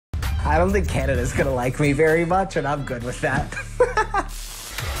I don't think Canada's gonna like me very much, and I'm good with that.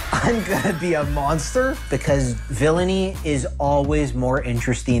 I'm gonna be a monster because villainy is always more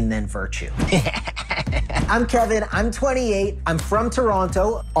interesting than virtue. I'm Kevin, I'm 28, I'm from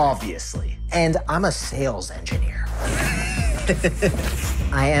Toronto, obviously, and I'm a sales engineer.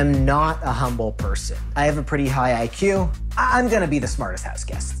 I am not a humble person. I have a pretty high IQ. I'm gonna be the smartest house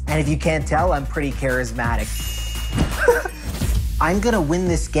guest. And if you can't tell, I'm pretty charismatic. I'm gonna win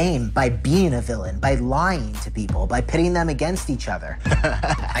this game by being a villain, by lying to people, by pitting them against each other.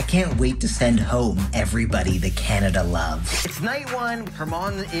 I can't wait to send home everybody that Canada loves. It's night one.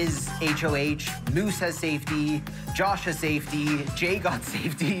 Herman is HOH. Moose has safety. Josh has safety. Jay got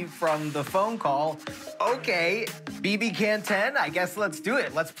safety from the phone call. Okay, BB can 10. I guess let's do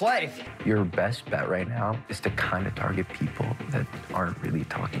it. Let's play. Your best bet right now is to kind of target people that aren't really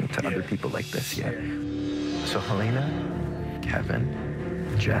talking to other people like this yet. So Helena,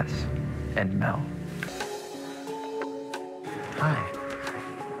 Kevin, Jess, and Mel. Hi.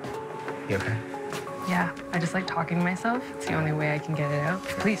 You okay? Yeah, I just like talking to myself. It's the only way I can get it out.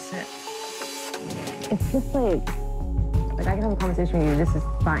 Please sit. It's just like I can have a conversation with you. This is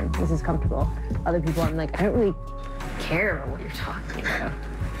fine. This is comfortable. Other people, I'm like, I don't really care about what you're talking about.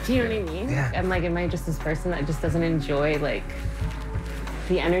 Do you know what I mean? Yeah. I'm like, am I just this person that just doesn't enjoy like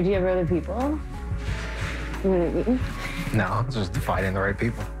the energy of other people? You know what I mean? No, it's just finding the right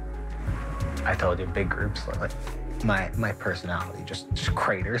people. I told you, big groups, like my personality, just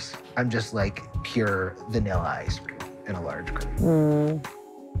craters. I'm just like pure vanilla ice cream in a large group.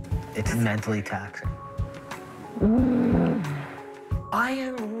 It's mentally taxing. I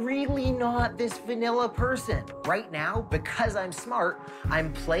am really not this vanilla person. Right now, because I'm smart,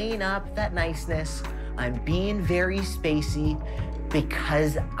 I'm playing up that niceness. I'm being very spacey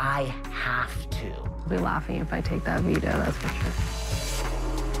because I have to. I'll be laughing if I take that veto, that's for sure.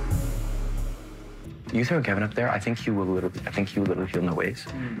 You throw Kevin up there, I think he will literally feel no ways.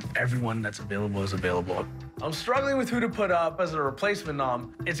 Everyone that's available is available. I'm struggling with who to put up as a replacement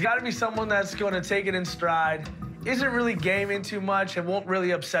nom. It's got to be someone that's going to take it in stride, isn't really gaming too much, and won't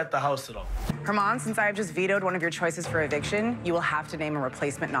really upset the house at all. Herman, since I've just vetoed one of your choices for eviction, you will have to name a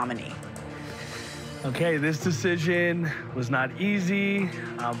replacement nominee. Okay, this decision was not easy,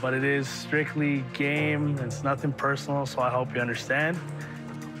 but it is strictly game. It's nothing personal, so I hope you understand.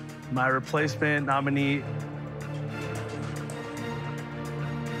 My replacement nominee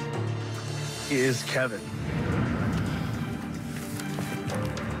is Kevin.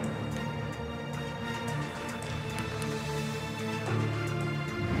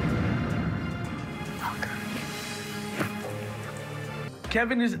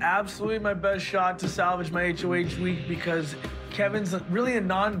 Kevin is absolutely my best shot to salvage my HOH week because Kevin's really a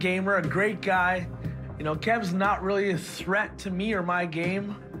non-gamer, a great guy. You know, Kev's not really a threat to me or my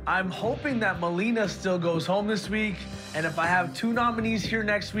game. I'm hoping that Melina still goes home this week, and if I have 2 nominees here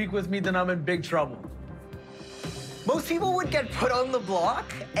next week with me, then I'm in big trouble. Most people would get put on the block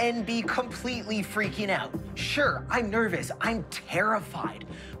and be completely freaking out. Sure, I'm nervous, I'm terrified,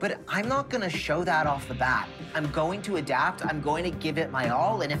 but I'm not gonna show that off the bat. I'm going to adapt, I'm going to give it my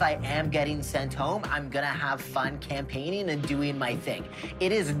all, and if I am getting sent home, I'm gonna have fun campaigning and doing my thing.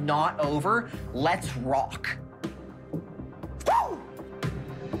 It is not over, let's rock. Woo!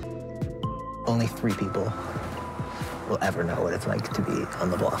 Only 3 people will ever know what it's like to be on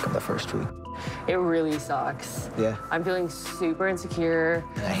the block in the first week. It really sucks. Yeah. I'm feeling super insecure.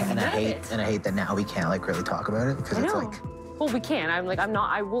 And I hate that now we can't like really talk about it because it's like. Well, we can.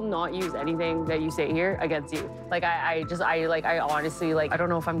 I will not use anything that you say here against you. Like, I honestly, like, I don't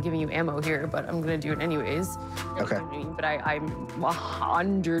know if I'm giving you ammo here, but I'm gonna do it anyways. Okay. But I'm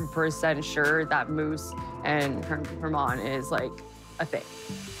 100% sure that Moose and Herman is like a thing.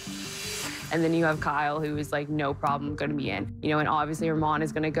 And then you have Kyle, who is like no problem gonna be in. You know, and obviously Herman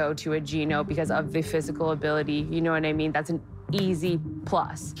is gonna go to a Gino because of the physical ability. You know what I mean? That's an easy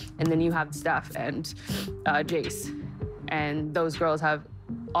plus. And then you have Steph and Jace. And those girls have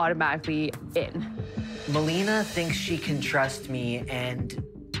automatically in. Melina thinks she can trust me, and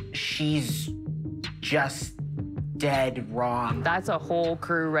she's just dead wrong. That's a whole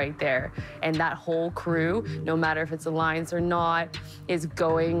crew right there. And that whole crew, no matter if it's alliance or not, is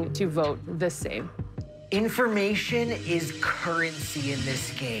going to vote the same. Information is currency in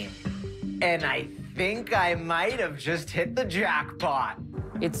this game. And I think I might have just hit the jackpot.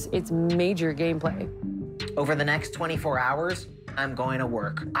 It's major gameplay. Over the next 24 hours, I'm going to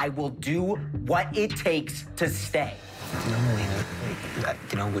work. I will do what it takes to stay. You know, Melina, like,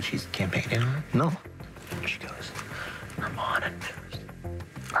 you know what she's campaigning on? No. She goes, Herman and Moose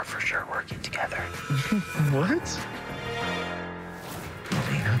are for sure working together. What?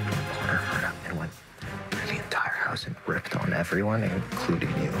 Melina everyone, including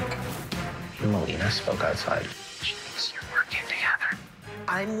you. Melina spoke outside. She thinks you're working together.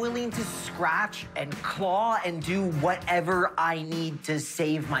 I'm willing to scratch and claw and do whatever I need to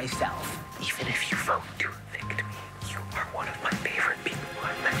save myself. Even if you vote to evict me, you are one of my favorite people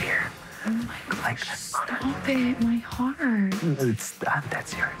I've met here. Oh my gosh, stop it, my heart.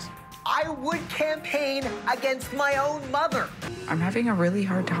 That's yours. I would campaign against my own mother. I'm having a really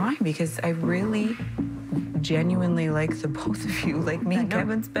hard time because I really genuinely like the both of you. Like, me and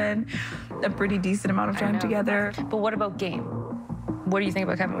Kevin spend a pretty decent amount of time together. But what about game? What do you think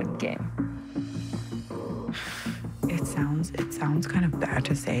about Kevin with game? It sounds kind of bad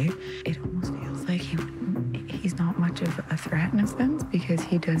to say. It almost feels like he's not much of a threat in a sense because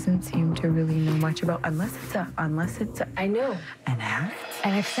he doesn't seem to really know much about unless it's a I know. an act.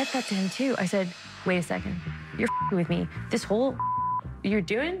 And I've said that to him too. I said, wait a second, you're with me. This whole you're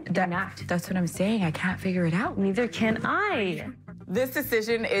doing an act. That's what I'm saying. I can't figure it out. Neither can I. This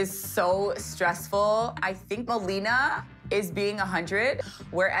decision is so stressful. I think Melina is being 100,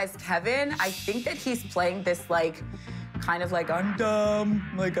 whereas Kevin, I think that he's playing this like, kind of like, I'm dumb,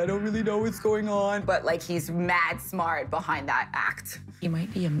 like I don't really know what's going on, but like he's mad smart behind that act. He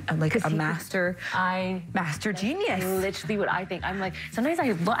might be a master genius. Literally what I think. I'm like, sometimes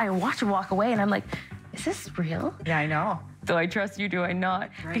I watch him walk away and I'm like, is this real? Yeah, I know. Do I trust you? Do I not?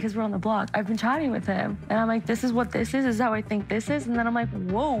 Right. Because we're on the block. I've been chatting with him. And I'm like, this is what this is how I think this is. And then I'm like,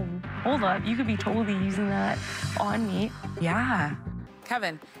 whoa, hold up. You could be totally using that on me. Yeah.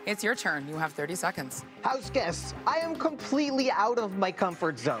 Kevin, it's your turn. You have 30 seconds. House guests, I am completely out of my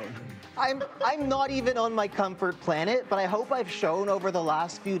comfort zone. I'm not even on my comfort planet, but I hope I've shown over the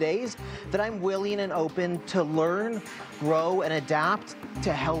last few days that I'm willing and open to learn, grow, and adapt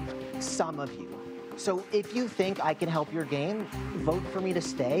to help some of you. So if you think I can help your game, vote for me to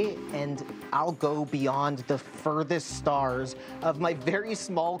stay, and I'll go beyond the furthest stars of my very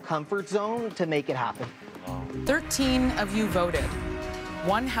small comfort zone to make it happen. 13 of you voted.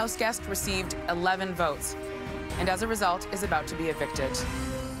 One house guest received 11 votes, and as a result is about to be evicted.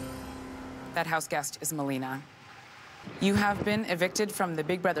 That house guest is Melina. You have been evicted from the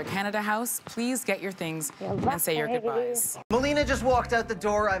Big Brother Canada house. Please get your things and say your goodbyes. Melina just walked out the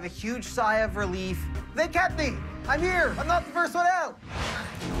door. I have a huge sigh of relief. They kept me. I'm here. I'm not the first one out.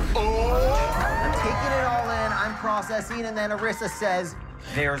 I'm taking it all in. I'm processing, and then Arissa says,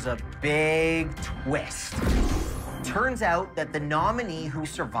 there's a big twist. Turns out that the nominee who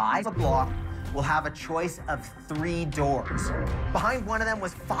survives a block will have a choice of 3 doors. Behind one of them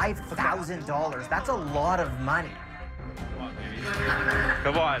was $5,000. That's a lot of money.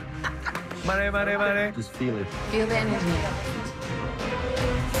 Come on. Money, money, money. Just feel it. Feel the energy.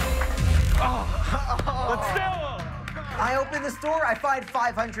 But still. I open this door, I find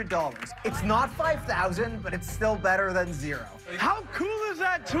 $500. It's not $5,000, but it's still better than 0. How cool is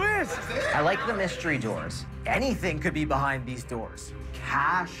that twist? I like the mystery doors. Anything could be behind these doors.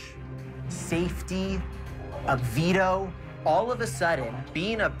 Cash, safety, a veto. All of a sudden,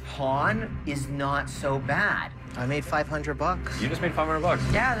 being a pawn is not so bad. I made $500. You just made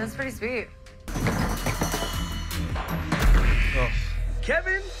 $500. Yeah, that's pretty sweet.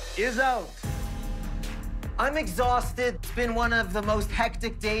 Kevin is out. I'm exhausted. It's been one of the most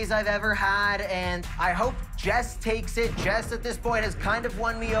hectic days I've ever had, and I hope Jess takes it. Jess, at this point, has kind of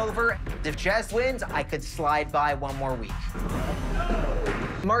won me over. If Jess wins, I could slide by one more week.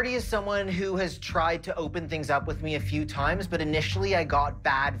 Marty is someone who has tried to open things up with me a few times, but initially I got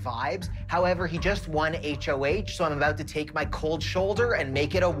bad vibes. However, he just won HOH, so I'm about to take my cold shoulder and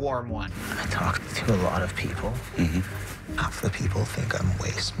make it a warm one. I talk to a lot of people. Half the people think I'm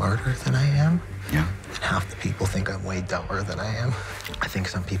way smarter than I am. Yeah. And half the people think I'm way dumber than I am. I think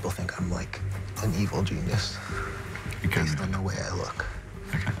some people think I'm like an evil genius based on the way I look.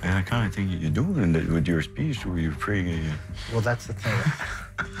 I kind of think you do with your speech where you're pretty... Well, that's the thing.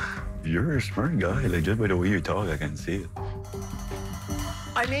 You're a smart guy. Like, just by the way you talk, I can see it.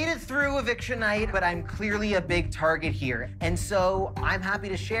 I made it through eviction night, but I'm clearly a big target here. And so I'm happy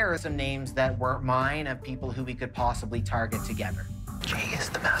to share some names that weren't mine of people who we could possibly target together. Jay is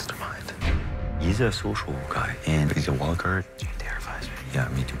the mastermind. He's a social guy, and he's a wild card. Jay terrifies me. Yeah,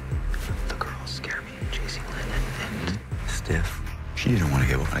 me too. The girls scare me. Chasing Lynn and Steph, she didn't want to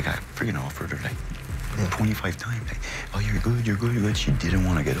give up. Like, I freaking offered her, like, 25 times. Like, oh, you're good, you're good, you're good. She didn't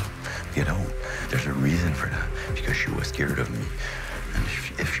want to get out. There's a reason for that, because she was scared of me. And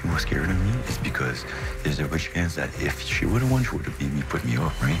if she was scared of me, it's because there's a good chance that if she would have won, she would have made me put me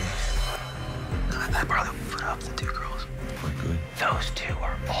up, right? I probably would put up the 2 girls. We're good. Those 2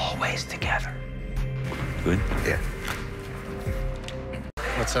 are always together. Good? Yeah.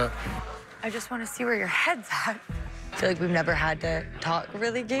 What's up? I just want to see where your head's at. I feel like we've never had to talk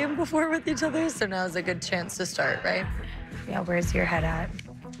really game before with each other, so now is a good chance to start, right? Yeah, where's your head at?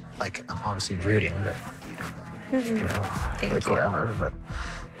 Like, I'm obviously rooting, but, you know, Thank like, you. whatever, but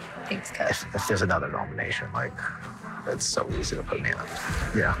Thanks, Kev. if there's another nomination, like, it's so easy to put me on.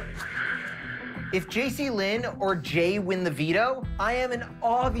 Yeah. If JC Lynn or Jay win the veto, I am an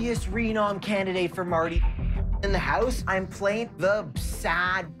obvious renom candidate for Marty. In the house, I'm playing the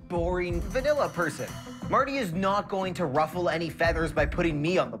sad, boring, vanilla person. Marty is not going to ruffle any feathers by putting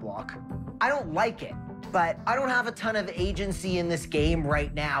me on the block. I don't like it, but I don't have a ton of agency in this game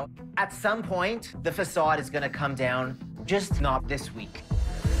right now. At some point, the facade is gonna come down, just not this week.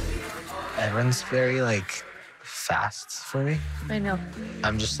 Everyone's very, like, fast for me. I know.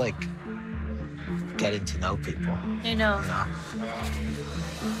 I'm just, like, getting to know people. I know.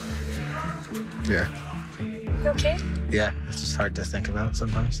 Yeah. You okay? Yeah, it's just hard to think about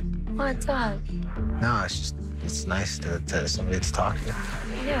sometimes. What's up? No, it's nice to somebody to talk to,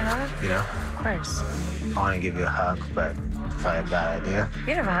 Yeah, you know? of course. I want to give you a hug, but probably a bad idea. You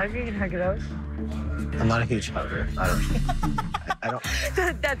can have a hug, you can hug it out. I'm not a huge hugger. I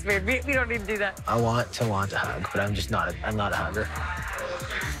don't. That's weird. We don't need to do that. I want to hug, but I'm not a hugger.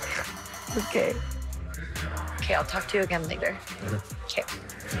 Okay. Okay, I'll talk to you again later. Okay.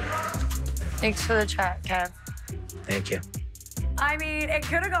 Thanks for the chat, Kev. Thank you. I mean, it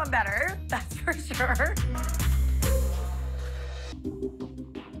could have gone better, that's for sure.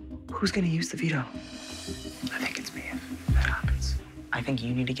 Who's gonna use the veto? I think it's me if that happens. I think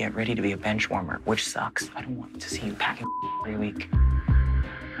you need to get ready to be a bench warmer, which sucks. I don't want to see you packing every week.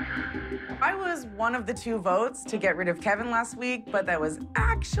 I was one of the 2 votes to get rid of Kevin last week, but that was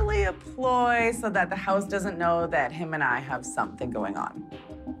actually a ploy so that the house doesn't know that him and I have something going on.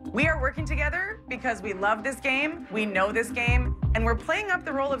 We are working together because we love this game, we know this game, and we're playing up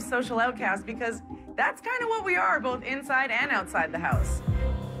the role of social outcast because that's kind of what we are, both inside and outside the house.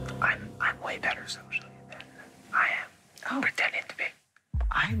 I'm way better socially than I am pretending to be.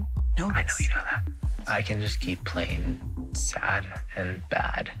 I know you know that. I can just keep playing sad and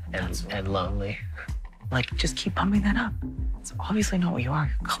bad and lonely. Like, just keep pumping that up. It's obviously not what you are.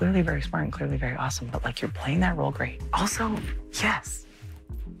 You're clearly very smart and clearly very awesome, but like, you're playing that role great. Also, yes,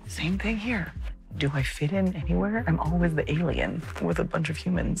 same thing here. Do I fit in anywhere? I'm always the alien with a bunch of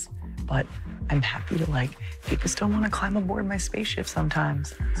humans, but I'm happy to, like, people still want to climb aboard my spaceship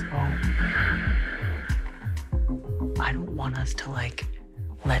sometimes. So I don't want us to, like,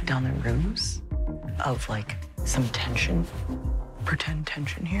 let down the ruse of, like, some tension, pretend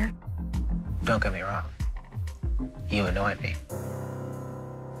tension here. Don't get me wrong. You annoy me.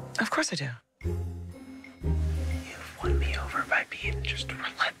 Of course I do. You've won me over by being just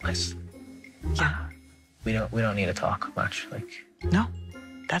relentless. Yeah. We don't need to talk much. Like, no,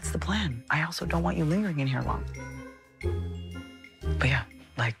 that's the plan. I also don't want you lingering in here long. But yeah,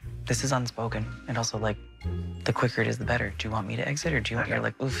 like, this is unspoken. And also, like, the quicker it is, the better. Do you want me to exit, or do you want you're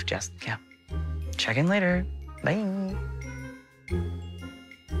like, oof, Jess, yeah. Check in later. Bye.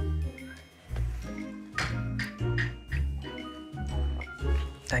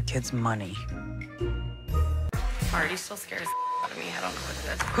 That kid's money. Marty still scares the out of me. I don't know what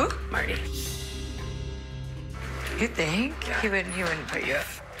it is. Who? Marty. You think? Yeah. He wouldn't put you up.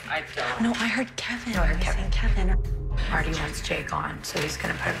 I don't. No, I heard Kevin. No, I heard Kevin. Marty wants Jay gone, so he's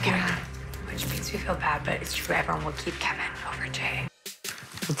gonna put Kevin. Yeah. Which makes me feel bad, but it's true. Everyone will keep Kevin over Jay.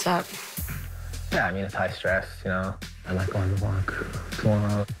 What's up? yeah, I mean, it's high stress, you know. I like going to work, going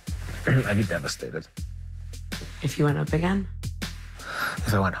out. I'd be devastated. If you went up again?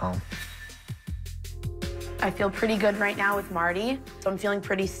 If I went home. I feel pretty good right now with Marty, so I'm feeling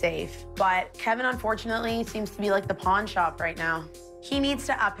pretty safe. But Kevin, unfortunately, seems to be like the pawn shop right now. He needs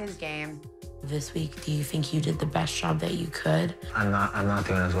to up his game. This week, do you think you did the best job that you could? I'm not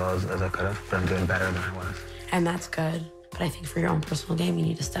doing as well as I could have, but I'm doing better than I was. And that's good. But I think for your own personal game, you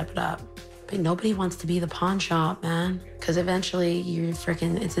need to step it up. But nobody wants to be the pawn shop, man. Because eventually,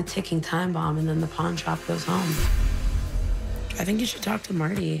 it's a ticking time bomb, and then the pawn shop goes home. I think you should talk to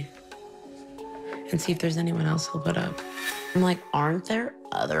Marty and see if there's anyone else he'll put up. I'm like, aren't there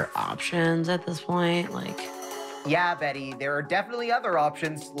other options at this point? Like, yeah, Betty, there are definitely other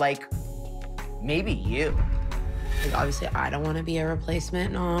options, like maybe you. Like, obviously, I don't want to be a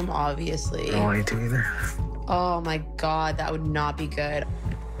replacement nom, obviously. I don't want you to either. Oh my God, that would not be good.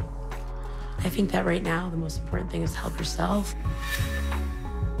 I think that right now, the most important thing is to help yourself.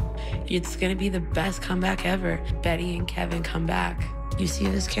 It's gonna be the best comeback ever. Betty and Kevin come back. You see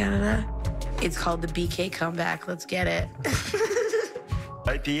this, Canada? It's called the BK comeback. Let's get it.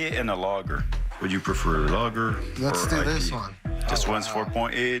 IPA and a lager. Would you prefer lager Let's or do IPA? this one. This one's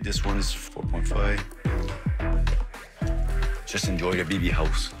 4.8, this one's 4.5. just enjoy the BB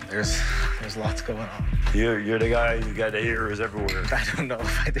house. There's lots going on. You're the guy who got the ears everywhere. I don't know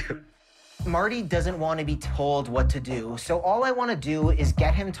if I do. Marty doesn't want to be told what to do, so all I want to do is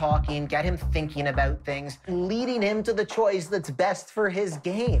get him talking, get him thinking about things, leading him to the choice that's best for his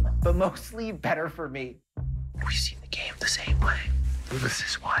game, but mostly better for me. We see the game the same way. This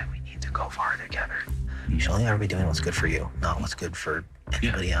is why we need to go far together. You should only ever be doing what's good for you, not what's good for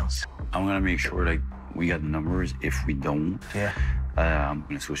anybody else. I'm gonna make sure like we got the numbers. If we don't, I'm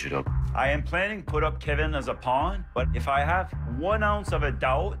gonna switch it up. I am planning to put up Kevin as a pawn, but if I have 1 ounce of a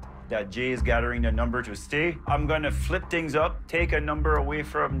doubt that Jay is gathering the number to stay, I'm gonna flip things up, take a number away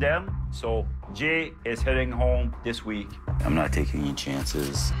from them. So Jay is heading home this week. I'm not taking any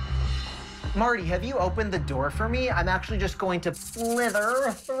chances. Marty, have you opened the door for me? I'm actually just going to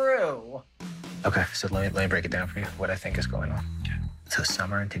slither through. Okay, so let me break it down for you, what I think is going on. Okay. So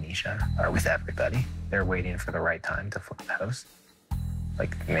Summer and Tanisha are with everybody. They're waiting for the right time to flip the house.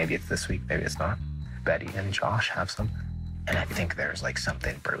 Like, maybe it's this week, maybe it's not. Betty and Josh have something. And I think there's like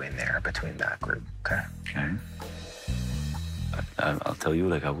something brewing there between that group, okay? Okay. I'll tell you,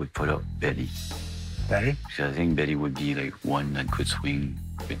 like, I would put up Betty. Betty? Because I think Betty would be like one that could swing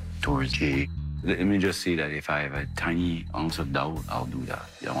towards Jay. Let me just say that if I have a tiny ounce of doubt, I'll do that.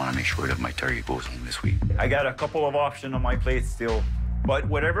 I want to make sure that my target goes home this week. I got a couple of options on my plate still. But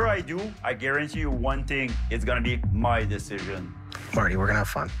whatever I do, I guarantee you one thing, it's gonna be my decision. Marty, we're gonna have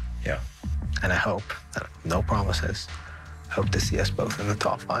fun. Yeah. And I hope that, no promises, hope to see us both in the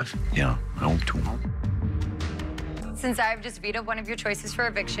top 5. Yeah, I hope too. Since I've just vetoed one of your choices for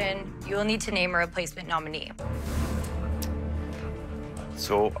eviction, you will need to name a replacement nominee.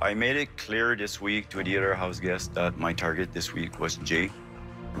 So I made it clear this week to the other house guests that my target this week was Jay.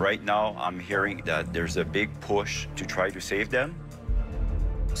 Right now, I'm hearing that there's a big push to try to save them.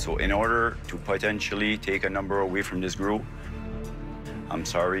 So in order to potentially take a number away from this group, I'm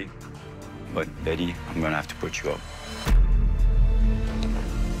sorry, but Betty, I'm gonna have to put you up.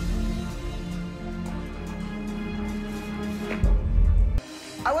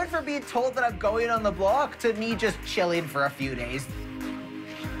 I went from being told that I'm going on the block to me just chilling for a few days.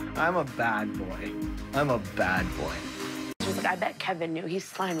 I'm a bad boy. I'm a bad boy. She's like, I bet Kevin knew. He's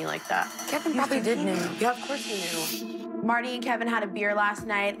slimy like that. Kevin probably did know. Yeah, of course he knew. Marty and Kevin had a beer last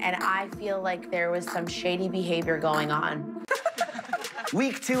night, and I feel like there was some shady behavior going on.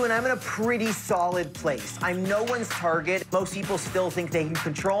 Week 2, and I'm in a pretty solid place. I'm no one's target. Most people still think they can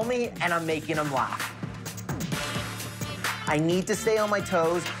control me, and I'm making them laugh. I need to stay on my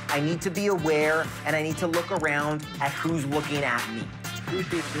toes, I need to be aware, and I need to look around at who's looking at me.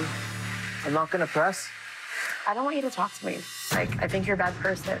 I'm not gonna press. I don't want you to talk to me. Like, I think you're a bad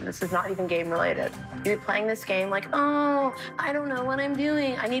person. This is not even game related. You're playing this game like, oh, I don't know what I'm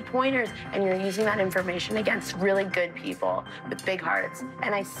doing. I need pointers. And you're using that information against really good people with big hearts.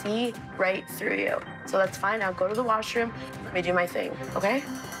 And I see right through you. So that's fine. Now go to the washroom. Let me do my thing, okay?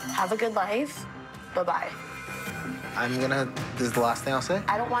 Have a good life. Bye-bye. This is the last thing I'll say?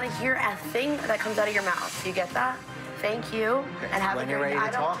 I don't want to hear a thing that comes out of your mouth. Do you get that? Thank you. Okay. And have When a you're great ready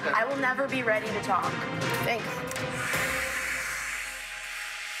to talk, I will never be ready to talk. Thanks.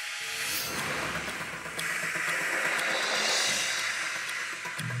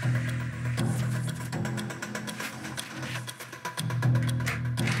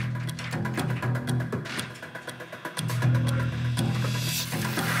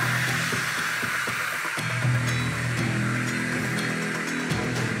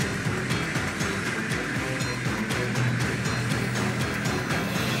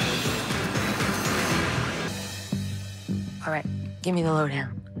 All right, give me the lowdown.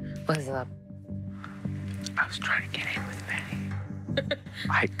 What's up? I was trying to get in with Betty.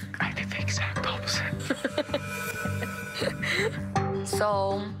 I did the exact opposite. So,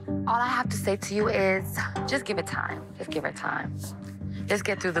 all I have to say to you is just give it time. Just give her time. Just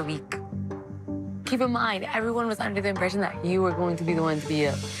get through the week. Keep in mind, everyone was under the impression that you were going to be the one to be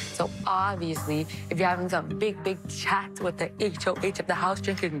up. So obviously, if you're having some big chats with the HOH of the house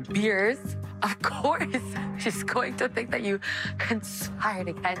drinking beers, of course, she's going to think that you conspired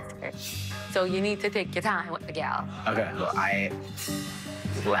against her. So you need to take your time with the gal. Okay, well, I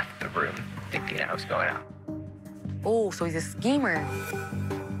left the room thinking I was going out. Oh, so he's a schemer.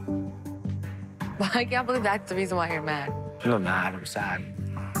 But I can't believe that's the reason why you're mad. I'm not mad, I'm sad.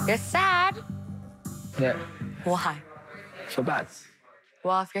 You're sad? Yeah. Why? So bad.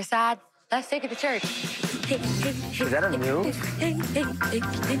 Well, if you're sad, let's take it to church. Is that a move?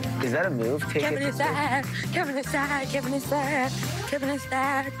 Is that a move? Take Kevin it is sad. Kevin is sad. Kevin is sad. Kevin is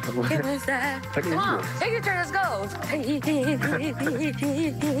sad. Kevin is sad. What Come on, take your turn. Let's go. Hey.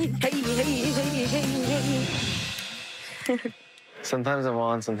 Sometimes I'm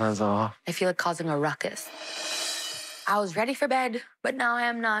on, sometimes I'm off. I feel like causing a ruckus. I was ready for bed, but now I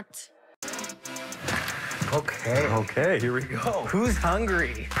am not. Okay. Okay, here we go. Who's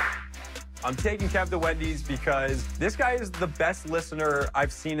hungry? I'm taking Kev to Wendy's because this guy is the best listener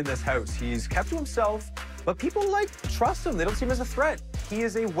I've seen in this house. He's kept to himself, but people trust him. They don't see him as a threat. He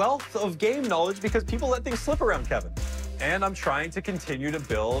is a wealth of game knowledge because people let things slip around Kevin. And I'm trying to continue to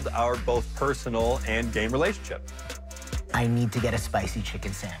build our both personal and game relationship. I need to get a spicy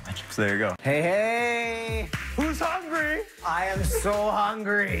chicken sandwich. So there you go. Hey, hey! Who's hungry? I am so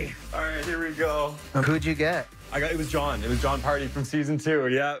hungry. All right, here we go. Who'd you get? It was John. It was John Party from season 2.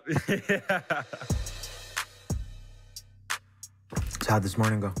 Yeah. So how'd this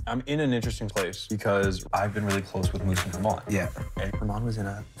morning go? I'm in an interesting place because I've been really close with Moose and Herman. Yeah. And Herman was in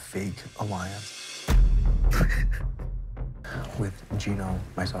a fake alliance with Gino,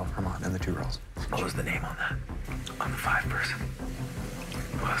 myself, Herman, and the 2 girls. What was the name on that? On the 5-person?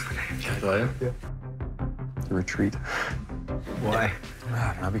 What was the name? Yeah. The retreat. Why?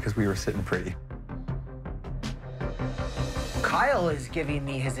 I don't know, because we were sitting pretty. Kyle is giving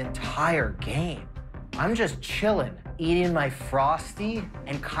me his entire game. I'm just chilling, eating my Frosty,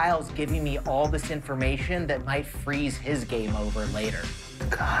 and Kyle's giving me all this information that might freeze his game over later.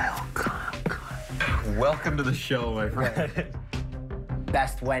 Kyle. Welcome to the show, my friend.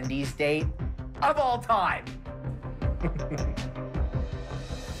 Best Wendy's date of all time.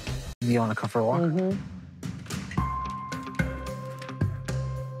 You want to come for a walk? Mm-hmm.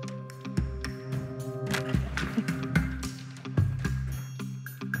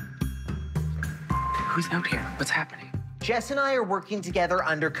 Who's out here? What's happening? Jess and I are working together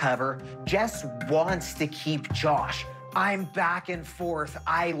undercover. Jess wants to keep Josh. I'm back and forth.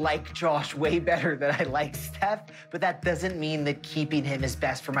 I like Josh way better than I like Steph, but that doesn't mean that keeping him is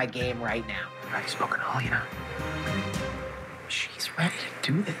best for my game right now. I've spoken to Alina. She's ready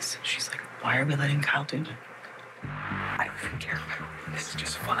to do this. She's like, why are we letting Kyle do it? I don't even care. This is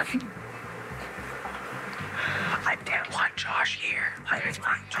just fun. I didn't want Josh here. I didn't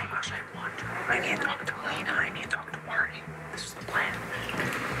want Josh. I need to talk to Alina. I need to talk to Marty. This is the plan.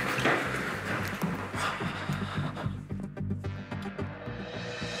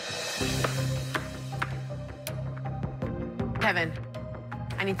 Kevin,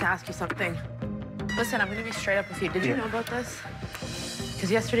 I need to ask you something. Listen, I'm gonna be straight up with you. Did you know about this? Because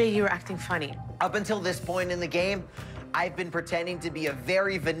yesterday you were acting funny. Up until this point in the game, I've been pretending to be a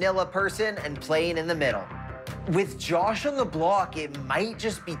very vanilla person and playing in the middle. With Josh on the block, it might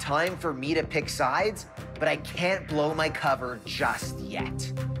just be time for me to pick sides, but I can't blow my cover just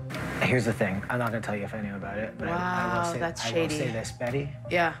yet. Here's the thing. I'm not gonna tell you if I knew about it, but I Wow, will that's say shady. this, Betty.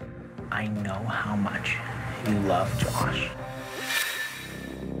 Yeah. I know how much you love Josh.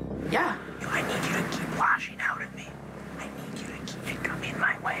 Yeah. I need you to keep lashing out at me. I need you to keep it coming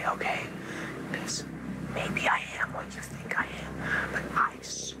my way, okay? Because maybe I am what you think I am, but I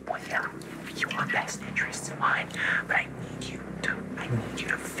swear you are best interests in mind. But I need you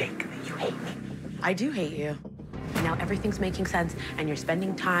to fake that you hate me. I do hate you. Now everything's making sense and you're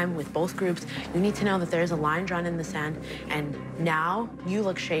spending time with both groups. You need to know that there's a line drawn in the sand and now you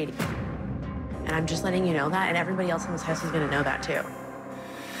look shady. And I'm just letting you know that and everybody else in this house is gonna know that too.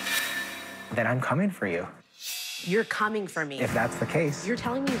 Then I'm coming for you. You're coming for me. If that's the case. You're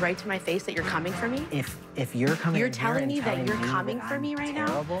telling me right to my face that you're coming for me? If you're coming You're in here telling and me that telling you're me coming that for I'm me right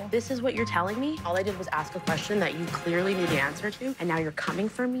terrible? now? This is what you're telling me? All I did was ask a question that you clearly knew the answer to, and now you're coming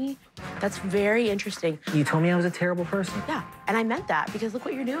for me? That's very interesting. You told me I was a terrible person. Yeah, and I meant that because look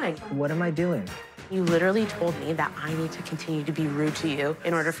what you're doing. What am I doing? You literally told me that I need to continue to be rude to you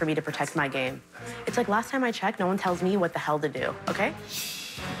in order for me to protect my game. It's like last time I checked, no one tells me what the hell to do, okay?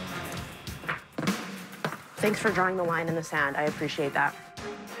 Thanks for drawing the line in the sand. I appreciate that.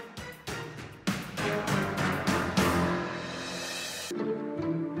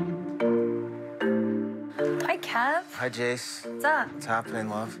 Hi, Kev. Hi, Jace. What's up? What's happening,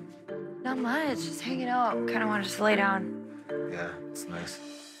 love? Not much. Just hanging out. Kind of wanted to lay down. Yeah, it's nice.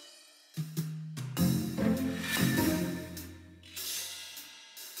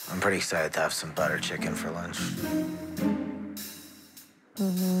 I'm pretty excited to have some butter chicken for lunch.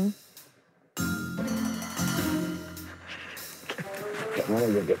 Mm-hmm. I'm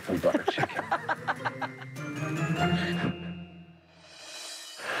gonna go get some butter chicken.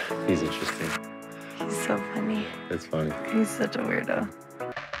 He's interesting. He's so funny. It's funny. He's such a weirdo.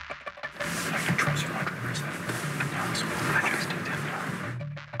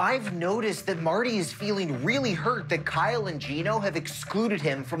 I've noticed that Marty is feeling really hurt that Kyle and Gino have excluded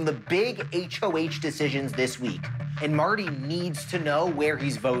him from the big HOH decisions this week. And Marty needs to know where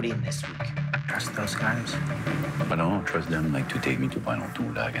he's voting this week. trust those guys? But I don't trust them like to take me to final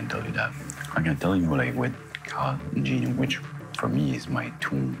two. I can tell you that. I can tell you like with Kyle and Gino, which for me is my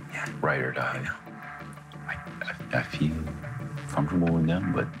two rider that I feel comfortable with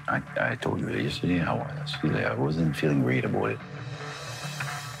them. But I told you yesterday I wasn't feeling great about it.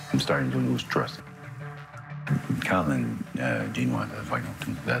 I'm starting to lose trust. Kyle and Gino are the final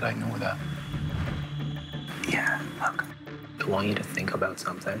two that I know that. Yeah, look, I want you to think about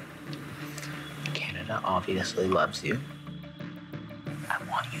something. Canada obviously loves you. I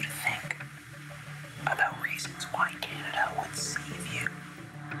want you to think about reasons why Canada would save you.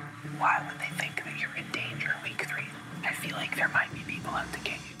 Why would they think that you're in danger week 3? I feel like there might be people out to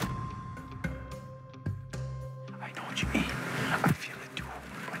get you. I know what you mean. I feel it too.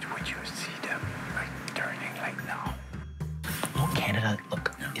 But would you see them like turning like now? Well, Canada,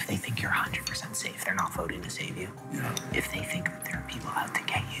 look, if they think you're 100% safe, they're not voting to save you. Yeah. If they think that there are people out to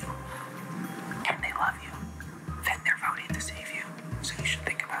get you and they love you, then they're voting to save you. So you should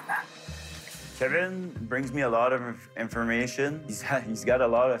think about that. Kevin brings me a lot of information. He's got a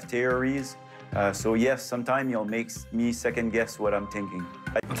lot of theories. So yes, sometimes he'll make me second guess what I'm thinking.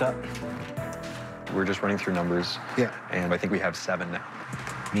 What's up? We're just running through numbers. Yeah. And I think we have 7 now.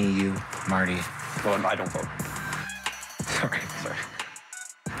 Me, you, Marty. Well, I don't vote. Sorry.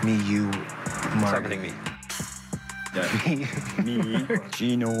 Me, you, Marty. Seconding me. Yeah. Me,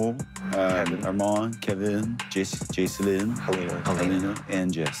 Gino, Armand, Kevin, Jacelyn, Helena,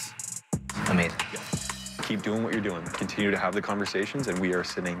 and Jess. Amazing. Yeah. Keep doing what you're doing. Continue to have the conversations, and we are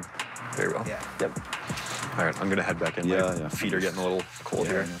sitting very well. Yeah. Yep. All right, I'm gonna head back in. My feet are getting a little cold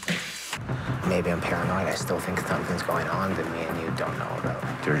here. Maybe I'm paranoid. I still think something's going on that me and you don't know about.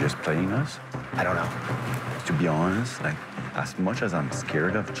 They're just playing us? I don't know. To be honest, like, as much as I'm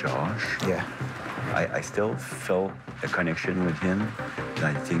scared of Josh, I still felt a connection with him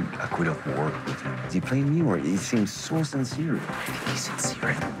that I think I could have worked with him. Is he playing me or he seems so sincere? I think he's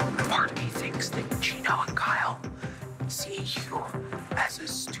sincere. Part of me thinks that Gino and Kyle see you as a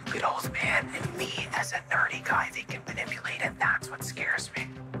stupid old man and me as a nerdy guy they can manipulate, and that's what scares me.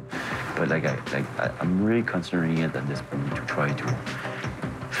 But I'm really considering it at this point to try to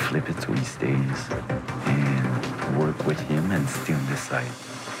flip it so he stays and work with him and still decide.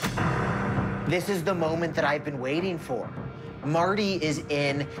 This is the moment that I've been waiting for. Marty is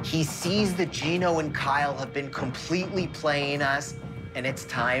in. He sees that Gino and Kyle have been completely playing us, and it's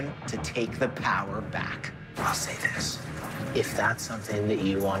time to take the power back. I'll say this. If that's something that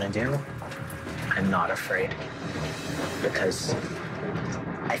you want to do, I'm not afraid. Because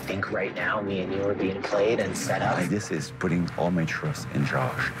I think right now me and you are being played and set up. This is putting all my trust in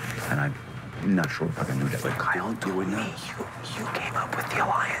Josh, and I'm not sure if I can do that. But Kyle told me you came up with the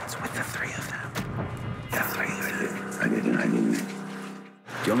alliance with the 3 of them. Yeah, I didn't.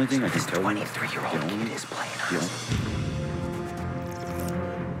 The only thing I can tell you... 23-year-old kid is playing us.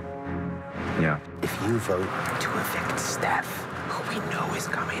 Yeah. If you vote to evict Steph, who we know is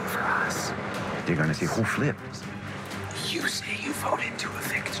coming for us... They're gonna say, who flipped? You say you voted to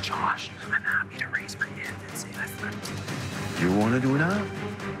evict Josh. I'm happy to raise my hand and say I flipped. You wanna do that?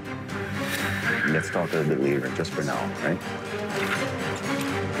 Let's talk a little bit later, just for now, right?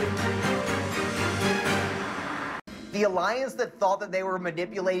 The alliance that thought that they were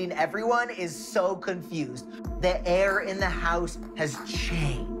manipulating everyone is so confused. The air in the house has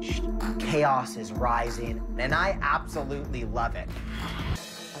changed. Chaos is rising, and I absolutely love it.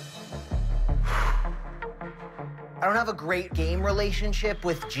 I don't have a great game relationship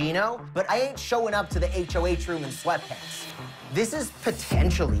with Gino, but I ain't showing up to the HOH room in sweatpants. This is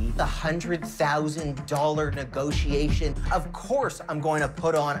potentially the $100,000 negotiation. Of course, I'm going to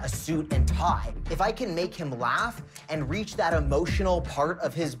put on a suit and tie. If I can make him laugh and reach that emotional part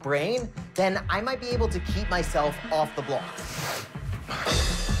of his brain, then I might be able to keep myself off the block.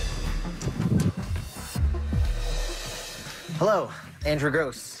 Hello, Andrew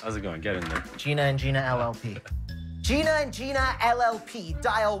Gross. How's it going? Get in there. Gina and Gina LLP. Gina and Gina LLP.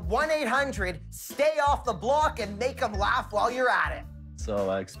 Dial 1-800, stay off the block and make them laugh while you're at it.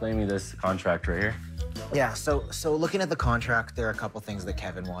 So explain me this contract right here. Yeah, so looking at the contract, there are a couple things that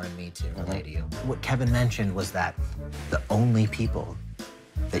Kevin wanted me to relay to you. What Kevin mentioned was that the only people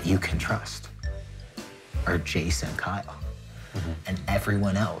that you can trust are Jace and Kyle. And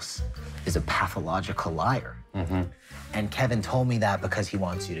everyone else is a pathological liar. And Kevin told me that because he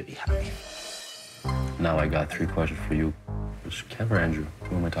wants you to be happy. Now I got 3 questions for you. Which Kev or Andrew?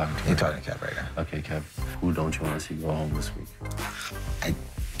 Who am I talking to? You're talking to Kev right now. Okay, Kev. Who don't you want to see go home this week? I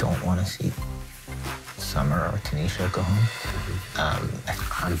don't want to see Summer or Tanisha go home.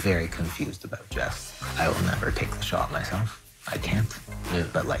 I'm very confused about Jess. I will never take the shot myself. I can't. Yeah.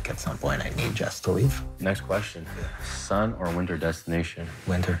 But like at some point, I need Jess to leave. Next question. Sun or winter destination?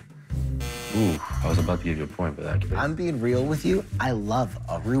 Winter. Ooh, I was about to give you a point, but that. I'm being real with you. I love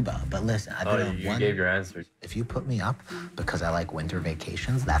Aruba, but listen, I've been on you one. gave your answer. If you put me up because I like winter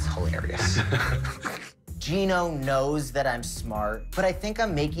vacations, that's hilarious. Gino knows that I'm smart, but I think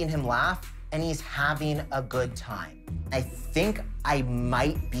I'm making him laugh, and he's having a good time. I think I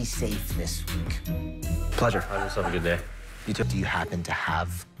might be safe this week. Pleasure. Have yourself a good day. You too. Do you happen to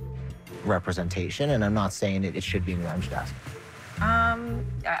have representation? And I'm not saying it should be in the orange desk.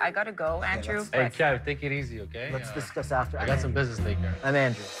 I gotta go, Andrew. Hey, Kev, take it easy, okay? Let's discuss after. I got some business to take care of. I'm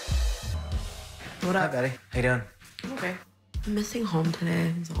Andrew. What up? Hi, Betty. How you doing? Okay. I'm missing home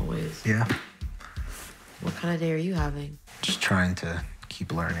today, as always. Yeah. What kind of day are you having? Just trying to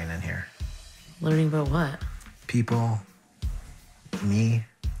keep learning in here. Learning about what? People, me.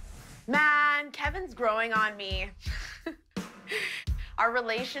 Man, Kevin's growing on me. Our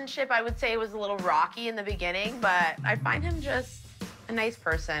relationship, I would say, was a little rocky in the beginning, but I find him just a nice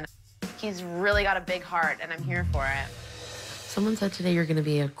person. He's really got a big heart, and I'm here for it. Someone said today you're gonna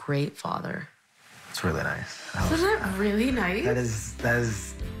be a great father. It's really nice. Isn't that really nice? That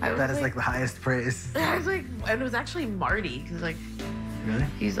is like the highest praise. I was like, and it was actually Marty, because like, Really?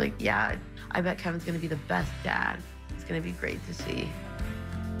 He's like, yeah, I bet Kevin's gonna be the best dad. It's gonna be great to see.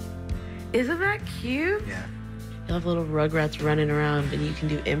 Isn't that cute? Yeah. You'll have little rugrats running around and you can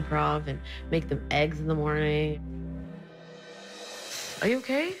do improv and make them eggs in the morning. Are you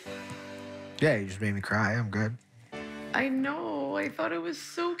okay? Yeah, you just made me cry. I'm good. I know. I thought it was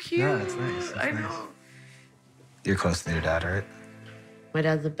so cute. No, it's nice. It's I nice. know. You're close to your dad, right? My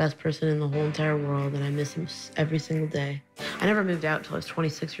dad's the best person in the whole entire world, and I miss him every single day. I never moved out till I was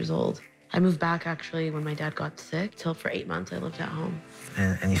 26 years old. I moved back, actually, when my dad got sick. Till for 8 months, I lived at home.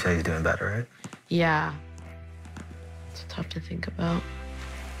 And you say he's doing better, right? Yeah. It's tough to think about.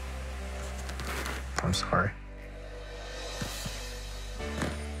 I'm sorry.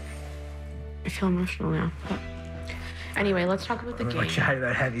 I feel emotional now. But anyway, let's talk about the game. Like shy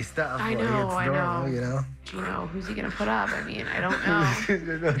about heavy stuff. I like, know, it's I normal, know. You know? Gino, who's he gonna put up? I mean, I don't know.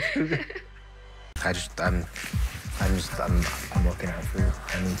 I'm looking out for you.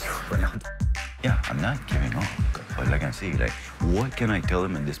 I need you around. Yeah, I'm not giving up. But like I'm saying, like, what can I tell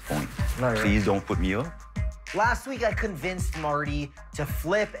him at this point? Please don't put me up. Last week, I convinced Marty to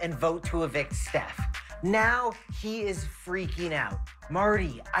flip and vote to evict Steph. Now, he is freaking out.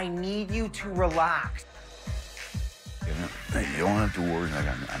 Marty, I need you to relax. You don't have to worry. Like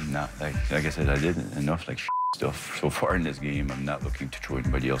I'm not like I said, I did enough like stuff so far in this game. I'm not looking to throw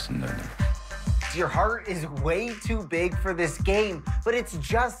anybody else in there. Your heart is way too big for this game, but it's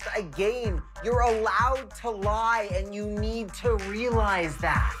just a game. You're allowed to lie, and you need to realize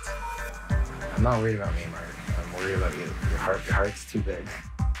that. I'm not worried about me, Marty. I'm worried about you. Your heart's too big.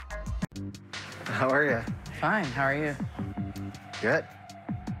 How are you? Fine. How are you? Good.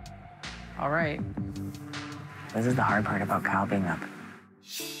 All right. This is the hard part about Kyle being up.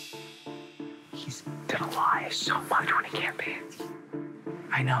 He's gonna lie so much when he campaigns.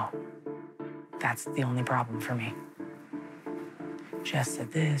 I know. That's the only problem for me. Jess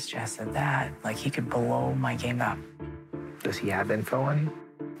said this, Jess said that. Like, he could blow my game up. Does he have info on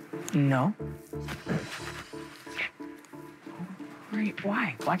you? No. Right,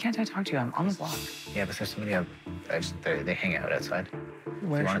 why? Why can't I talk to you? I'm on the block. Yeah, but there's somebody up. They hang out outside.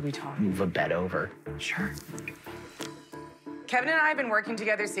 Where should we talk? Move a bed over. Sure. Kevin and I have been working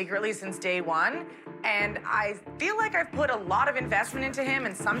together secretly since day one, and I feel like I've put a lot of investment into him,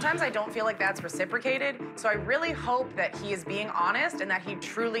 and sometimes I don't feel like that's reciprocated. So I really hope that he is being honest and that he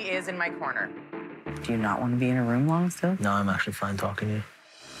truly is in my corner. Do you not want to be in a room long still? No, I'm actually fine talking to you.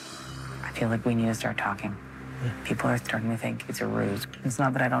 I feel like we need to start talking. Yeah. People are starting to think it's a ruse. It's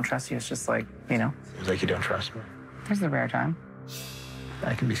not that I don't trust you, it's just like, you know. Seems like you don't trust me. There's the rare time.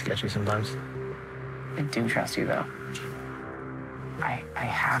 I can be sketchy sometimes. I do trust you, though. I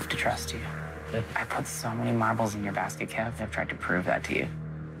have to trust you. Yeah. I put so many marbles in your basket, Kev. I've tried to prove that to you.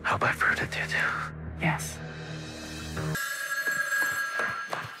 Hope I proved it to you, too. Yes.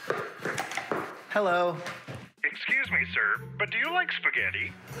 Hello. Excuse me, sir, but do you like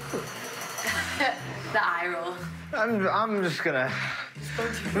spaghetti? The eye roll. I'm just gonna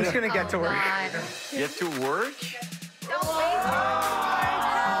get to work. Get to work?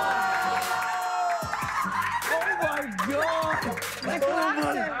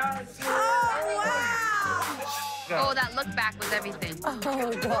 Oh, that look back was everything. Oh,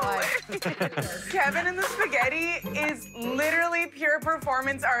 God. Kevin and the spaghetti is literally pure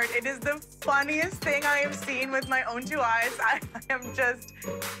performance art. It is the funniest thing I have seen with my own 2 eyes. I am just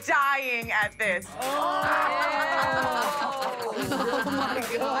dying at this. Oh my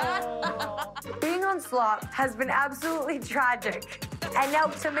God. Being on slop has been absolutely tragic. And now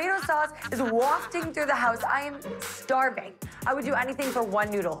tomato sauce is wafting through the house. I am starving. I would do anything for one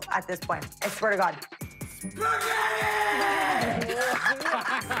noodle at this point. I swear to God.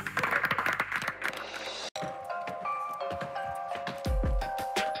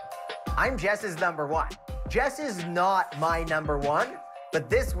 I'm Jess's number 1. Jess is not my number 1, but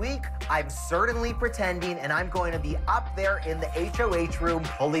this week I'm certainly pretending, and I'm going to be up there in the HOH room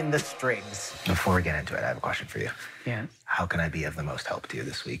pulling the strings. Before we get into it, I have a question for you. Yeah. How can I be of the most help to you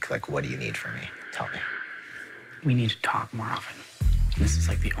this week? Like, what do you need from me? Tell me. We need to talk more often. This is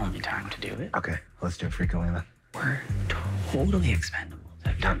like the only time to do it. Okay, let's do it frequently then. We're totally expendable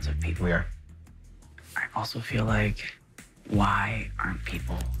to tons of people. We are. I also feel like, why aren't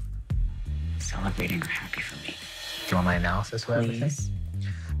people celebrating or happy for me? Do you want my analysis of everything? Please.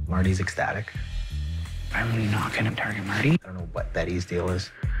 Marty's ecstatic. I'm really not gonna target Marty. I don't know what Betty's deal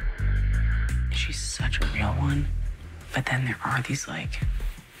is. She's such a real one. But then there are these, like,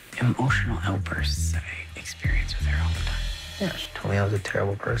 emotional outbursts that I experience with her all the time. Yeah, she told me I was a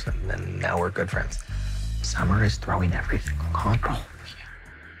terrible person, and then now we're good friends. Summer is throwing everything on. Oh,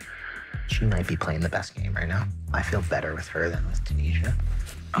 yeah. She might be playing the best game right now. I feel better with her than with Tanisha.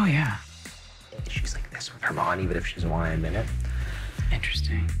 Oh, yeah. She's like this with her mom, even if she doesn't want to admit it.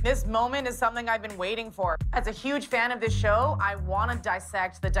 Interesting. This moment is something I've been waiting for. As a huge fan of this show, I want to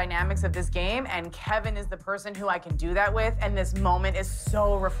dissect the dynamics of this game, and Kevin is the person who I can do that with, and this moment is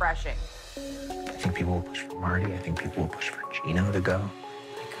so refreshing. I think people will push for Marty. I think people will push for Gino to go.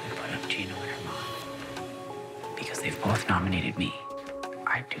 I could put up Gino and her mom because they've both nominated me.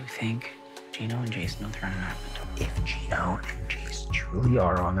 I do think Gino and Jason will throw an island. If Gino and Jace truly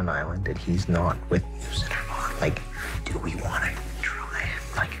are on an island and he's not with Muse and her mom, like, do we want to try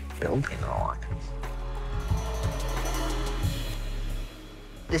and, like, build an alliance?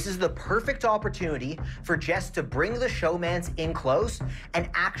 This is the perfect opportunity for Jess to bring the showmans in close and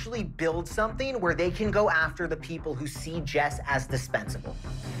actually build something where they can go after the people who see Jess as dispensable.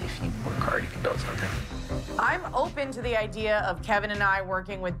 If you work hard, you can build something. I'm open to the idea of Kevin and I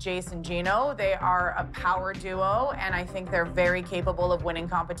working with Jace and Gino. They are a power duo, and I think they're very capable of winning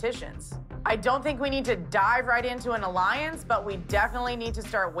competitions. I don't think we need to dive right into an alliance, but we definitely need to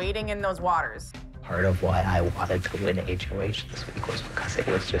start wading in those waters. Part of why I wanted to win HOH this week was because it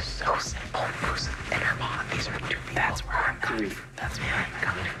was just so simple. Muse and her mom, these are 2 people. That's where I'm coming. That's where I'm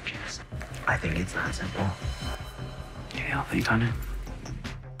coming from, Jess. I think it's that simple. Okay, I'll think on it.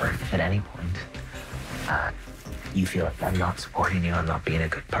 Or if at any point you feel like I'm not supporting you, I'm not being a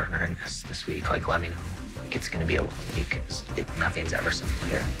good partner in this week, like, let me know. Like, it's gonna be a long week because nothing's ever simple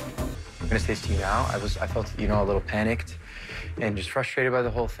here. I'm gonna say to you now, I felt, you know, a little panicked and just frustrated by the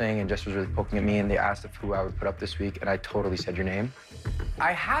whole thing, and Jess was really poking at me, and they asked if who I would put up this week, and I totally said your name.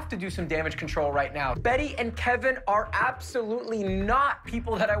 I have to do some damage control right now. Betty and Kevin are absolutely not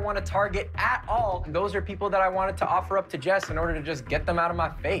people that I want to target at all. Those are people that I wanted to offer up to Jess in order to just get them out of my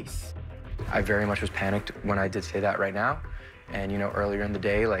face. I very much was panicked when I did say that right now. And, you know, earlier in the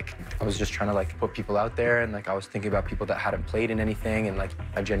day, like, I was just trying to, like, put people out there, and, like, I was thinking about people that hadn't played in anything, and, like,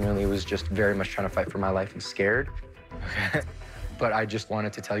 I genuinely was just very much trying to fight for my life and scared. But I just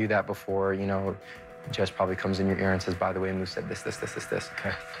wanted to tell you that before, you know, Jess probably comes in your ear and says, by the way, Muse said this.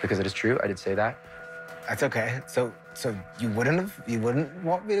 Okay. Because it is true, I did say that. That's okay. So you wouldn't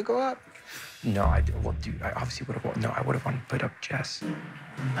want me to go up? No, I did. Well, dude, I obviously would have. No, I would have wanted to put up Jess.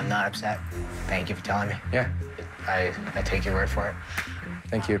 I'm not upset. Thank you for telling me. Yeah. I take your word for it.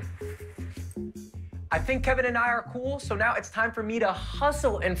 Thank you. I think Kevin and I are cool, so now it's time for me to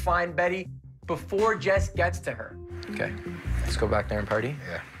hustle and find Betty before Jess gets to her. Okay. Let's go back there and party?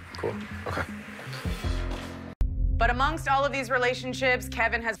 Yeah. Cool. Okay. But amongst all of these relationships,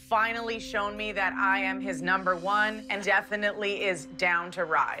 Kevin has finally shown me that I am his number 1 and definitely is down to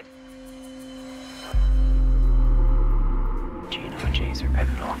ride. Gino and Jace are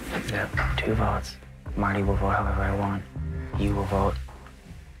pivotal. Yeah. 2 votes. Marty will vote however I want. You will vote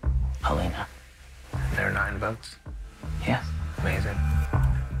Helena. There are 9 votes? Yes. Amazing.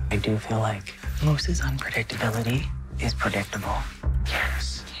 I do feel like Moose's unpredictability is predictable.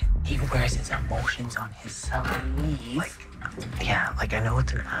 Yes. He wears his emotions on his sleeve. Like, I know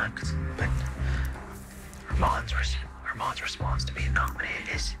it's an act, but Herman's response to being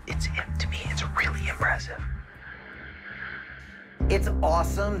nominated to me, it's really impressive. It's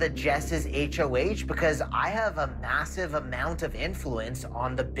awesome that Jess is HOH because I have a massive amount of influence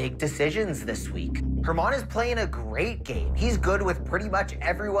on the big decisions this week. Herman is playing a great game. He's good with pretty much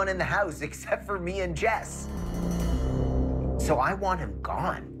everyone in the house except for me and Jess. So I want him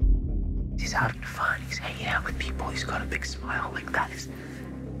gone. He's having fun. He's hanging out with people. He's got a big smile. Like, that is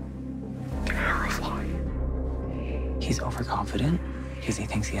terrifying. He's overconfident because he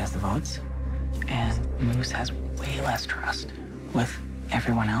thinks he has the votes. And Moose has way less trust with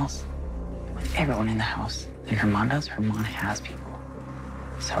everyone else, with everyone in the house than Herman does. Herman has people.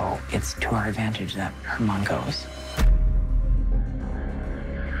 So it's to our advantage that Herman goes.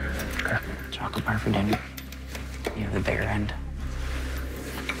 Okay. Chocolate bar for dinner. You have the bigger end.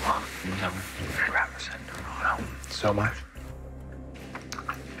 No, I represent Toronto so much.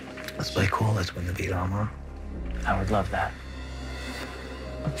 Let's play cool. Let's win the beat tomorrow. I would love that.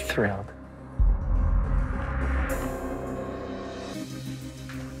 I'm thrilled.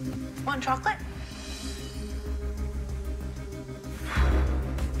 Want chocolate?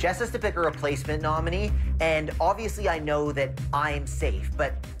 Jess has to pick a replacement nominee, and obviously I know that I'm safe,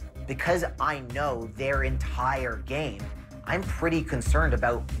 but because I know their entire game, I'm pretty concerned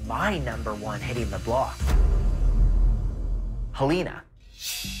about my number one hitting the block. Helena.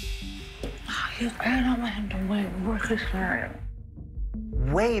 I don't want him to win. Worst case scenario.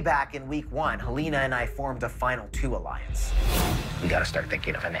 Way back in week 1, Helena and I formed a Final 2 alliance. We gotta start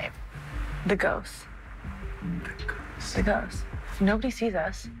thinking of a name. The ghosts. The ghosts. Nobody sees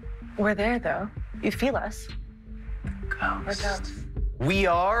us. We're there, though. You feel us. We're ghosts. We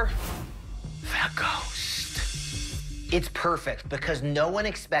are the Ghost. It's perfect because no one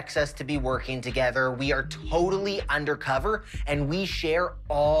expects us to be working together. We are totally undercover and we share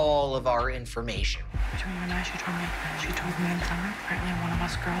all of our information. Between you and I, she told me in summer, apparently one of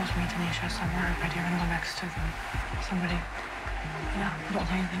us girls, me, Tanisha, somewhere right here in the next to them. Somebody. Yeah, don't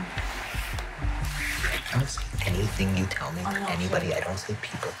say anything. I don't say anything you tell me to anybody. I don't say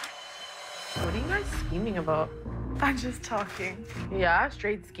people. What are you guys scheming about? I'm just talking. Yeah,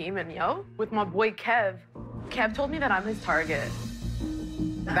 straight scheming, yo. With my boy Kev. Kev told me that I'm his target.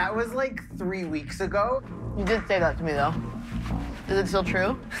 That was like 3 weeks ago. You did say that to me, though. Is it still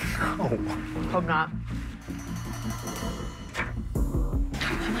true? No. Hope not.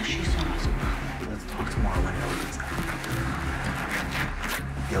 Unless she saw us. Let's talk tomorrow when it opens.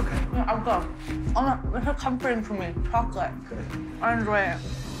 You okay? Yeah, I'll go. Oh, no, it's a comforting for me. Chocolate. Good. I enjoy it.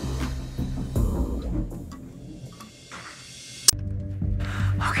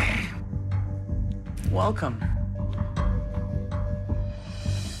 Okay. Welcome.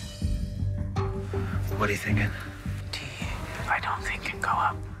 What are you thinking? I don't think can go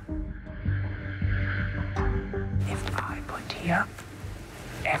up. If I put T up,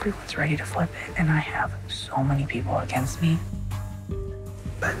 everyone's ready to flip it, and I have so many people against me.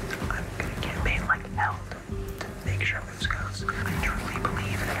 But I'm gonna campaign like hell to make sure Moose goes. I truly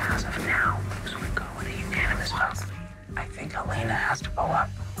believe that as of now, Moose would go in a unanimous vote. I think Helena has to go up.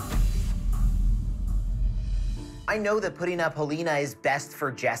 I know that putting up Helena is best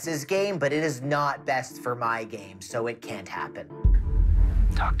for Jess's game, but it is not best for my game, so it can't happen.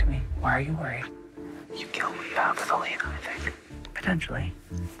 Talk to me. Why are you worried? You kill what you have with Helena, I think. Potentially.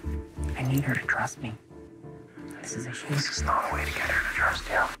 I need her to trust me. This is a huge... This is not a way to get her to trust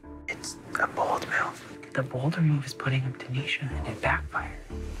you. It's a bold move. The bolder move is putting up Tanisha, and it backfired.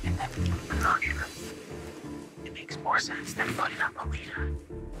 And then I'm not sure. It makes more sense than putting up Helena.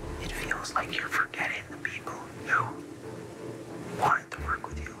 It feels like you're forgetting the people who wanted to work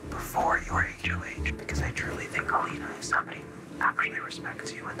with you before you were HOH. Because I truly think Helena is somebody who actually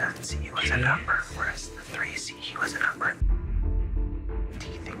respects you and doesn't see you as a number, whereas the three see you as a number.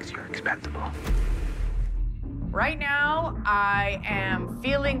 T thinks you're expendable. Right now, I am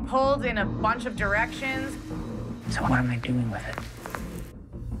feeling pulled in a bunch of directions. So what am I doing with it?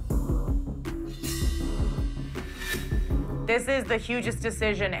 This is the hugest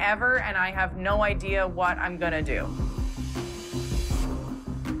decision ever, and I have no idea what I'm gonna do.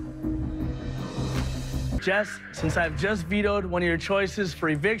 Jess, since I've just vetoed one of your choices for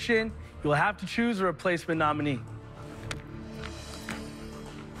eviction, you'll have to choose a replacement nominee.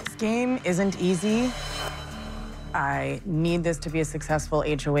 This game isn't easy. I need this to be a successful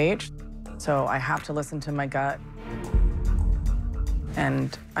HOH, so I have to listen to my gut.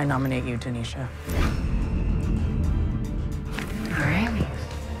 And I nominate you, Tanisha. Really?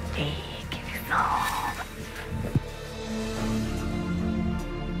 Hey, give me some.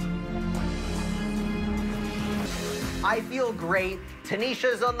 I feel great.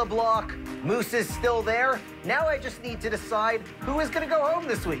 Tanisha's on the block. Moose is still there. Now I just need to decide who is going to go home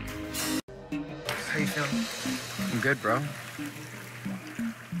this week. How you feeling? I'm good, bro.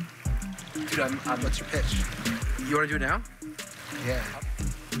 Dude, what's your pitch? You want to do it now? Yeah.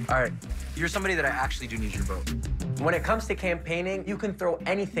 All right. You're somebody that I actually do need your vote. When it comes to campaigning, you can throw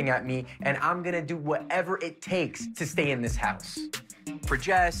anything at me, and I'm gonna do whatever it takes to stay in this house. For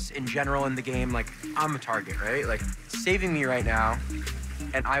Jess, in general in the game, like, I'm a target, right? Like, saving me right now,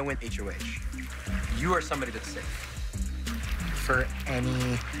 and I win HOH. You are somebody that's safe. For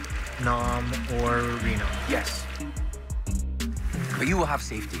any nom or Reno? Yes. But you will have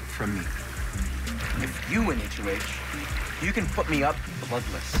safety from me. If you win HOH, you can put me up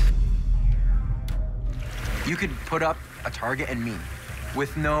bloodless. You could put up a target and me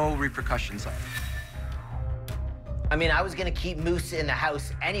with no repercussions. I mean, I was gonna keep Moose in the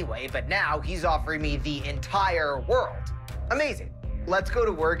house anyway, but now he's offering me the entire world. Amazing. Let's go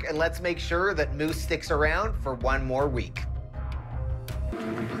to work and let's make sure that Moose sticks around for one more week.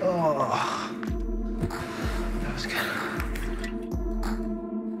 Oh. That was good.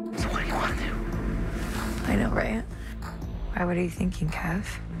 So what do you want to do? I know, right? Why, what are you thinking, Kev?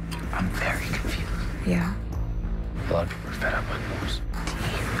 I'm very confused. Yeah. A lot of people are fed up with Moose.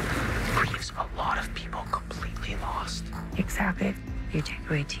 He leaves a lot of people completely lost. Exactly. You take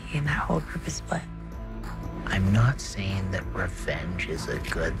away T and that whole group is split. I'm not saying that revenge is a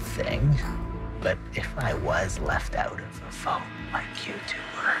good thing, but if I was left out of a vote like you two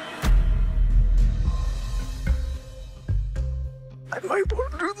were, I might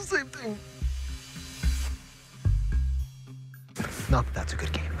want to do the same thing. Not that that's a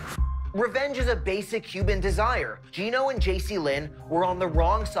good game. Revenge is a basic human desire. Gino and JC Lynn were on the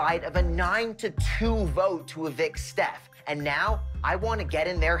wrong side of a 9-2 vote to evict Steph. And now I want to get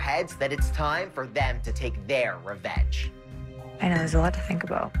in their heads that it's time for them to take their revenge. I know, there's a lot to think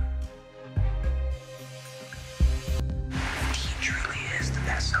about. He truly is the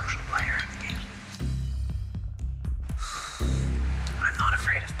best social player in the game. I'm not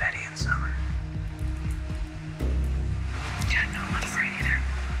afraid of Betty and Summer. Yeah, no, I'm not afraid either.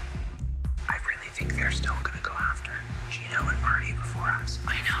 I really think they're still gonna go after Gino and Marty before us.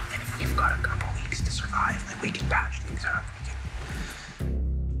 I know. And if we've got a couple weeks to survive, like, we can patch things up.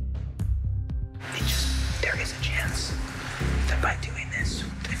 There is a chance that by doing this,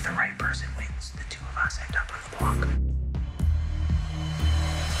 if the right person wins, the two of us end up on the block.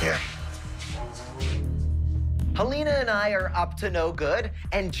 Yeah. Helena and I are up to no good,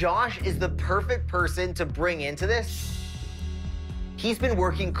 and Josh is the perfect person to bring into this. He's been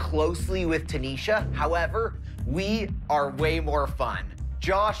working closely with Tanisha. However, we are way more fun.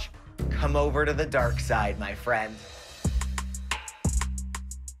 Josh, come over to the dark side, my friend.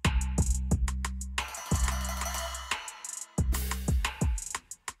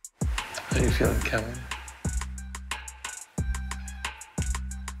 How are you feeling, Kevin?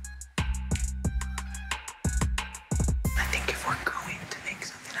 I think if we're going to make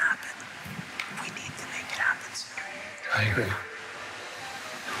something happen, we need to make it happen sooner. I agree.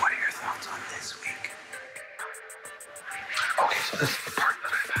 What are your thoughts on this week? Okay, so this is the part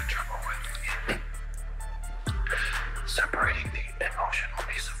that I've had trouble with. Separating the emotional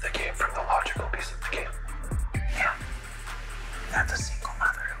piece of the game from the logical piece of the game. Yeah. That's a single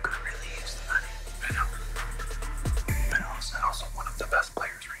mother who could really use the money. I know. But also one of the best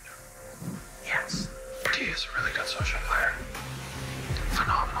players right now. Yes. T is a really good social player.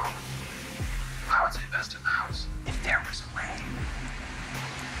 Phenomenal. I would say best in the house. If there was a way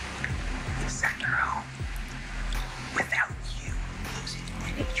to send her home without you losing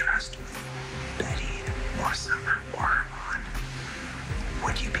any trust with Betty or Summer or Herman,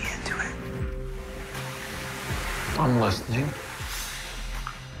 would you be into it? I'm listening.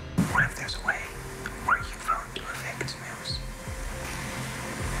 What if there's a way where you vote to evict Moose?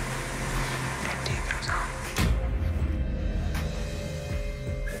 And T goes home?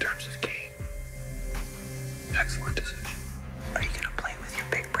 In terms of game, excellent decision. Are you gonna play with your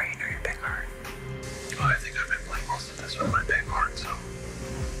big brain or your big heart? Well, I think I've been playing most of this with my big heart, so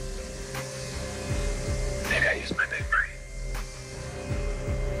maybe I use my big brain.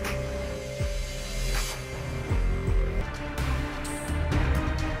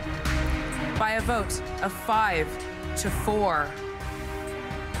 By a vote of 5-4.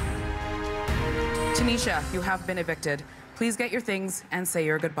 Tanisha, you have been evicted. Please get your things and say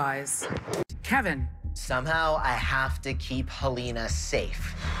your goodbyes. Kevin. Somehow I have to keep Helena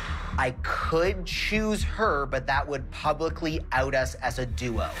safe. I could choose her, but that would publicly out us as a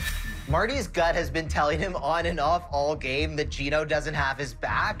duo. Marty's gut has been telling him on and off all game that Gino doesn't have his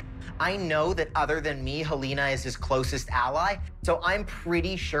back. I know that other than me, Helena is his closest ally, so I'm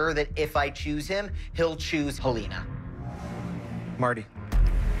pretty sure that if I choose him, he'll choose Helena. Marty.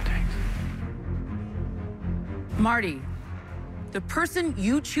 Marty, the person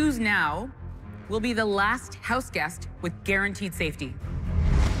you choose now will be the last house guest with guaranteed safety.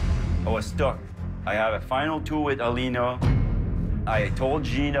 I was stuck. I have a final 2 with Alina. I told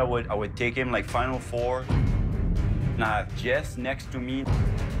Gene I would take him like final 4. And I have Jess next to me.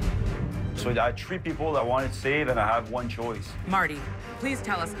 So I had 3 people I wanted to save, and I have 1 choice. Marty, please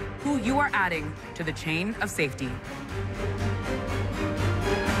tell us who you are adding to the chain of safety.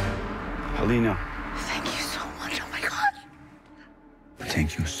 Alina. Thank you so much. Oh my God.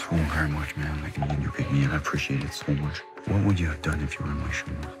 Thank you so very much, man. Like, you picked me, and I appreciate it so much. What would you have done if you were in my shoes?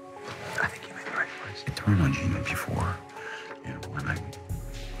 I think you made the right choice. I turned on Gino before, you know, and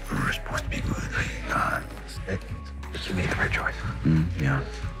we were supposed to be good. Like, you made the right choice. Yeah.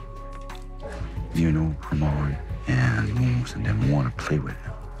 You know, Herman and Moose and them want to play with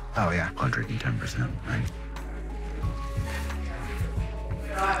him. Oh, yeah. 110%, right?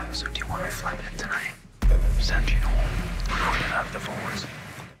 So do you want to flip it tonight? Send Gino home before you have the forwards?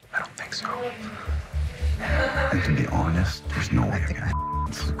 I don't think so. And to be honest, there's no way I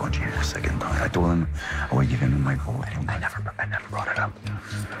can sleep on Gino a second time. I told him I would give him my vote. I never brought it up.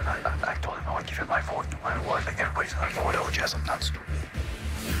 I told him I would give him my vote no matter what. Like, everybody's on board. Oh, Jess, I'm not stupid.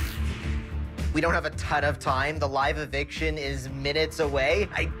 We don't have a ton of time. The live eviction is minutes away.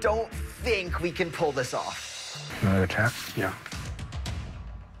 I don't think we can pull this off. Another chat? Yeah.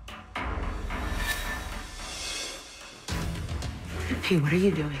 Hey, what are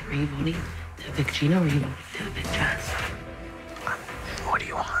you doing? Are you voting to evict Gino or are you voting to evict Jess? What do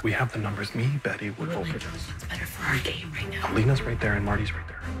you want? We have the numbers. Me, Betty would vote for Jess. What's better for our game right now? Alina's right there and Marty's right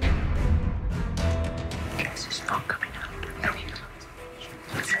there. Jess is not coming out. No.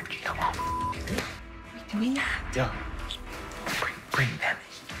 Let's send Gino home. Are we doing that? Yeah. Bring them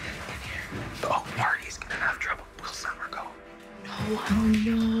in here. Oh, Marty's gonna have trouble. Will Summer go? No, I don't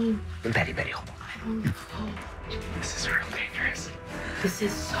know. Betty, hold on. I don't know. This is real dangerous. This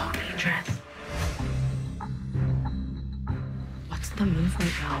is so dangerous. What's the move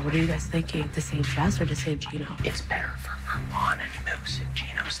right now? What are you guys thinking? To save Jess or to save Gino? It's better for Herman and Moose if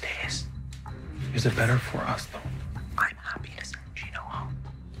Gino stays. Is it better for us, though? I'm happy to send Gino home.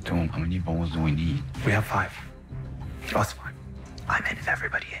 Tom, how many balls do we need? We have 5. Us 5. I'm in if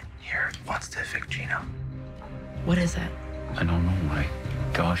everybody in here wants to evict Gino. What is it? I don't know. Like,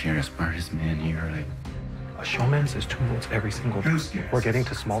 gosh, you're the smartest man here. Like, A showman says 2 votes every single time. We're getting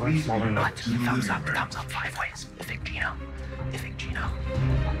to smaller and smaller numbers. Thumbs up 5 ways. Evict Gino. Evict Gino.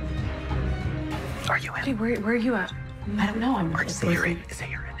 Are you in? Hey, where are you at? I don't know. I'm Say you're in. Say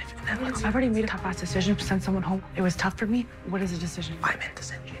you're in. And then let's. I've already made a tough-ass decision to send someone home. It was tough for me. What is the decision? I'm in to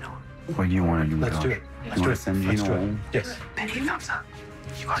send Gino. what do you want to do? Let's Josh? do it. You Let's do want it. to send Let's Gino do it. home? Yes. Benny, thumbs up.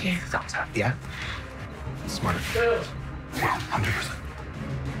 You got it. Thumbs up. Yeah. Smart. Well, 100%.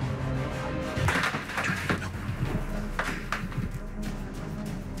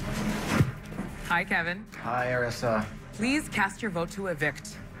 Hi, Kevin. Hi, Arissa. Please cast your vote to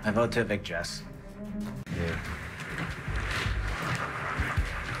evict. I vote to evict Jess. Yeah.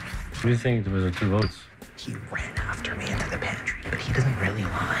 What do you think there was like 2 votes? He ran after me into the pantry, but he doesn't really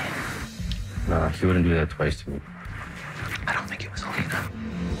lie. Nah, he wouldn't do that twice to me. I don't think it was Alina.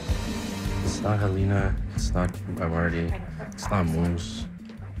 It's not Helena. It's not Marty. It's not Moose.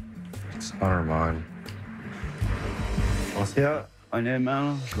 It's not Armand. Yeah,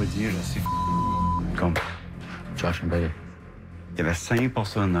 honnêtement, je vais dire, je sais comme Josh and Betty. Il y avait 5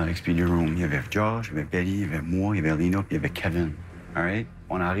 personnes dans l'Expedia Room. Il y avait Josh, il y avait Betty, il y avait moi, il y avait Alina, puis il y avait Kevin. All right?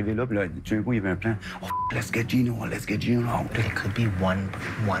 On est arrivé là, puis là, tout d'un coup, il y avait un plan. Oh, let's get Gino. It could be one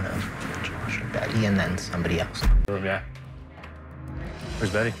of Josh or Betty and then somebody else. Yeah.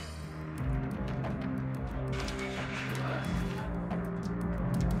 Where's Betty?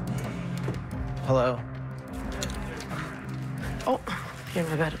 Hello. Oh, here,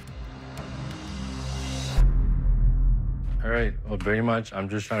 my bed. All right. Well, pretty much, I'm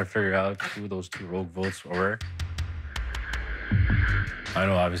just trying to figure out who those 2 rogue votes were. I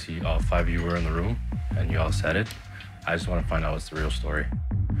know, obviously, all 5 of you were in the room, and you all said it. I just want to find out what's the real story.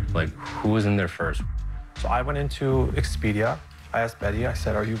 Like, who was in there first? So I went into Expedia. I asked Betty, I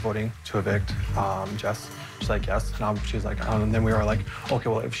said, are you voting to evict Jess? She's like, yes. And she's like, and then we were like, okay,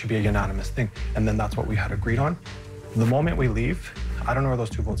 well, it should be a unanimous thing. And then that's what we had agreed on. The moment we leave, I don't know where those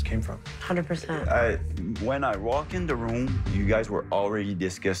 2 votes came from. 100%. When I walk in the room, you guys were already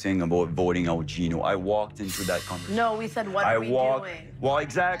discussing about voting out Gino. I walked into that conversation. No, we said, what are we doing? Well,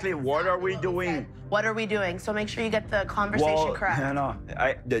 exactly. What are we doing? What are we doing? So make sure you get the conversation correct. No.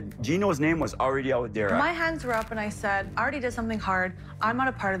 Gino's name was already out there. My hands were up and I said, I already did something hard. I'm not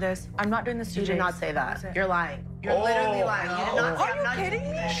a part of this. I'm not doing this to You did not say that. You're lying. You're literally lying. You did not say Are I'm not kidding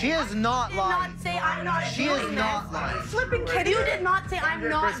doing me? this. She is not lying. You did not say I'm not She doing is this. not lying. Flipping kidding. You did not say I'm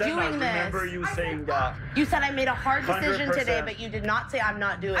not doing I this. remember you saying that. You said I made a hard decision 100%. today, but you did not say I'm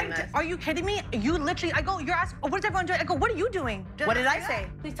not doing this. Are you kidding me? You literally, I go, you're asking, what is everyone doing? I go, what are you doing? What did I say?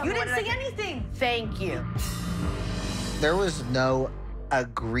 Please tell you me, what didn't did say I say? anything. Thank you. There was no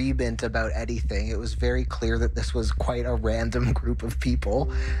agreement about anything. It was very clear that this was quite a random group of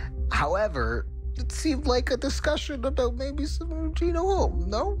people. However, it seemed like a discussion about maybe some Gino home,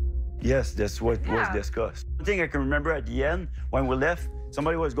 no? Yes, that's what was discussed. One thing I can remember at the end, when we left,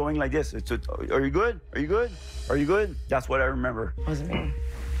 somebody was going like this. It's are you good? Are you good? Are you good? That's what I remember. Wasn't me.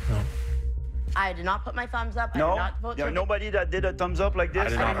 No. I did not put my thumbs up. I No? did not vote There to nobody that did a thumbs up like this? I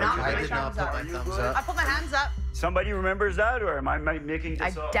did not put my thumbs up. I put my hands up. Somebody remembers that, or am I making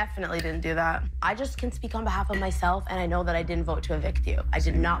this up? I definitely didn't do that. I just can speak on behalf of myself, and I know that I didn't vote to evict you. I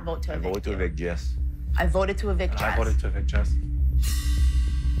did not vote to I evict voted to evict Jess. I voted to evict Jess. I voted to evict Jess.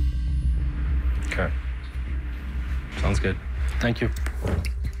 Okay. Sounds good. Thank you.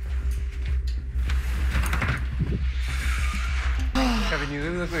 Kevin, you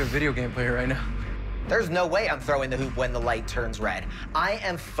look like a video game player right now. There's no way I'm throwing the hoop when the light turns red. I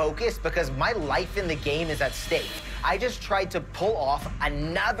am focused because my life in the game is at stake. I just tried to pull off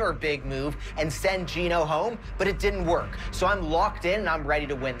another big move and send Gino home, but it didn't work. So I'm locked in and I'm ready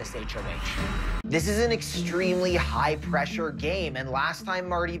to win this HOH. This is an extremely high-pressure game, and last time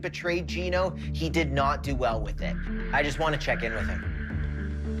Marty betrayed Gino, he did not do well with it. I just want to check in with him.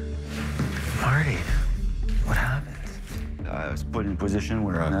 Marty, what happened? I was put in a position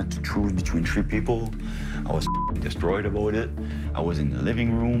where I had to choose between three people. I was destroyed about it. I was in the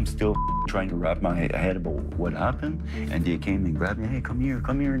living room still trying to wrap my head about what happened. And they came and grabbed me, hey, come here,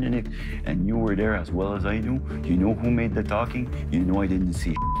 Nick. And you were there as well as I do. You know who made the talking. You know I didn't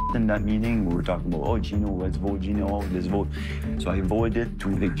see in that meeting. We were talking about, oh, Gino, let's vote Gino, oh, let's vote. So I voted to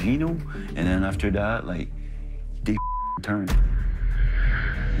evict Gino. And then after that, like, they turned.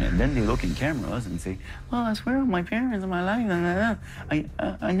 And then they look in cameras and say, well, I swear on my parents and my life,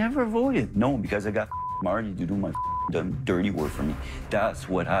 I never voted. No, because I got Marty to do my dirty work for me. That's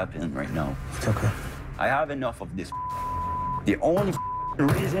what happened right now. It's okay. I have enough of this. The only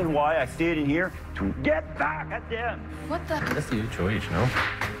reason why I stayed in here to get back at them. What the? That's the HOH, no?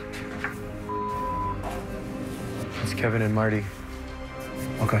 It's Kevin and Marty.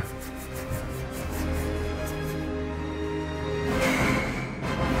 Okay.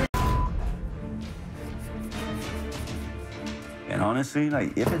 And honestly,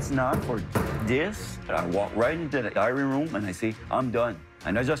 like, if it's not for this, I walk right into the diary room and I say, I'm done.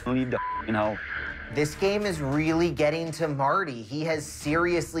 And I just leave the house. This game is really getting to Marty. He has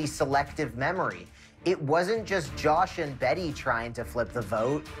seriously selective memory. It wasn't just Josh and Betty trying to flip the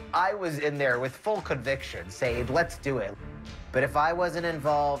vote. I was in there with full conviction, saying, let's do it. But if I wasn't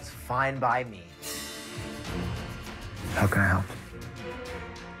involved, fine by me. How can I help?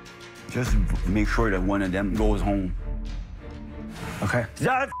 Just make sure that one of them goes home. Okay. Is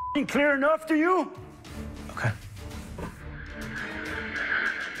that clear enough to you? Okay.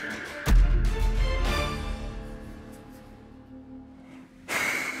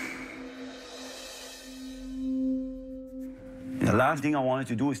 The last thing I wanted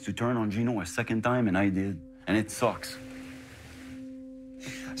to do is to turn on Gino a second time, and I did. And it sucks.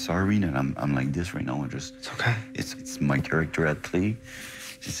 Sorry that I'm like this right now. It's okay. It's my character at play.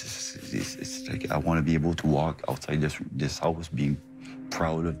 It's like I want to be able to walk outside this house being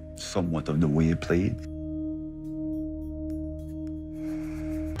proud of somewhat of the way I played.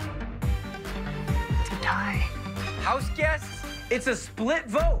 It's a tie. House guests, it's a split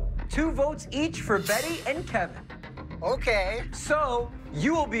vote. 2 votes each for Betty and Kevin. Okay. So,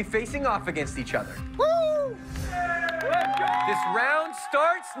 you will be facing off against each other. Woo! Let's go! This round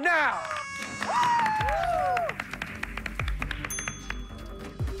starts now.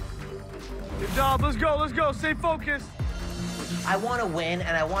 Good job. Let's go. Stay focused. I want to win,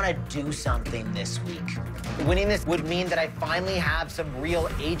 and I want to do something this week. Winning this would mean that I finally have some real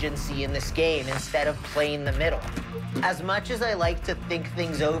agency in this game instead of playing the middle. As much as I like to think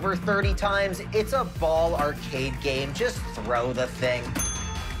things over 30 times, it's a ball arcade game. Just throw the thing.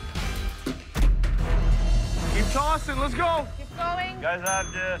 Keep tossing. Let's go. Keep going. You guys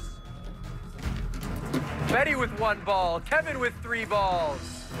have this. Betty with 1 ball, Kevin with 3 balls.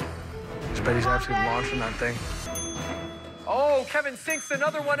 Betty's actually launching that thing. Oh, Kevin sinks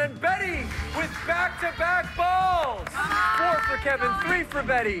another one, and Betty with back-to-back balls. 4 for Kevin, 3 for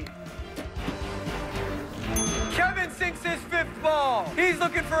Betty. Kevin sinks his 5th ball. He's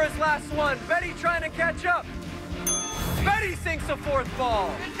looking for his last one. Betty trying to catch up. Betty sinks a 4th ball.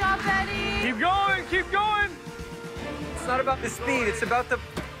 Good job, Betty. Keep going. It's not about the speed, it's about the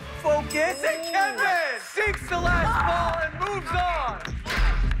focus. And Kevin sinks the last ball and moves on.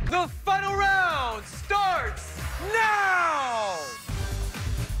 The final round starts now!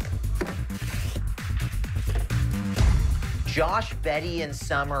 Josh, Betty, and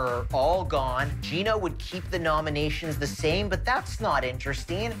Summer are all gone. Gino would keep the nominations the same, but that's not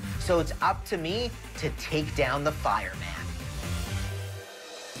interesting. So it's up to me to take down the fireman.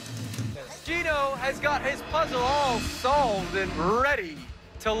 Gino has got his puzzle all solved and ready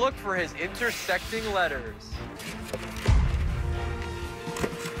to look for his intersecting letters.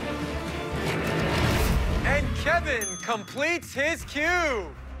 And Kevin completes his cube.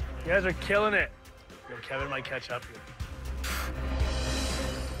 You guys are killing it. Kevin might catch up here.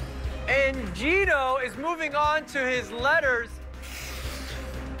 And Gino is moving on to his letters.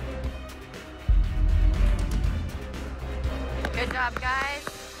 Good job, guys.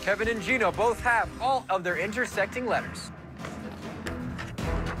 Kevin and Gino both have all of their intersecting letters.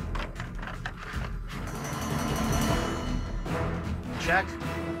 Check.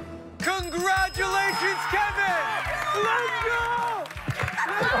 Congratulations, Kevin! Let's go!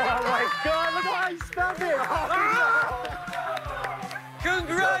 Oh my God, look how I spelled it!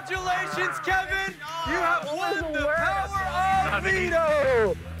 Congratulations, Kevin! You have won the power of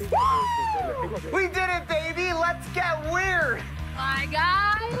veto! We did it, baby! Let's get weird! My guy.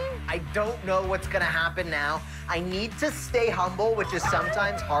 I don't know what's gonna happen now. I need to stay humble, which is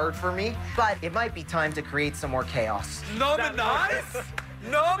sometimes hard for me, but it might be time to create some more chaos. Nominize!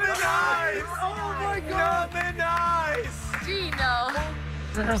 Nominize! Oh my God! Nominize! Gino.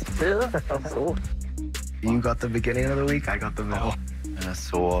 You got the beginning of the week, I got the middle. That's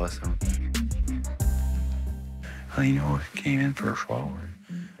so awesome. Helena came in for a shower,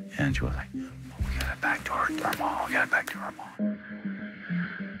 and she was like, oh, we got it back to our mom, we got it back to our mom.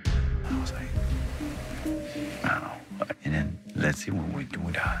 I was like, I don't know. And then let's see when we do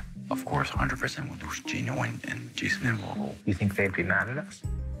that. Of course, 100% we'll do Gino and Jason and we'll. You think they'd be mad at us?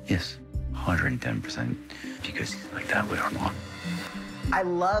 Yes, 110%, because he's like that with our mom. I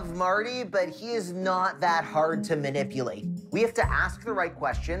love Marty, but he is not that hard to manipulate. We have to ask the right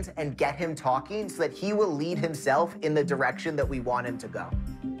questions and get him talking so that he will lead himself in the direction that we want him to go.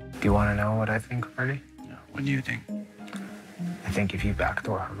 Do you want to know what I think, Marty? No. What do you think? I think if you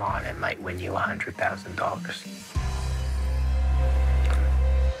backdoor Herman, it might win you $100,000.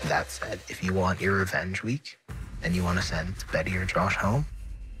 That said, if you want your revenge week and you want to send Betty or Josh home,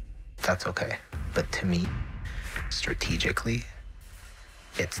 that's okay. But to me, strategically,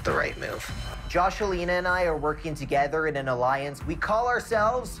 it's the right move. Josh, Helena, and I are working together in an alliance. We call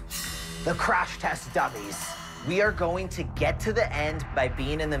ourselves the Crash Test Dummies. We are going to get to the end by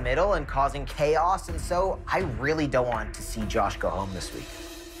being in the middle and causing chaos, and so I really don't want to see Josh go home this week.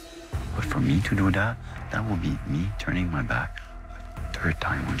 But for me to do that, that will be me turning my back a third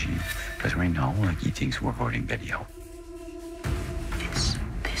time on Gino. Because right now, like, he thinks we're voting Betty out. It's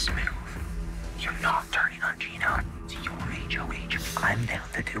this move. You're not turning on Gino. It's your HOH. I'm down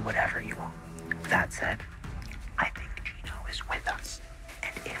to do whatever you want. That said, I think Gino is with us.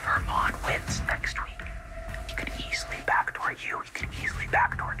 And if Herman wins next week, he could easily backdoor you. He could easily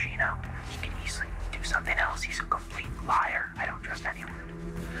backdoor Gino. He could easily do something else. He's a complete liar. I don't trust anyone.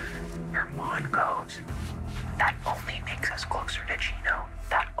 Herman goes. That only makes us closer to Gino.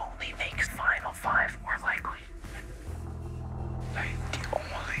 That only makes Final Five more likely. Like,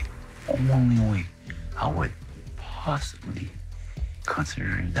 the only way I would possibly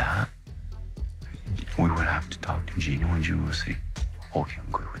consider that, we would have to talk to Gino, and Gino would say, okay,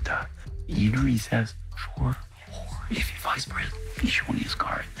 I'm good with that. Either he says, sure, or if he vice versa, he's showing his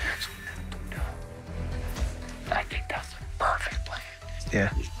card. So I think that's a perfect plan.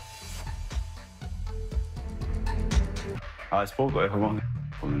 yeah. I spoke with Herman.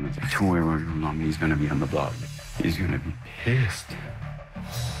 Whoever nominee's gonna be on the block, he's gonna be pissed.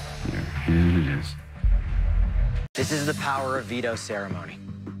 Here it is. This is the power of veto ceremony.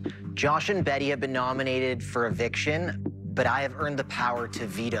 Josh and Betty have been nominated for eviction, but I have earned the power to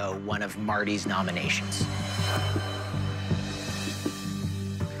veto one of Marty's nominations.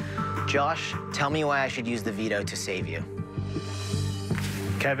 Josh, tell me why I should use the veto to save you.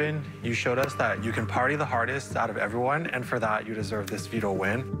 Kevin, you showed us that you can party the hardest out of everyone, and for that, you deserve this veto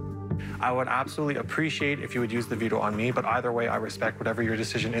win. I would absolutely appreciate if you would use the veto on me, but either way, I respect whatever your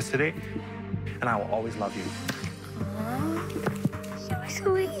decision is today, and I will always love you. So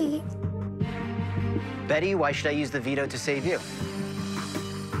sweet. Betty, why should I use the veto to save you?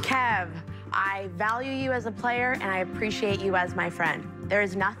 Kev, I value you as a player, and I appreciate you as my friend. There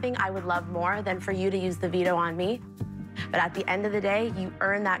is nothing I would love more than for you to use the veto on me. But at the end of the day, you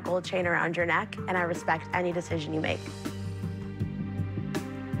earn that gold chain around your neck, and I respect any decision you make.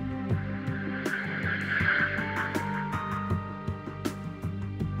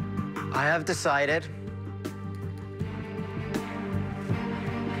 I have decided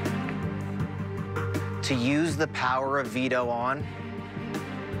to use the power of veto on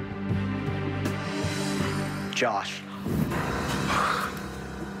Josh.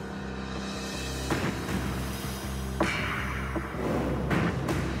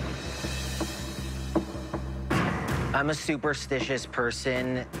 I'm a superstitious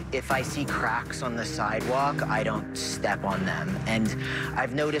person. If I see cracks on the sidewalk, I don't step on them. And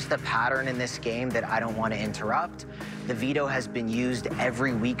I've noticed a pattern in this game that I don't want to interrupt. The veto has been used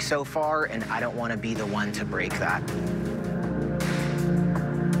every week so far, and I don't want to be the one to break that.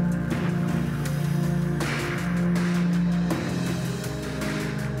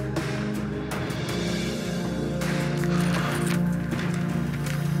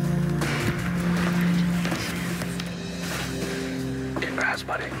 Congrats,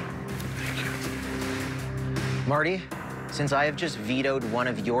 buddy. Thank you. Marty, since I have just vetoed one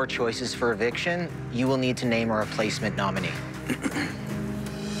of your choices for eviction, you will need to name a replacement nominee.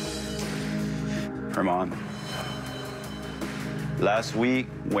 Herman. Last week,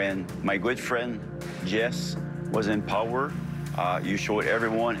 when my good friend Jess was in power, you showed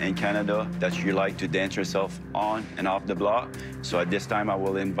everyone in Canada that you like to dance yourself on and off the block. So at this time, I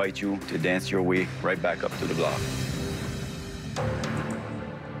will invite you to dance your way right back up to the block.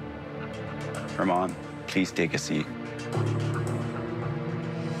 Herman, please take a seat.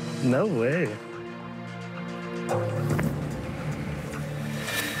 No way.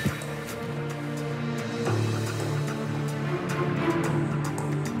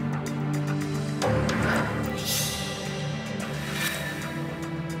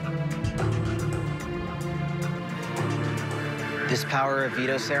 This power of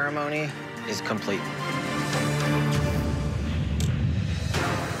veto ceremony is complete.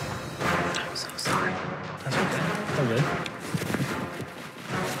 I'm so sorry. That's okay. All good.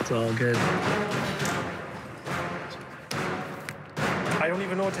 It's all good. I don't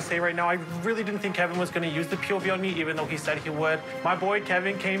even know what to say right now. I really didn't think Kevin was going to use the POV on me, even though he said he would. My boy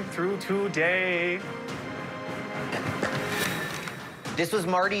Kevin came through today. This was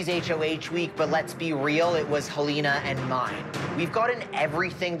Marty's HOH week, but let's be real, it was Helena and mine. We've gotten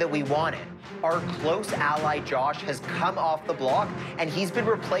everything that we wanted. Our close ally, Josh, has come off the block, and he's been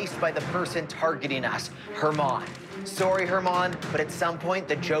replaced by the person targeting us, Herman. Sorry, Herman, but at some point,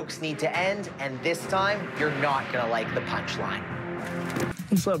 the jokes need to end, and this time, you're not gonna like the punchline.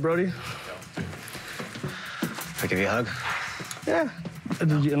 What's up, Brody? Can I give you a hug? Yeah.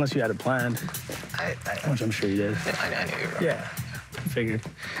 Unless you had it planned. Which I'm sure you did. Yeah, I knew you were. Yeah, I figured.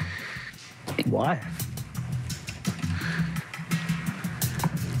 Why?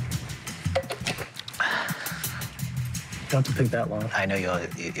 You don't have to take that long. I know you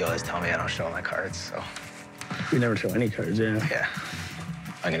always tell me I don't show my cards, so. We never show any cards, yeah. Yeah.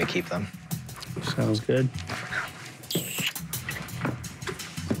 I'm gonna keep them. Sounds good.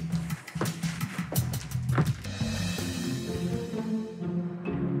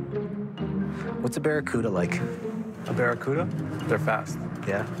 What's a barracuda like? A barracuda? They're fast.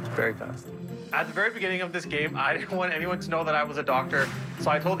 Yeah? Very fast. At the very beginning of this game, I didn't want anyone to know that I was a doctor,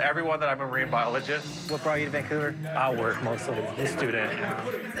 so I told everyone that I'm a marine biologist. What brought you to Vancouver? Work mostly. A student.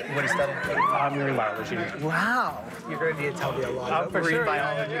 What are you studying? Marine biology. Wow. You're going to need to tell me a lot about marine sure,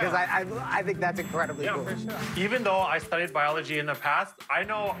 biology, yeah. because I think that's incredibly cool. For sure. Even though I studied biology in the past, I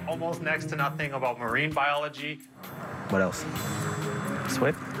know almost next to nothing about marine biology. What else?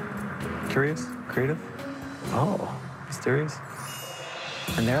 Swift, curious, creative. Oh. Mysterious.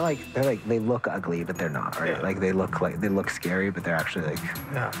 And they look ugly, but they're not, right? Yeah. They look scary, but they're actually like.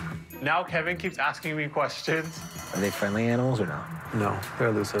 Yeah. Now Kevin keeps asking me questions. Are they friendly animals or no? No, they're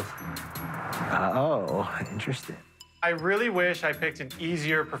elusive. Oh, interesting. I really wish I picked an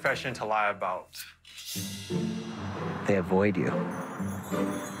easier profession to lie about. They avoid you.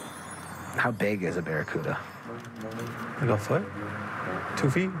 How big is a barracuda? Like a foot? 2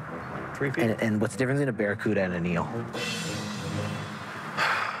 feet? 3 feet? And what's the difference in a barracuda and an eel?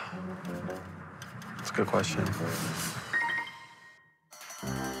 That's a good question.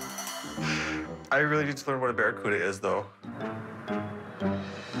 I really need to learn what a barracuda is, though.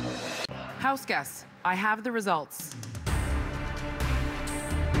 House guests, I have the results.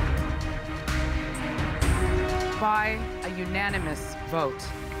 By a unanimous vote.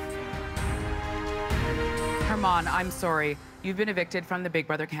 Herman, I'm sorry. You've been evicted from the Big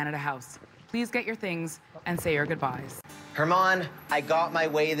Brother Canada house. Please get your things and say your goodbyes. Herman, I got my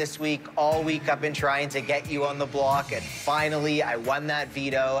way this week. All week I've been trying to get you on the block, and finally I won that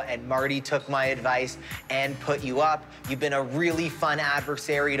veto, and Marty took my advice and put you up. You've been a really fun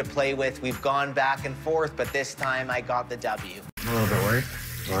adversary to play with. We've gone back and forth, but this time I got the W. I'm a little bit worried.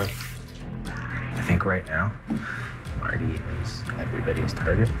 Why? I think right now, Marty is everybody's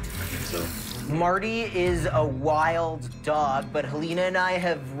target. So. Marty is a wild dog, but Helena and I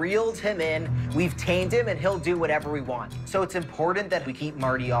have reeled him in. We've tamed him, and he'll do whatever we want. So it's important that we keep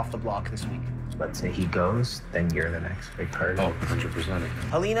Marty off the block this week. Let's say he goes, then you're the next big target. Oh, 100%.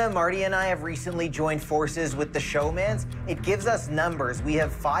 Helena, Marty, and I have recently joined forces with the Showmans. It gives us numbers. We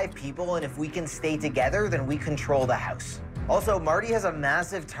have 5 people, and if we can stay together, then we control the house. Also, Marty has a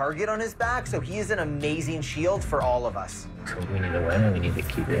massive target on his back, so he is an amazing shield for all of us. So we need to win, and we need to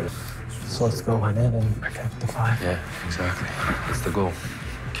keep it. So let's go win it and protect the 5. Yeah, exactly. That's the goal.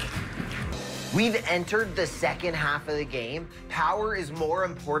 We've entered the second half of the game. Power is more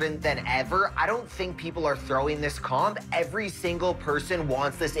important than ever. I don't think people are throwing this comp. Every single person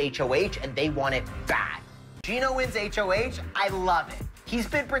wants this HOH, and they want it bad. Gino wins HOH. I love it. He's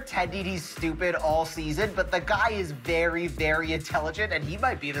been pretending he's stupid all season, but the guy is very, very intelligent, and he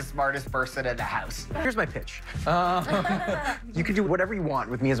might be the smartest person in the house. Here's my pitch. You can do whatever you want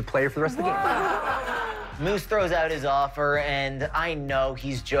with me as a player for the rest of the game. Moose throws out his offer, and I know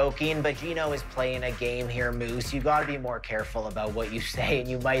he's joking, but Gino is playing a game here, Moose. You gotta be more careful about what you say, and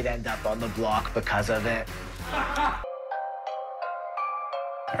you might end up on the block because of it. All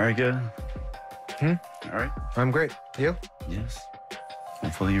right, good. All right. I'm great. You? Yes.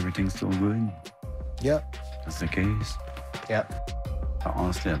 Hopefully everything's still good. Yep. That's the case. Yep. But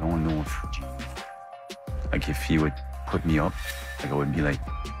honestly, I don't know if, like, if he would put me up, like, I would be like,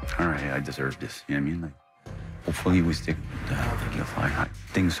 all right, I deserve this. You know what I mean? Like, hopefully we stick to the 5. I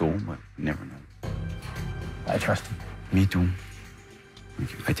think so, but you never know. I trust him. Me too.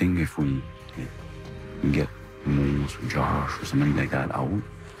 Like, I think if we get Moose or Josh or somebody like that out,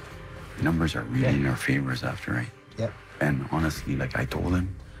 the numbers are really in our favors after, right? Yep. And honestly, like I told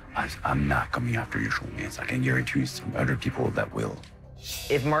him, I'm not coming after your Showmans. I can guarantee you some other people that will.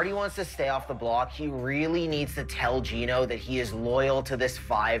 If Marty wants to stay off the block, he really needs to tell Gino that he is loyal to this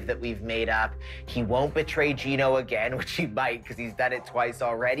 5 that we've made up. He won't betray Gino again, which he might because he's done it twice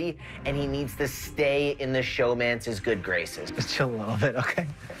already. And he needs to stay in the Showmans' good graces. Just chill a little bit, okay?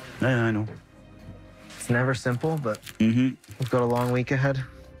 Yeah, I know. It's never simple, but we've got a long week ahead.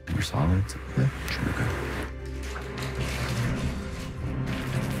 We're solid. Yeah. Sure, good.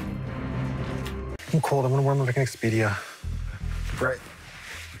 I'm cold. I'm gonna warm up like an Expedia. Right.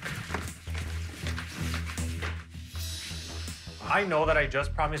 I know that I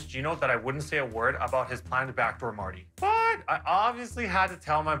just promised Gino that I wouldn't say a word about his plan to backdoor Marty. But I obviously had to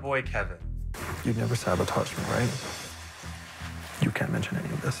tell my boy Kevin. You'd never sabotage me, right? You can't mention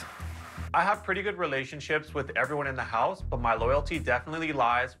any of this. I have pretty good relationships with everyone in the house, but my loyalty definitely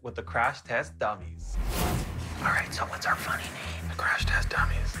lies with the Crash Test Dummies. All right, so what's our funny name? The Crash Test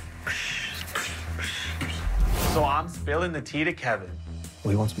Dummies. So I'm spilling the tea to Kevin.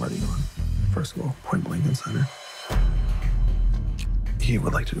 Well, he wants Marty gone. First of all, point blank and center. He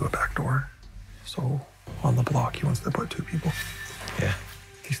would like to do a backdoor. So on the block, he wants to put 2 people. Yeah.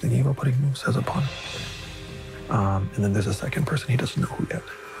 He's thinking about putting Moose as a pawn. And then there's a second person he doesn't know who yet.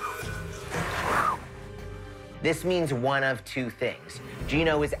 This means one of 2 things.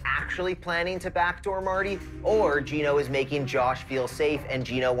 Gino is actually planning to backdoor Marty, or Gino is making Josh feel safe and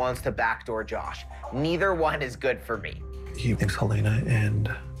Gino wants to backdoor Josh. Neither one is good for me. He thinks Helena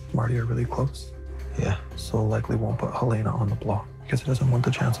and Marty are really close. Yeah. So likely won't put Helena on the block because he doesn't want the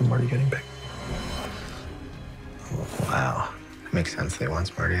chance of Marty getting big. Wow. That makes sense that he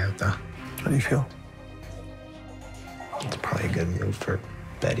wants Marty out, though. How do you feel? It's probably a good move for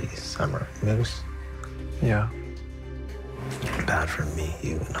Betty, Summer, Moose. Yeah. Bad for me,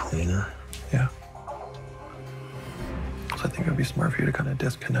 you, and Helena. Yeah. So I think it would be smart for you to kind of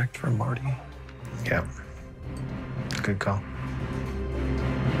disconnect from Marty. Yep. Good call.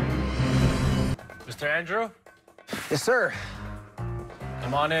 Mr. Andrew? Yes, sir.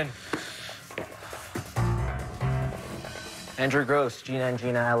 Come on in. Andrew Gross, Gina and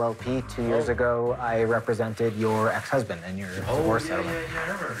Gina LLP. 2 years ago, I represented your ex-husband in your divorce settlement. Yeah, I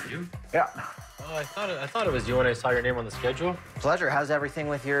remember you. Yeah. Oh, I thought it was you when I saw your name on the schedule. Pleasure. How's everything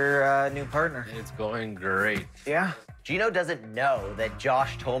with your new partner? It's going great. Yeah. Gino doesn't know that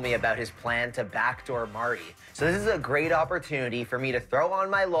Josh told me about his plan to backdoor Marty. So this is a great opportunity for me to throw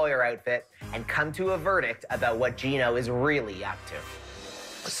on my lawyer outfit and come to a verdict about what Gino is really up to.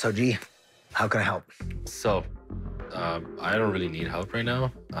 So, G, how can I help? So, I don't really need help right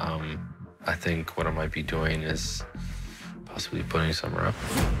now. I think what I might be doing is possibly putting Summer up.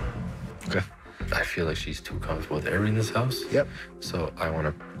 Okay. I feel like she's too comfortable with everything in this house. Yep. So I want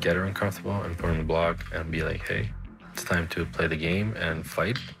to get her uncomfortable and put her on the block and be like, hey, it's time to play the game and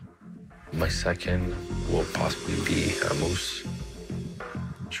fight. My second will possibly be Moose.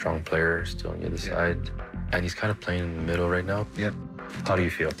 Strong player, still on the other side. And he's kind of playing in the middle right now. Yep. How do you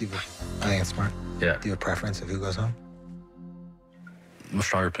feel? I think it's smart. Yeah. Do you have a preference of who goes home? A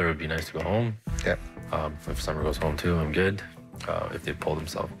stronger player would be nice to go home. Yep. If Summer goes home too, I'm good. If they pull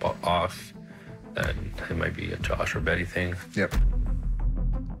themselves off, then it might be a Josh or Betty thing. Yep.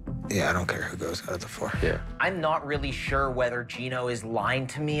 Yeah, I don't care who goes out of the 4. Yeah. I'm not really sure whether Gino is lying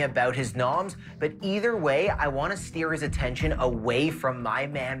to me about his noms, but either way, I want to steer his attention away from my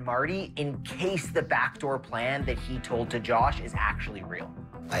man Marty in case the backdoor plan that he told to Josh is actually real.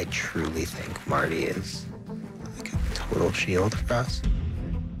 I truly think Marty is like a total shield for us.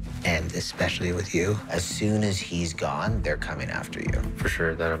 And especially with you, as soon as he's gone, they're coming after you. For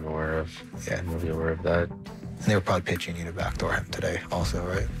sure, that I'm aware of. Yeah. I'm really aware of that. And they were probably pitching you to backdoor him today also,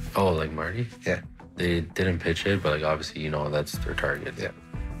 right? Oh, like Marty? Yeah. They didn't pitch it, but like obviously, you know, that's their target. Yeah.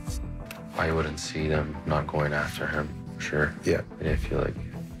 I wouldn't see them not going after him, for sure. Yeah. And I feel like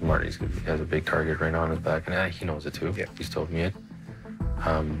Marty's has a big target right now on his back, and he knows it too. Yeah. He's told me it.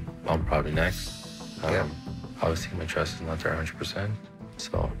 I'm probably next. Yeah. Obviously, my trust is not there 100%.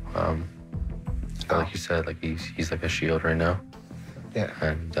 So, like you said, like he's like a shield right now. Yeah.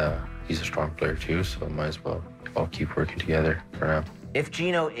 And he's a strong player too, so might as well all keep working together for now. If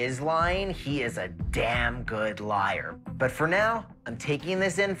Gino is lying, he is a damn good liar. But for now, I'm taking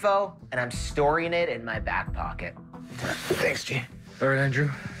this info and I'm storing it in my back pocket. Thanks, G. All right, Andrew.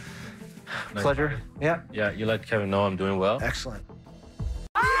 Nice Pleasure. party. Yeah. Yeah, you let Kevin know I'm doing well. Excellent.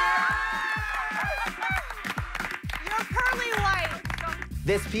 You're pearly white.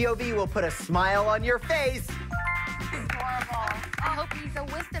 This POV will put a smile on your face. Horrible. I hope he's a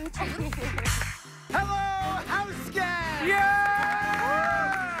wisdom tooth. Hello, house guests!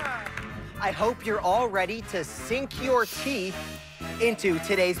 Yeah! I hope you're all ready to sink your teeth into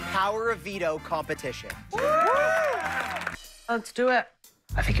today's Power of Veto competition. Let's do it.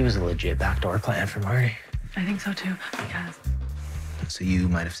 I think it was a legit backdoor plan for Marty. I think so too, because So you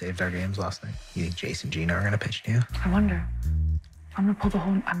might have saved our games last night. You think Jason and Gina are gonna pitch to you? I wonder. I'm gonna pull the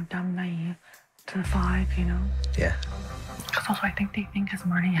whole I'm dumb naive to the 5, you know? Yeah. Because also I think they think because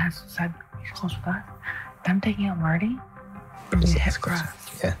Marty has said he's close with us, them taking out Marty is hip for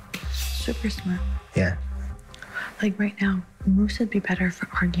us. Yeah. Super smart. Yeah. Like right now, Moose would be better for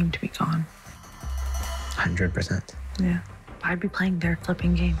our game to be gone. 100%. Yeah. I'd be playing their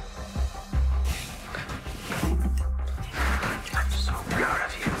flipping game. I'm so proud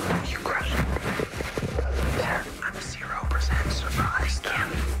of you. You crushed it. There, I'm 0% surprised.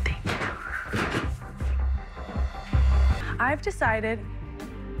 I've decided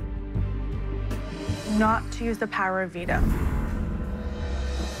not to use the power of veto.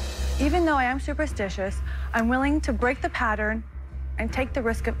 Even though I am superstitious, I'm willing to break the pattern and take the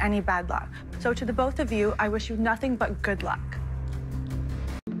risk of any bad luck. So to the both of you, I wish you nothing but good luck.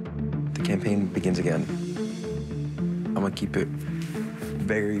 The campaign begins again. I'm gonna keep it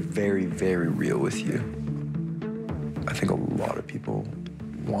very, very, very real with you. I think a lot of people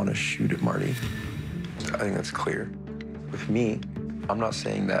want to shoot at Marty. I think that's clear. With me, I'm not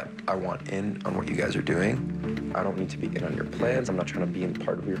saying that I want in on what you guys are doing. I don't need to be in on your plans. I'm not trying to be in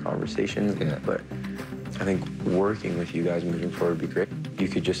part of your conversations. Yeah. But I think working with you guys moving forward would be great. You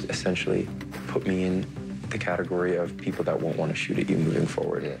could just essentially put me in the category of people that won't want to shoot at you moving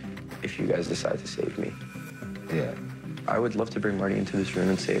forward. Yeah. If you guys decide to save me. Yeah. I would love to bring Marty into this room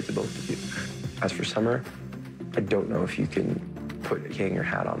and say it to both of you. As for Summer, I don't know if you can hang your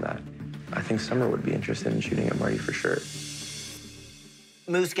hat on that. I think Summer would be interested in shooting at Marty for sure.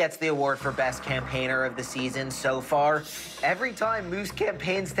 Moose gets the award for best campaigner of the season so far. Every time Moose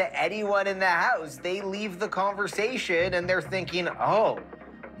campaigns to anyone in the house, they leave the conversation and they're thinking, oh,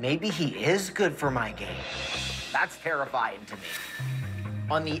 maybe he is good for my game. That's terrifying to me.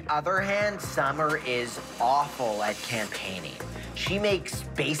 On the other hand, Summer is awful at campaigning. She makes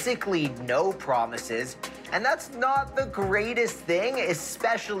basically no promises, and that's not the greatest thing,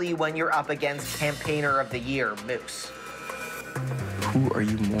 especially when you're up against Campaigner of the Year, Moose. Who are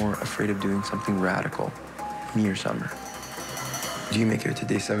you more afraid of doing something radical, me or Summer? Do you make it to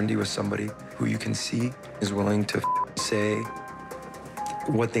day 70 with somebody who you can see is willing to say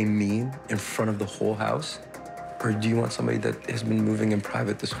what they mean in front of the whole house? Or do you want somebody that has been moving in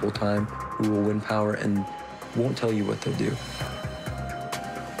private this whole time, who will win power and won't tell you what they'll do?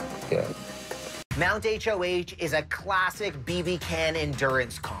 Yeah. Mount HOH is a classic BB can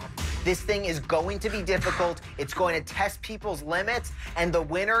endurance comp. This thing is going to be difficult. It's going to test people's limits, and the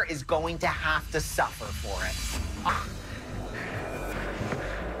winner is going to have to suffer for it.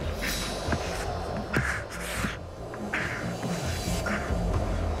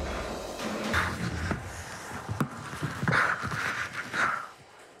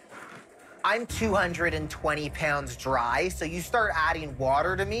 I'm 220 pounds dry, so you start adding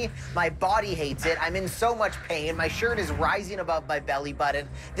water to me. My body hates it. I'm in so much pain. My shirt is rising above my belly button.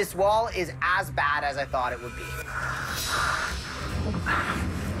 This wall is as bad as I thought it would be.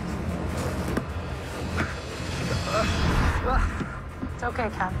 It's okay,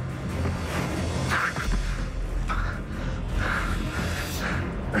 Kev.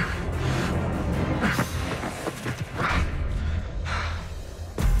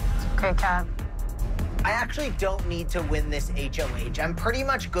 Okay, Kev. I actually don't need to win this HOH. I'm pretty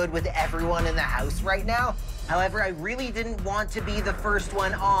much good with everyone in the house right now. However, I really didn't want to be the first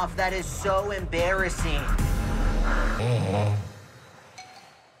one off. That is so embarrassing.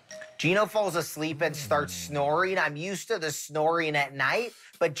 Gino falls asleep and starts snoring. I'm used to the snoring at night,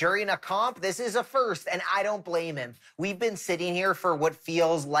 but during a comp, this is a first, and I don't blame him. We've been sitting here for what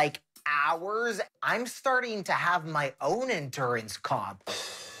feels like hours. I'm starting to have my own endurance comp.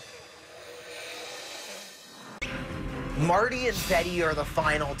 Marty and Betty are the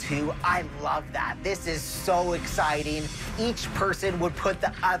final two. I love that. This is so exciting. Each person would put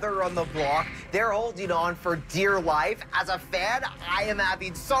the other on the block. They're holding on for dear life. As a fan, I am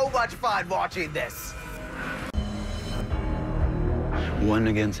having so much fun watching this. One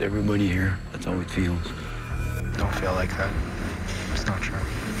against everybody here. That's how it feels. Don't feel like that. It's not true.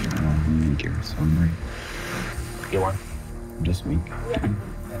 I don't think you're so great. You won. I'm just weak.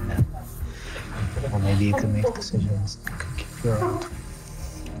 Well, maybe you can make decisions. You can keep your own.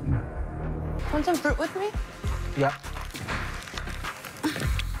 Want some fruit with me? Yeah.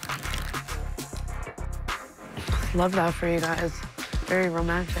 Love that for you guys. Very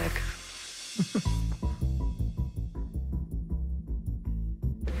romantic.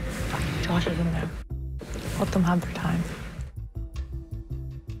 Josh is in there. Let them have their time.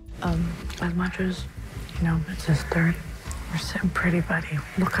 As much as, you know, it's his third, we're sitting pretty, buddy.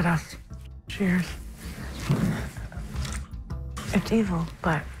 Look at us. Cheers. It's evil,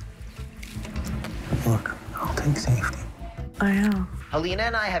 but... Look, I'll take safety. I know. Helena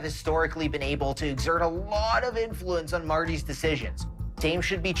and I have historically been able to exert a lot of influence on Marty's decisions. Same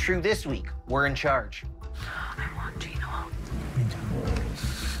should be true this week. We're in charge. I want Gino out.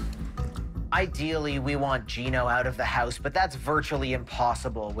 Ideally, we want Gino out of the house, but that's virtually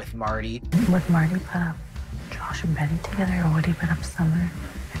impossible with Marty. Would Marty put up Josh and Betty together, or would he put up Summer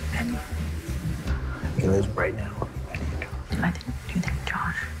and Betty? He lives right now. I think, do you think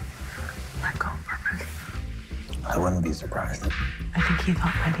Josh let go on purpose? I wouldn't be surprised. I think he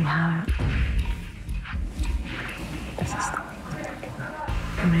thought Betty had it. This is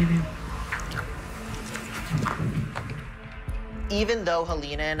Maybe. Even though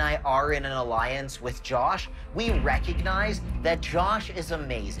Helena and I are in an alliance with Josh, we recognize that Josh is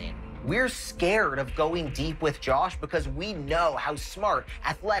amazing. We're scared of going deep with Josh because we know how smart,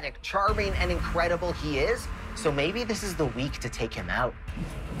 athletic, charming, and incredible he is. So maybe this is the week to take him out.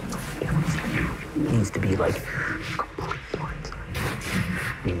 He needs to be like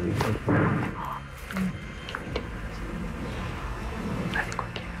I think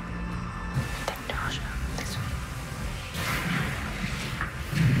we can. Take Josh out this week.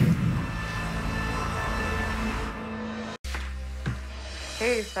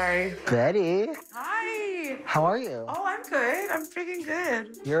 Hey, sorry. Betty, Hi. how are you? Oh, I'm good. I'm freaking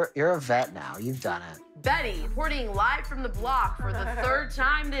good. You're a vet now. You've done it. Betty, reporting live from the block for the third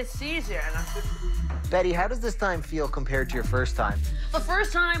time this season. Betty, how does this time feel compared to your first time? The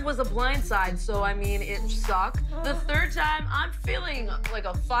first time was a blindside, so I mean, it sucked. The third time, I'm feeling like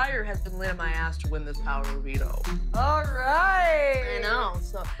a fire has been lit in my ass to win this power veto. All right. I know,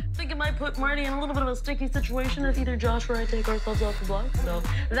 so I think it might put Marty in a little bit of a sticky situation if either Josh or I take ourselves off the block. So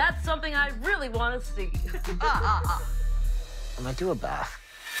that's something I really want to see. I might do a bath.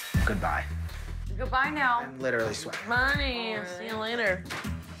 Goodbye. Goodbye now. I'm literally sweating. Marty, see you later.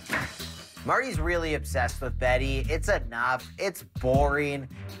 Marty's really obsessed with Betty. It's enough. It's boring.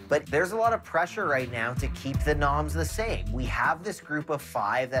 But there's a lot of pressure right now to keep the noms the same. We have this group of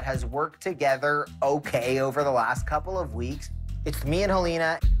 5 that has worked together okay over the last couple of weeks. It's me and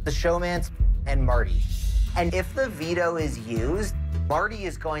Helena, the showmans, and Marty. And if the veto is used, Marty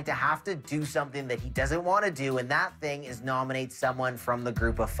is going to have to do something that he doesn't want to do, and that thing is nominate someone from the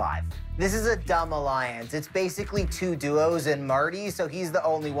group of 5. This is a dumb alliance. It's basically 2 duos and Marty, so he's the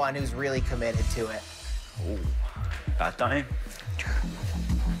only one who's really committed to it. Oh, that time?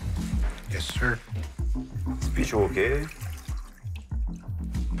 Yes, sir. Speech okay?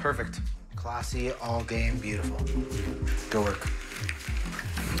 Perfect. Classy, all game, beautiful. Good work.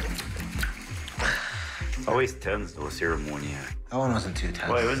 Always tense, though, ceremony. That one wasn't too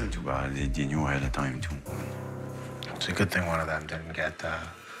tense. Well, it wasn't too bad. They knew ahead of time, too. It's a good thing one of them didn't get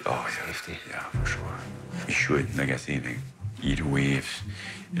safety. Yeah, for sure. We should, like I say, like, either way, if,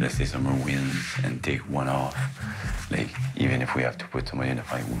 let's say, Summer wins and take one off, like, even if we have to put somebody in the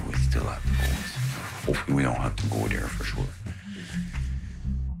fight, we would still have to go. So hopefully we don't have to go there for sure.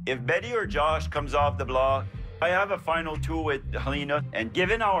 If Betty or Josh comes off the block, I have a final two with Helena, and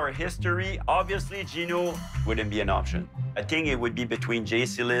given our history, obviously Gino wouldn't be an option. I think it would be between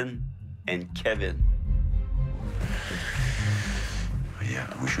Jaclyn and Kevin. Yeah,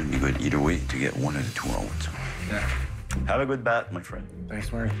 we should be good either way to get one of the two out. So. Yeah. Have a good bat, my friend.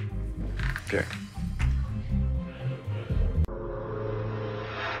 Thanks, Murray. Okay.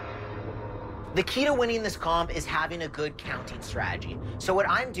 The key to winning this comp is having a good counting strategy. So what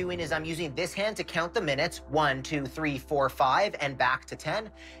I'm doing is I'm using this hand to count the minutes, 1, 2, 3, 4, 5, and back to 10.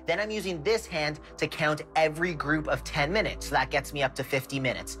 Then I'm using this hand to count every group of 10 minutes. So that gets me up to 50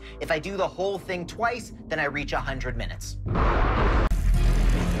 minutes. If I do the whole thing twice, then I reach 100 minutes.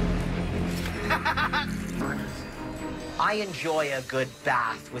 I enjoy a good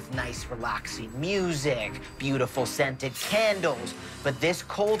bath with nice relaxing music, beautiful scented candles, but this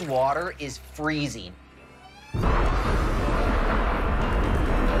cold water is freezing.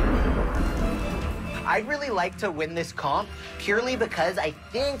 I'd really like to win this comp purely because I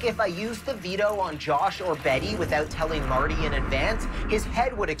think if I used the veto on Josh or Betty without telling Marty in advance, his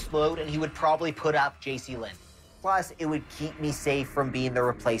head would explode and he would probably put up Jaclyn. Plus, it would keep me safe from being the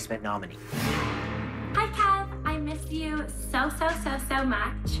replacement nominee. Hi, Kev. I miss you so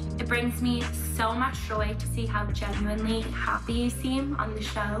much. It brings me so much joy to see how genuinely happy you seem on the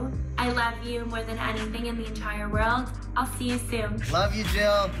show. I love you more than anything in the entire world. I'll see you soon. Love you,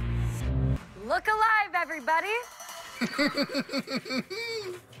 Jill. Look alive, everybody.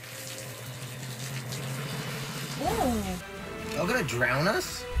 Y'all gonna drown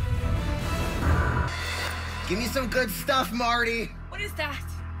us? Give me some good stuff, Marty. What is that?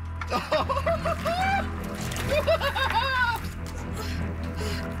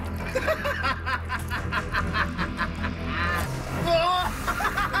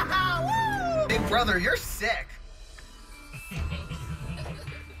 Big brother, you're sick.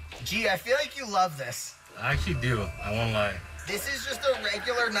 Gee, I feel like you love this. I actually do. I won't lie. This is just a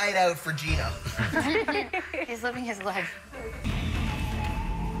regular night out for Gino. He's living his life.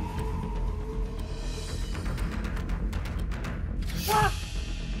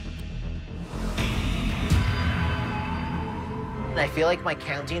 I feel like my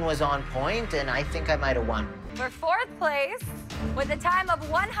counting was on point, and I think I might have won. For fourth place, with a time of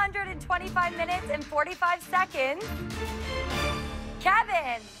 125 minutes and 45 seconds,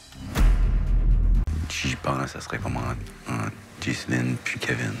 Kevin. J'y pense, ça serait comment Jaclyn puis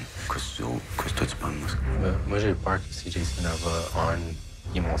Kevin. Qu'est-ce que toi tu penses? Moi, j'ai peur que si Jaclyn va on,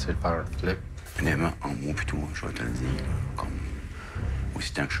 ils vont essayer de faire un flip. Honnêtement, en moi plutôt, je vais te le dire, comme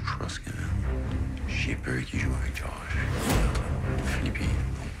aussi tant que je trust Kevin, j'ai peur qu'il joue avec Josh. Flippy,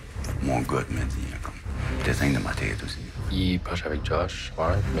 mon gars me dit, comme, dessin de ma tête aussi. Il push avec Josh,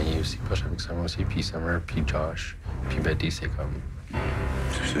 ouais, mais il aussi push avec Summer aussi, puis Summer, puis Josh, puis Betty, c'est comme...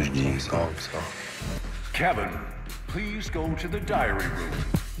 C'est ça que je dis, ça. Kevin, please go to the diary room.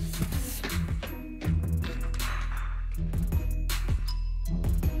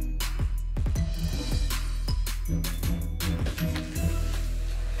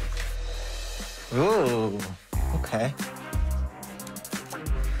 Ooh, okay.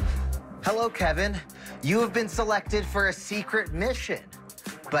 Hello, Kevin. You have been selected for a secret mission.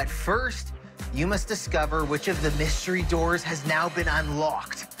 But first, you must discover which of the mystery doors has now been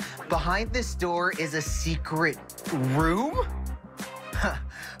unlocked. Behind this door is a secret room?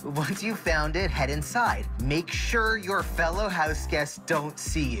 Once you've found it, head inside. Make sure your fellow house guests don't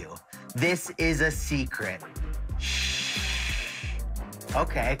see you. This is a secret. Shh.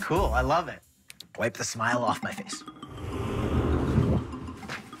 Okay, cool. I love it. Wipe the smile off my face.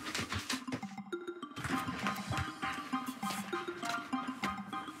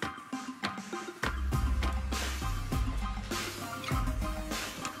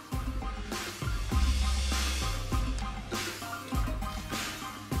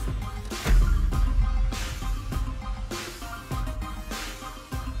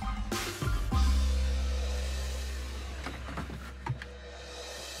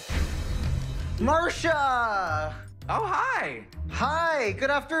 Marsha! Oh, hi. Hi,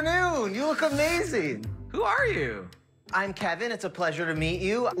 good afternoon. You look amazing. Who are you? I'm Kevin. It's a pleasure to meet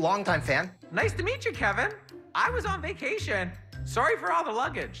you. Longtime fan. Nice to meet you, Kevin. I was on vacation. Sorry for all the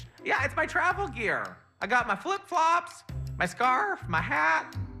luggage. Yeah, it's my travel gear. I got my flip-flops, my scarf, my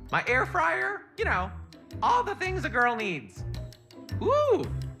hat, my air fryer, you know, all the things a girl needs. Ooh,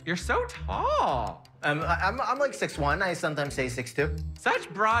 you're so tall. I'm like 6'1". I sometimes say 6'2". Such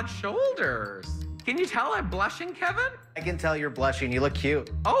broad shoulders. Can you tell I'm blushing, Kevin? I can tell you're blushing. You look cute.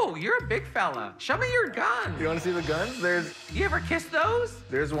 Oh, you're a big fella. Show me your gun. You want to see the guns? There's... You ever kiss those?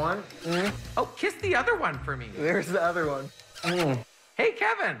 There's one. Oh, kiss the other one for me. There's the other one. Hey,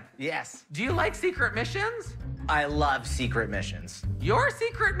 Kevin. Yes. Do you like secret missions? I love secret missions. Your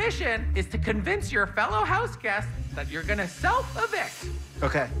secret mission is to convince your fellow house guests that you're gonna self-evict.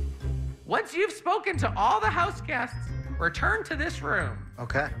 Okay. Once you've spoken to all the house guests, return to this room.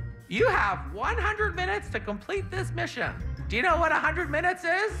 Okay. You have 100 minutes to complete this mission. Do you know what 100 minutes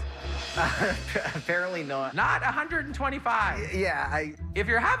is? Apparently not. Not 125. Yeah, If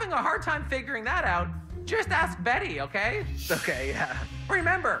you're having a hard time figuring that out, just ask Betty, okay? Okay, yeah.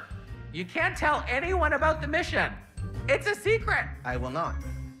 Remember, you can't tell anyone about the mission. It's a secret. I will not.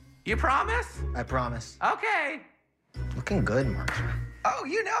 You promise? I promise. Okay. Looking good, Marsha. Oh,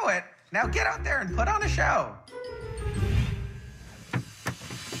 you know it. Now get out there and put on a show.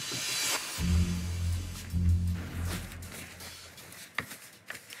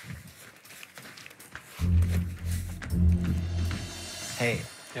 Hey,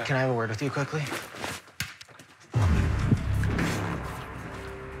 can I have a word with you quickly?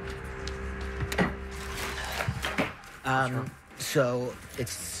 So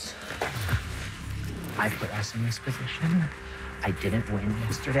it's... I put us in this position. I didn't win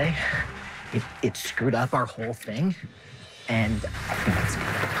yesterday. It screwed up our whole thing. And I think it's gonna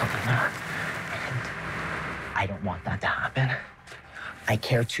happen. And I don't want that to happen. I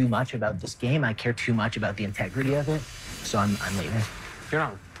care too much about this game. I care too much about the integrity of it. So I'm leaving. You're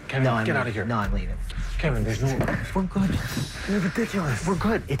not. Kevin, No, get out of here. No, I'm leaving. Kevin, there's no... We're good. You're ridiculous. We're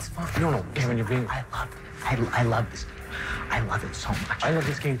good. It's fine. No, Kevin, you're being... I love this game. I love it so much. I love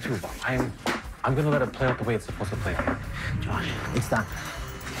this game too, but I'm gonna let it play out the way it's supposed to play. Josh, it's done.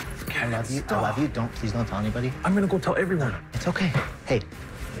 Kevin, I love you. stop. I love you. Please don't tell anybody. I'm gonna go tell everyone. It's okay. Hey,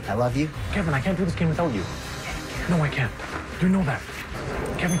 I love you. Kevin, I can't do this game without you. No, I can't. You know that.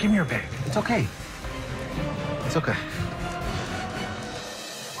 Kevin, give me your bag. It's okay. It's okay.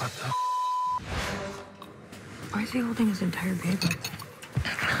 What the? Why is he holding his entire bag?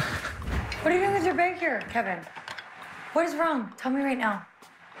 What are you doing with your bag here, Kevin? What is wrong? Tell me right now.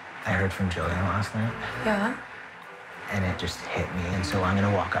 I heard from Jillian last night, Yeah? and it just hit me, and so I'm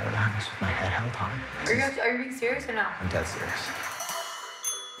gonna walk out of the house with my head held high. Are you being serious or no? I'm dead serious.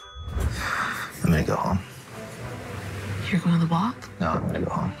 I'm gonna go home. You're going to the block? No, I'm gonna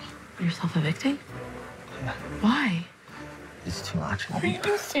go home. You're self-evicting? Yeah. Why? It's too much. Are you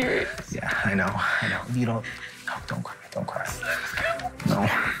serious? Yeah, I know. You don't. No, don't cry. Don't cry. No.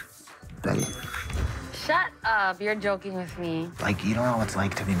 Betty, Shut up. You're joking with me. like, you don't know what it's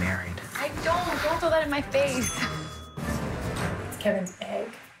like to be married. I don't. Don't throw that in my face. It's Kevin's bag.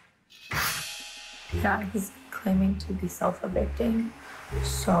 Yeah, he's claiming to be self-evicting,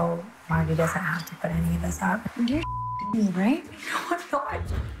 so Marty doesn't have to put any of this up. You're me, right? No, I'm not.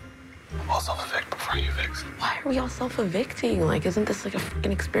 I'll self-evict before you evict. Why are we all self-evicting? Like, isn't this like a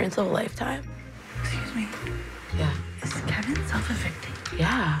freaking experience of a lifetime? Excuse me. Yeah. Is Kevin self-evicting?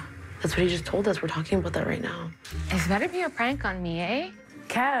 Yeah. That's what he just told us. We're talking about that right now. This better be a prank on me, eh?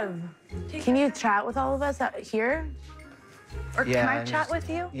 Kev, can you chat with all of us out here? Or Yeah, can I and chat just- with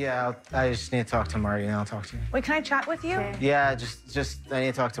you? Yeah, I just need to talk to Marty, and I'll talk to you. Wait, can I chat with you? Yeah, just I need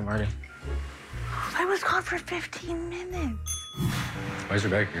to talk to Marty. I was gone for 15 minutes. Why is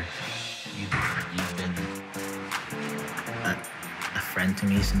your bag here? You've been a friend to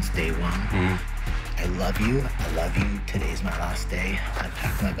me since day one. I love you. I love you. Today's my last day. I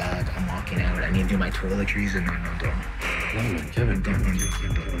packed my bag. I'm walking out. I need to do my toiletries, and then I'm done. No,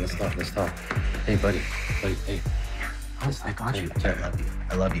 Kevin, let's stop. Hey, buddy, hey. I got you. I love you.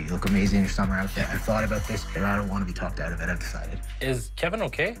 I love you. You look amazing in your summer outfit. I thought about this, but I don't want to be talked out of it. I've decided. Is Kevin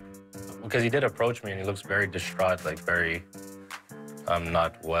okay? Because he did approach me and he looks very distraught, like very,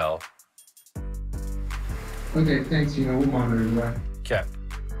 not well. Okay, thanks. We'll monitor that. Okay,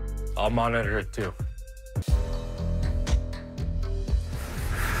 I'll monitor it too.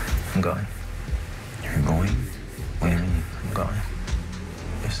 I'm going. You're going? What do you mean? I'm going.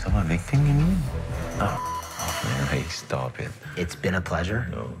 You're still evicting, you mean? Oh, hey, stop it. It's been a pleasure.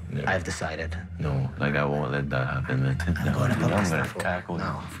 No, never. I've decided. No, like I won't let that happen. I'm going to put my stuff away. tackle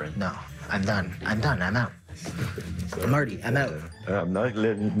No, you, friend. no. I'm done. I'm out. Marty, I'm out. I'm not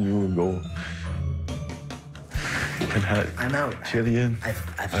letting you go. can have. I'm out. Jillian,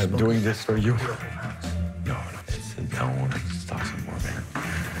 I'm doing this for you. No, sit down. Let's talk some more, man.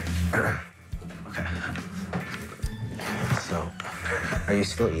 Okay. So, are you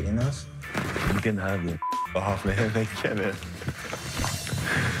still eating those? You can have them off, man. I get it.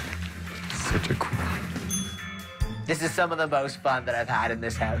 Such a cool. This is some of the most fun that I've had in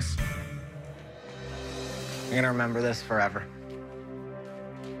this house. I'm gonna remember this forever.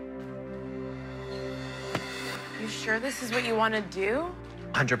 You sure this is what you want to do?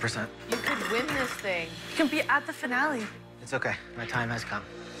 100%. You could win this thing. You can be at the finale. It's okay. My time has come.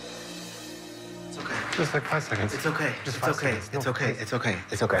 It's okay. Just like 5 seconds. It's okay. Just It's 5 okay. seconds. It's No, okay. please. It's okay.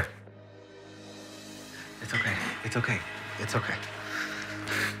 It's okay. It's okay. It's okay. It's okay.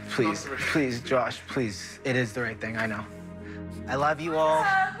 Please, please, Josh, please. It is the right thing, I know. I love you all.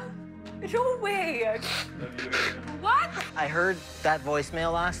 No way. What? I heard that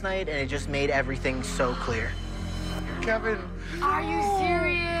voicemail last night, and it just made everything so clear. Kevin. Are you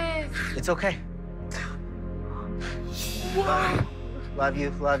serious? It's okay. What? Love you.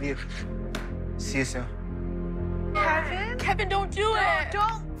 Love you. See you soon. Kevin? Kevin, don't do it.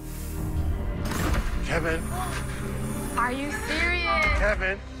 Don't. Kevin. Are you serious?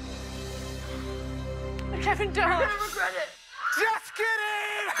 Kevin. Kevin, don't. You're gonna regret it. Just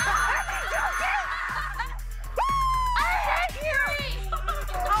kidding! I hate you!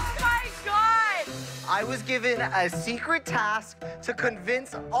 Oh my God! I was given a secret task to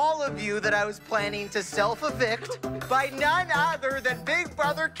convince all of you that I was planning to self-evict by none other than Big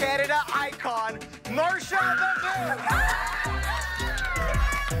Brother Canada icon, Marsha the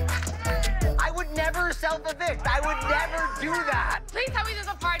I would never self-evict. I would never do that. Please tell me there's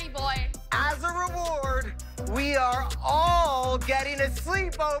a party, boy. As a reward, we are all getting a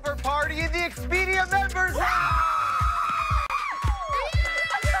sleepover party in the Expedia members' house.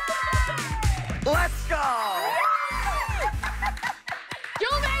 Let's go.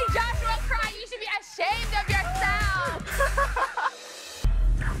 You made Joshua cry. You should be ashamed of yourself.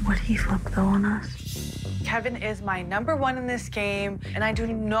 Would he flip though on us? Kevin is my #1 in this game, and I do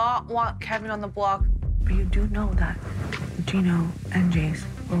not want Kevin on the block. But you do know that Gino and Jace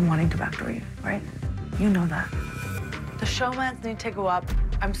were wanting to backdoor you, right? You know that. The showmans need to go up.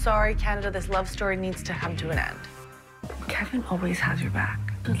 I'm sorry, Canada, this love story needs to come to an end. Kevin always has your back.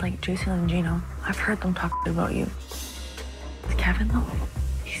 Just like Jason and Gino, I've heard them talk about you. With Kevin, though,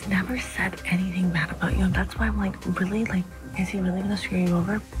 he's never said anything bad about you, and that's why I'm like, really? Like, is he really gonna screw you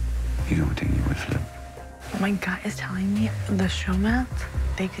over? You don't think you would flip? My gut is telling me the showmans,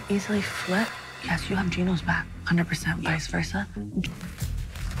 they could easily flip. Yes, you have Gino's back, 100%, vice versa.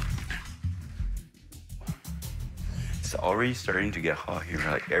 It's already starting to get hot here.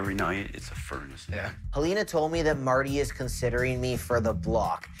 Like every night, it's a furnace. Yeah. Helena told me that Marty is considering me for the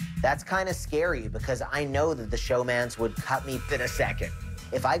block. That's kind of scary because I know that the showmans would cut me in a second.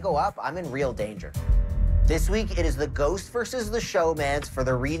 If I go up, I'm in real danger. This week, it is the Ghost versus the showmans for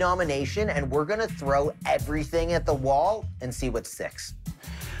the renomination, and we're gonna throw everything at the wall and see what sticks.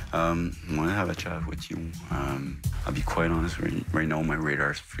 I want to have a chat with you. I'll be quite honest, right now my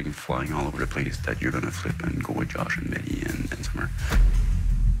radar's freaking flying all over the place that you're gonna flip and go with Josh and Betty and Summer.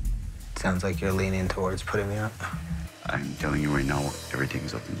 Sounds like you're leaning towards putting me up. I'm telling you right now,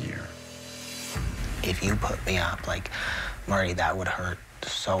 everything's up in the air. If you put me up, like, Marty, that would hurt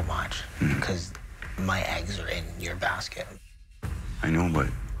so much because my eggs are in your basket. I know, but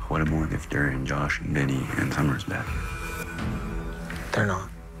what about if they're in Josh and Benny and Summer's back? They're not.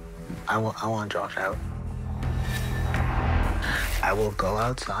 I want Josh out. I will go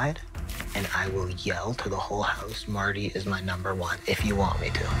outside and I will yell to the whole house, Marty is my #1, if you want me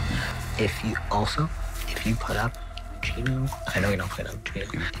to. If you put up Gino, I know you don't put up Gino.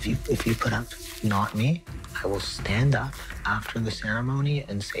 If you put up not me, I will stand up after the ceremony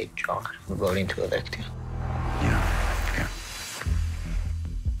and say, Josh, I'm voting to evict you. Yeah.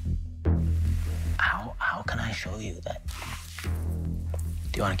 How can I show you that?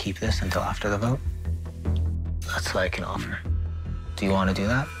 Do you want to keep this until after the vote? That's what I can offer. Do you want to do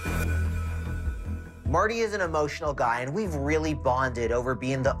that? Marty is an emotional guy, and we've really bonded over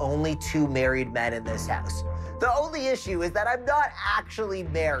being the only 2 married men in this house. The only issue is that I'm not actually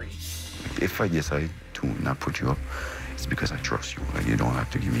married. If I decide to not put you up, it's because I trust you. Like, you don't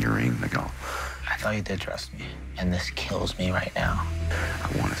have to give me your ring. Like, I thought you did trust me, and this kills me right now. I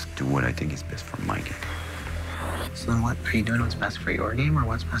want to do what I think is best for my game. So then what, are you doing what's best for your game or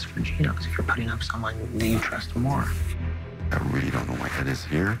what's best for Gino's? If you're putting up someone that you trust more. I really don't know my head is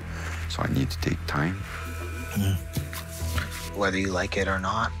here, so I need to take time. Whether you like it or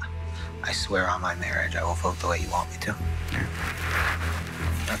not, I swear on my marriage, I will vote the way you want me to. Yeah.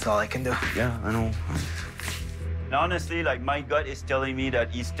 That's all I can do. Yeah, I know. And honestly, like, my gut is telling me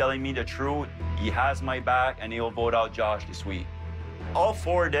that he's telling me the truth. He has my back, and he'll vote out Josh this week. All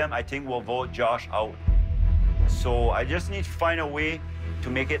 4 of them, I think, will vote Josh out. So I just need to find a way to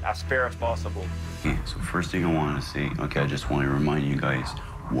make it as fair as possible. Okay, so first thing I want to say, okay, I just want to remind you guys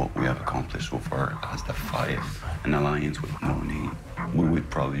what we have accomplished so far as the 5, an alliance with no name. We would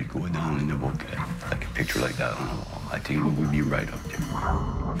probably go down in the book, like a picture like that on a wall. I think we would be right up there.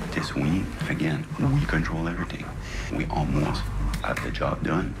 This week, again, we control everything. We almost have the job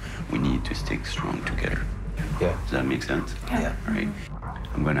done. We need to stick strong together. Yeah. Does that make sense? Yeah. All right.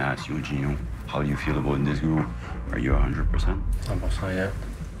 I'm going to ask you, Gino, how do you feel about this group? Are you 100%? Almost not yet.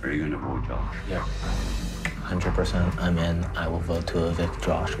 Are you going to vote Josh? Yeah. 100% I'm in. I will vote to evict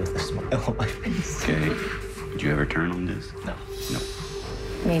Josh with a smile on my face. Okay. Did you ever turn on this? No. No.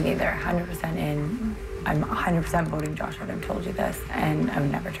 Me neither. 100% in. I'm 100% voting Josh out. I've told you this, and I've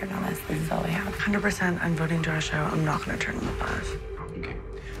never turned on this. This is all I have. 100% I'm voting Josh out. I'm not going to turn on the 5. Okay.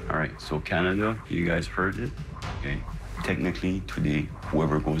 All right. So Canada, you guys heard it. Okay. Technically, today,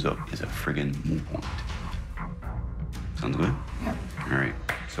 whoever goes up is a friggin' moot point. Sounds good? Yep. All right.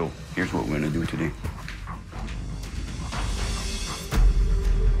 So here's what we're gonna do today.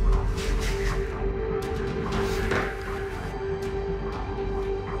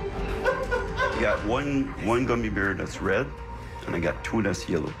 I got one gummy bear that's red, and I got 2 that's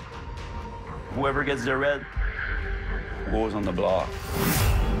yellow. Whoever gets the red goes on the block.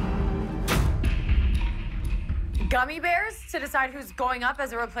 Gummy bears to decide who's going up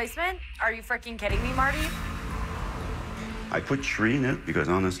as a replacement? Are you freaking kidding me, Marty? I put 3 in it because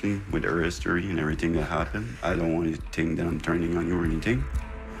honestly, with her history and everything that happened, I don't want you to think that I'm turning on you or anything.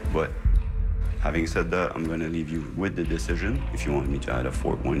 But having said that, I'm gonna leave you with the decision if you want me to add a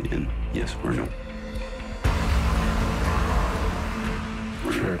 4th one in, yes or no.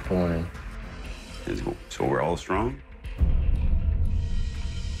 Sure, point. Let's go. So we're all strong?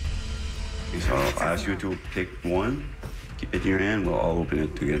 Okay, so I'll ask you to pick 1, keep it in your hand, we'll all open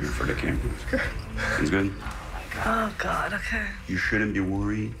it together for the cameras. Sounds good? Oh, God, okay. You shouldn't be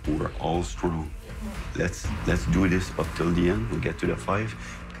worried. We're all strong. Let's do this up till the end. We'll get to the 5,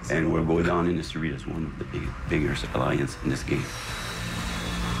 and we'll go down in history as one of the biggest alliance in this game.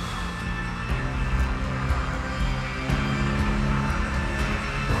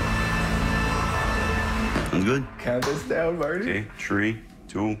 Sounds good? Count this down, Marty. Okay, 3,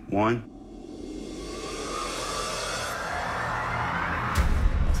 2, 1.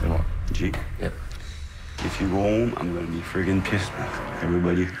 G? Yep. If you go home, I'm gonna be friggin' pissed, man.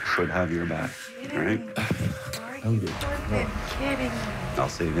 Everybody should have your back, all right? I'm good. No. Kidding. I'll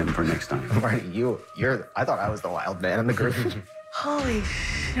save him for next time. Marty, you're. I thought I was the wild man in the group. Holy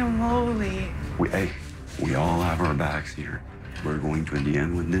schmoly. We all have our backs here. We're going to the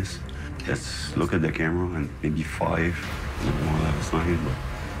end with this. Let's look at the camera and maybe 5. We don't want to have a sign,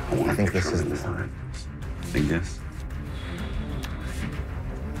 but I think this is the sign. Like this.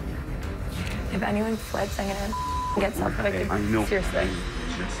 If anyone flips, I'm gonna get self-evicted. I know. Seriously.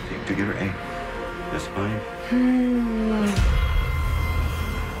 Let's stick together. Hey, that's fine.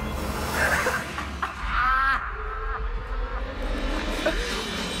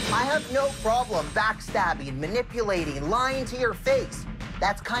 I have no problem backstabbing, manipulating, lying to your face.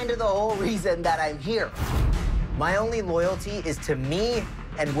 That's kind of the whole reason that I'm here. My only loyalty is to me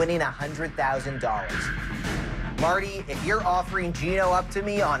and winning $100,000. Marty, if you're offering Gino up to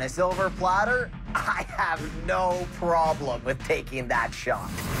me on a silver platter, I have no problem with taking that shot.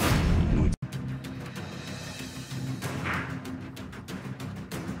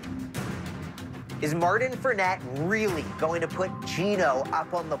 Is Martin Fournette really going to put Gino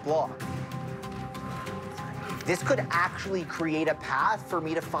up on the block? This could actually create a path for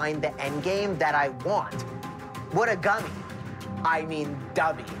me to find the end game that I want. What a gummy. I mean,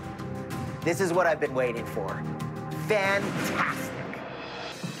 dummy. This is what I've been waiting for. Fantastic.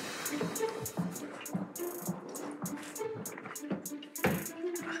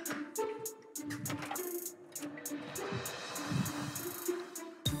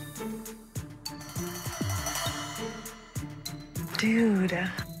 Dude,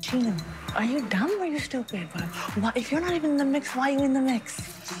 Gino, are you dumb or are you stupid? Why, if you're not even in the mix, why are you in the mix?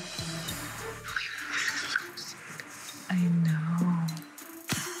 I know.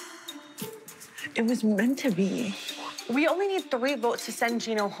 It was meant to be. We only need 3 votes to send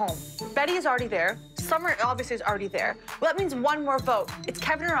Gino home. Betty is already there. Summer obviously is already there. Well, that means 1 more vote. It's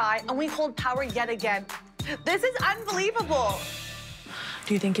Kevin or I, and we hold power yet again. This is unbelievable.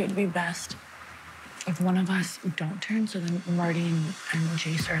 Do you think it would be best if one of us don't turn, so then Marty and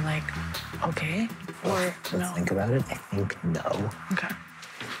Jace are like, okay? Or Let's no? think about it. I think no. Okay.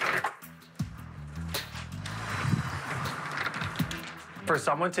 For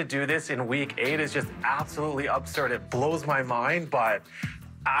someone to do this in week 8 is just absolutely absurd. It blows my mind, but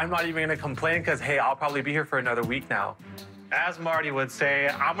I'm not even gonna complain because, hey, I'll probably be here for another week now. As Marty would say,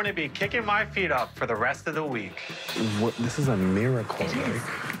 I'm gonna be kicking my feet up for the rest of the week. What, this is a miracle, like.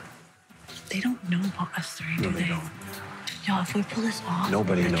 They don't know about us three, do they? Yo, if we pull this off,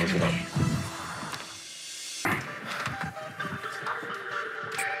 Nobody knows about it.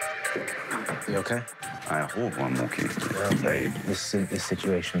 You okay? I hope I'm okay. Okay. This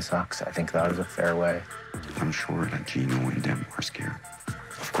situation sucks. I think that was a fair way. I'm sure that Gino and them are scared.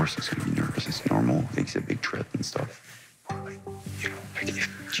 Of course he's gonna be nervous. It's normal. Takes a big trip and stuff. Like, you know, like if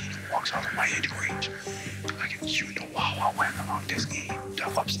Gino walks out of my age range, like you know how I went along this game, the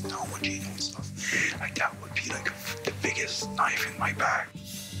ups and downs with Gino and stuff, like that would be like the biggest knife in my back.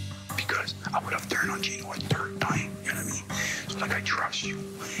 Because I would have turned on Gino a third time, you know what I mean? So like I trust you,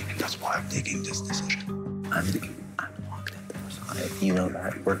 and that's why I'm taking this decision. I'm locked in there. You know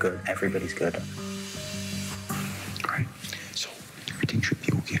that. We're good. Everybody's good. Right. So everything should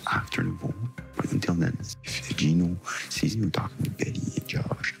be okay after the vote. But until then, if Gino sees you talking with Betty and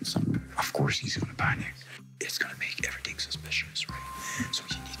Josh and Summer, of course he's gonna panic. It's gonna make everything suspicious, right? So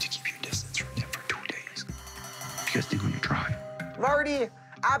you need to keep your distance from them for 2 days. Because they're gonna try. Marty,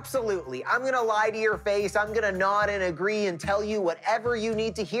 absolutely. I'm gonna lie to your face. I'm gonna nod and agree and tell you whatever you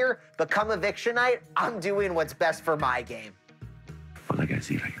need to hear. But come eviction night, I'm doing what's best for my game. But like I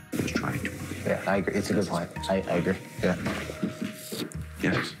see, like, just trying to. Yeah, I agree. It's a good point. I agree. Yeah.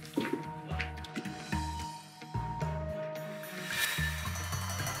 Yes.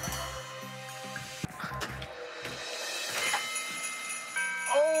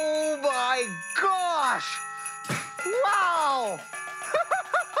 Oh my gosh! Wow!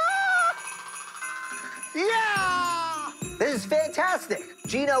 Yeah! This is fantastic.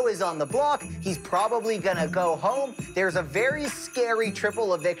 Gino is on the block. He's probably gonna go home. There's a very scary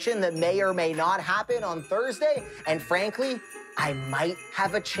triple eviction that may or may not happen on Thursday. And frankly, I might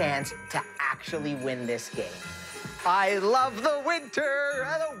have a chance to actually win this game. I love the winter,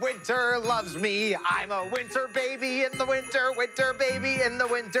 and the winter loves me. I'm a winter baby in the winter, winter baby in the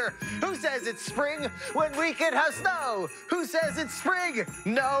winter. Who says it's spring when we can have snow? Who says it's spring?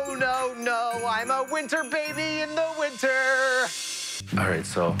 No, no, no. I'm a winter baby in the winter. All right,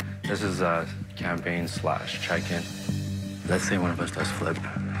 so this is a campaign / check-in. Let's say one of us does flip.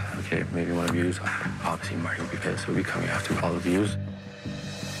 Okay, maybe one of you, obviously Marty would be pissed. We'll be coming after all of you.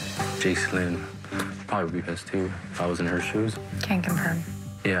 Jacelyn probably would be pissed too if I was in her shoes. Can't confirm.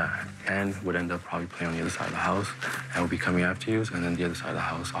 Yeah, and would end up probably playing on the other side of the house and would be coming after you. And then the other side of the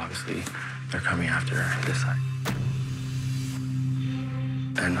house, obviously, they're coming after this side.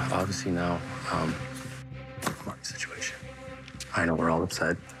 And obviously now, Marty's situation. I know we're all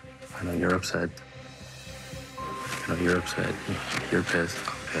upset. I know you're upset. I know you're upset. You're pissed.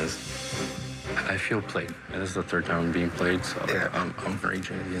 I'm pissed. I feel played. And this is the 3rd time I'm being played, so I'm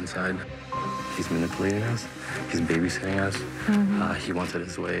raging at the inside. He's manipulating us. He's babysitting us. He wants it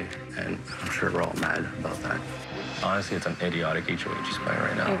his way, and I'm sure we're all mad about that. Honestly, it's an idiotic HOH he's playing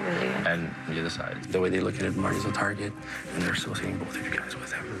right now. It really is. And the other side, the way they look at it, Marty's a target, and they're associating both of you guys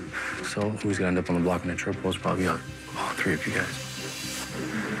with him. So who's gonna end up on the block in a triple is probably all 3 of you guys.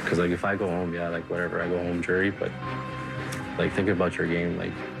 Because like if I go home, yeah, like whatever, I go home jury, but like think about your game,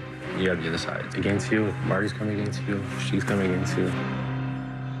 like you have the other side. It's against you, Marty's coming against you, she's coming against you.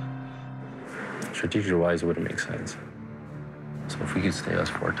 Strategic-wise, it wouldn't make sense. So if we could stay us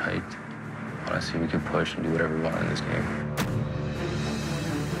 4 tight, honestly, we could push and do whatever we want in this game.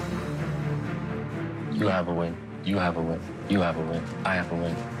 You have a win. You have a win. You have a win. I have a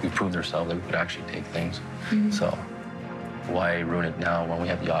win. We proved ourselves that we could actually take things. So why ruin it now when we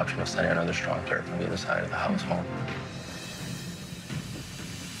have the option of sending another strong player from the other side of the house home?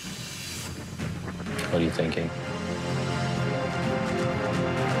 What are you thinking?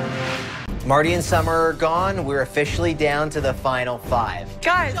 Marty and Summer are gone. We're officially down to the final 5.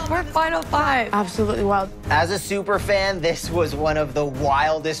 Guys, we're final 5. Absolutely wild. As a super fan, this was one of the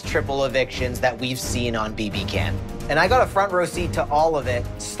wildest triple evictions that we've seen on BB Can. And I got a front row seat to all of it,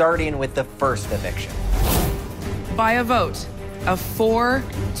 starting with the first eviction. By a vote of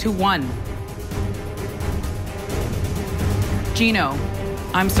 4-1. Gino,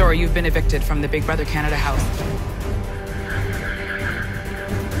 I'm sorry you've been evicted from the Big Brother Canada house.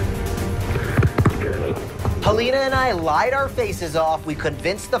 Helena and I lied our faces off. We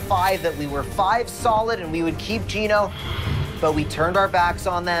convinced the 5 that we were 5 solid and we would keep Gino, but we turned our backs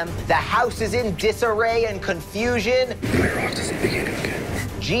on them. The house is in disarray and confusion.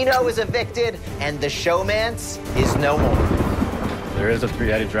 Gino is evicted, and the showmance is no more. There is a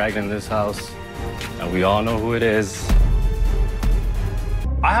 3-headed dragon in this house, and we all know who it is.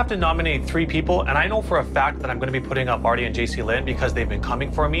 I have to nominate 3 people, and I know for a fact that I'm going to be putting up Marty and JC Lynn because they've been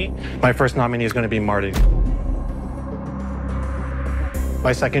coming for me. My first nominee is going to be Marty.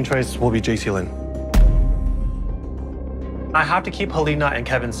 My second choice will be JC Lynn. I have to keep Helena and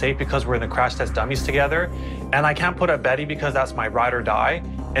Kevin safe because we're in the crash test dummies together, and I can't put up Betty because that's my ride or die.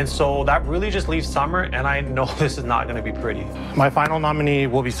 And so that really just leaves Summer, and I know this is not going to be pretty. My final nominee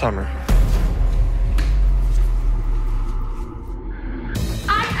will be Summer.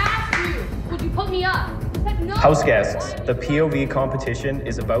 Would you put me up? I said no. House guests, the POV competition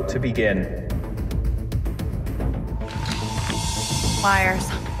is about to begin. Liars.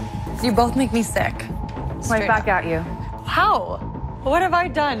 You both make me sick. Right back at you. How? What have I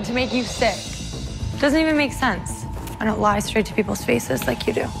done to make you sick? Doesn't even make sense. I don't lie straight to people's faces like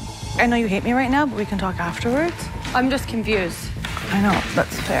you do. I know you hate me right now, but we can talk afterwards. I'm just confused. I know,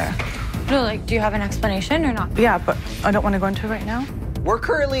 that's fair. No, like, do you have an explanation or not? Yeah, but I don't want to go into it right now. We're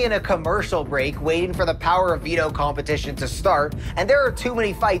currently in a commercial break waiting for the Power of Veto competition to start, and there are too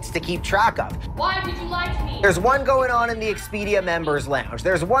many fights to keep track of. Why did you lie to me? There's one going on in the Expedia members lounge.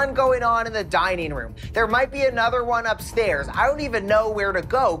 There's one going on in the dining room. There might be another one upstairs. I don't even know where to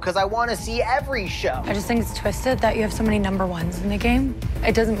go because I want to see every show. I just think it's twisted that you have so many number ones in the game.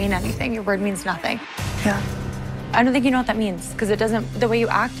 It doesn't mean anything. Your word means nothing. Yeah. I don't think you know what that means because it doesn't, the way you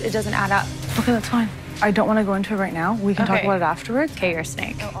act, it doesn't add up. Okay, that's fine. I don't want to go into it right now. We can talk about it afterwards. Okay, you're a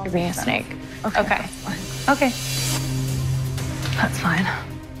snake. You're being a snake. Okay. Okay. That's Okay. That's fine.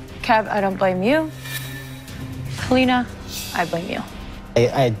 Kev, I don't blame you. Helena, I blame you.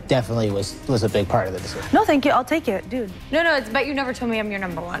 I definitely was a big part of the decision. No, thank you. I'll take it, dude. No, it's but you never told me I'm your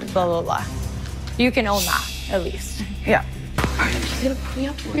number one. Blah blah blah. You can own that at least. Yeah. He's gonna put me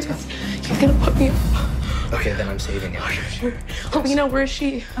up. He's gonna put me up. Okay, then I'm saving it. Sure. Helena, where is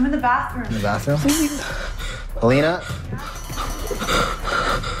she? I'm in the bathroom. In the bathroom? Please. Helena?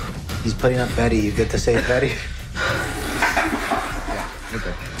 He's putting up Betty. You get to save Betty? Yeah,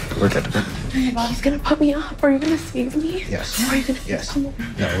 we're good. He's gonna put me up. Are you gonna save me? Yes. Are you gonna Yes. come on?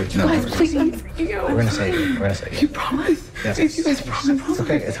 No, Guys, please, I'm freaking out. We're gonna save you. We're gonna save you. You promise? Yes. If you guys promise. It's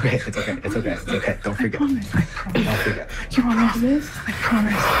okay. It's okay. It's okay. It's okay. It's okay. Don't forget. I promise. Don't forget. You promise? I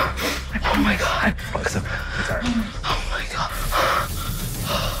promise. Oh my God. It's okay. It's all right. Oh my God.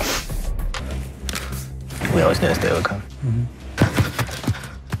 We always knew this day would come.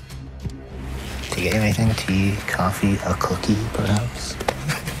 Do you get anything? Tea, coffee, a cookie, perhaps?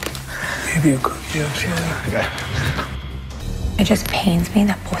 Maybe a cookie, actually. Okay. It just pains me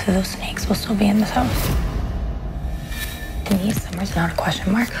that both of those snakes will still be in this house. Denise Summer's not a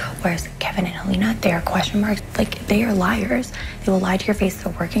question mark, whereas Kevin and Helena, they are question marks. Like, they are liars. They will lie to your face.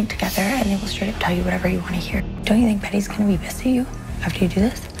 They're working together, and they will straight up tell you whatever you want to hear. Don't you think Betty's gonna be pissed at you after you do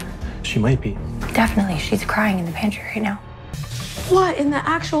this? She might be. Definitely. She's crying in the pantry right now. What in the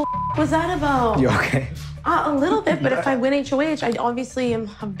actual was that about? You okay? A little bit, but if I win HOH, I obviously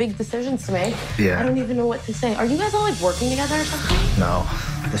have big decisions to make. Yeah. I don't even know what to say. Are you guys all like working together or something? No.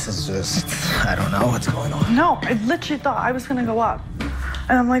 This is just, I don't know what's going on. No, I literally thought I was gonna go up.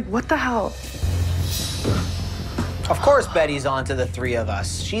 And I'm like, what the hell? Of course Betty's onto the 3 of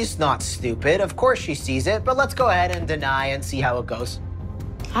us. She's not stupid. Of course she sees it, but let's go ahead and deny and see how it goes.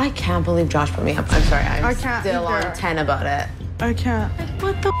 I can't believe Josh put me up. I'm sorry. I'm I can't still either. on 10 about it. I can't.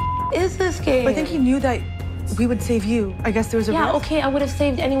 What the is this game? I think he knew that we would save you. I guess there was a Yeah, risk. okay, I would have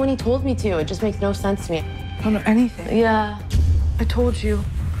saved anyone he told me to. It just makes no sense to me. I don't know anything. Yeah. I told you.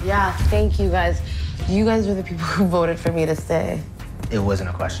 Yeah, thank you guys. You guys are the people who voted for me to stay. It wasn't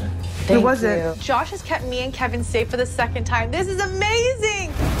a question. Thank wasn't. you. Josh has kept me and Kevin safe for the 2nd time. This is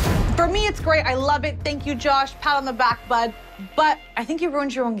amazing. For me, it's great. I love it. Thank you, Josh. Pat on the back, bud. But I think you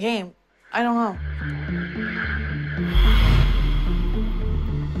ruined your own game. I don't know.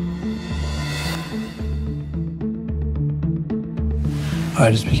 I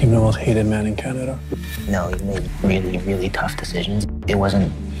just became the most hated man in Canada. No, you made really, really tough decisions. It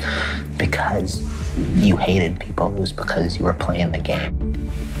wasn't because you hated people. It was because you were playing the game.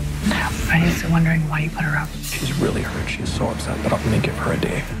 I was wondering why you put her up. She's really hurt. She's so upset, but I'm gonna give her a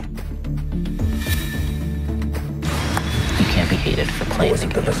day. You can't be hated for playing the Was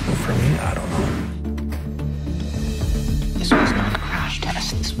it game. the best move for me? I don't know. This was not a crash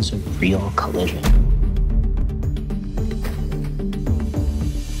test. This was a real collision.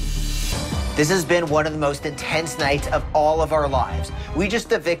 This has been one of the most intense nights of all of our lives. We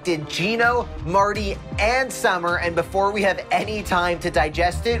just evicted Gino, Marty, and Summer, and before we have any time to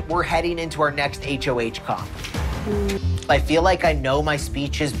digest it, we're heading into our next HOH comp. I feel like I know my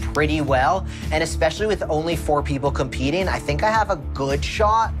speeches pretty well, and especially with only 4 people competing, I think I have a good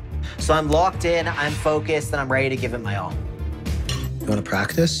shot. So I'm locked in, I'm focused, and I'm ready to give it my all. You want to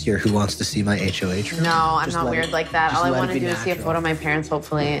practice your Who Wants to See My HOH room? No, I'm Just not let weird it- like that. just All I let it want to be do is see a natural. photo of my parents,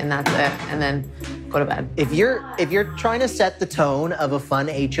 hopefully, and that's it. And then go to bed. If you're trying to set the tone of a fun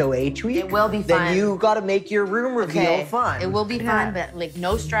HOH week, It will be then fun. you got to make your room reveal Okay, fun. It will be fun, but like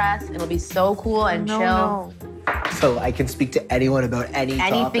no stress. It'll be so cool and chill. So I can speak to anyone about any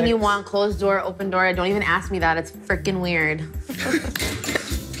Anything you topics. want, closed door, open door. Don't even ask me that. It's freaking weird.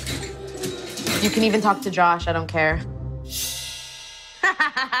 You can even talk to Josh. I don't care.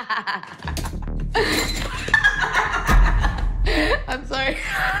 I'm sorry.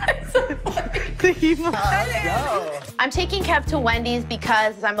 I'm taking Kev to Wendy's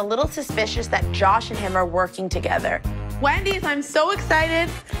because I'm a little suspicious that Josh and him are working together. Wendy's, I'm so excited,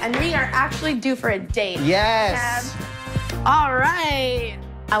 and we are actually due for a date. Yes. Kev. All right.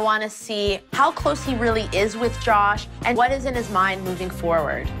 I want to see how close he really is with Josh and what is in his mind moving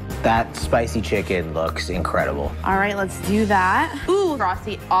forward. That spicy chicken looks incredible. All right, let's do that. Ooh,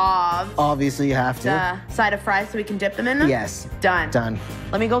 frosty of Obviously, you have to. the side of fries so we can dip them in them? Yes. Done. Done.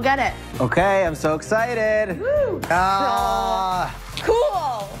 Let me go get it. Okay, I'm so excited. Woo! Ah,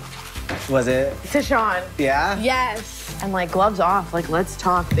 Cool. was it? To Sean. Yeah? Yes. And like gloves off. Like, let's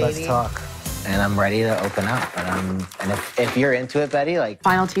talk, baby. Let's talk. And I'm ready to open up. And if you're into it, Betty, like.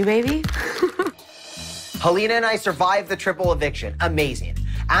 Final two, baby. Helena and I survived the triple eviction. Amazing.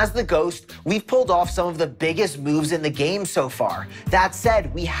 As the ghost, we've pulled off some of the biggest moves in the game so far. That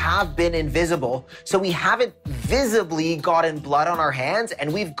said, we have been invisible, so we haven't visibly gotten blood on our hands,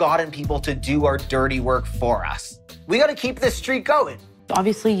 and we've gotten people to do our dirty work for us. We gotta keep this streak going.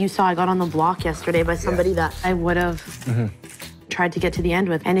 Obviously, you saw I got on the block yesterday by somebody that I would have tried to get to the end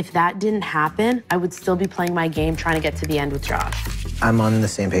with. And if that didn't happen, I would still be playing my game trying to get to the end with Josh. I'm on the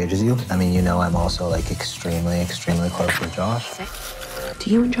same page as you. I mean, you know I'm also like extremely, extremely close with Josh. Do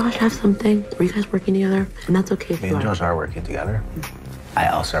you and Josh have something? Are you guys working together? And that's okay if Me you and are. Josh are working together. I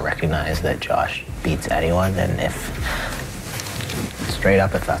also recognize that Josh beats anyone, and if, straight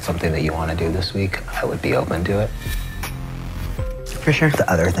up, if that's something that you want to do this week, I would be open to it. For sure. The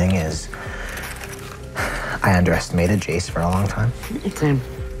other thing is, I underestimated Jace for a long time. Same.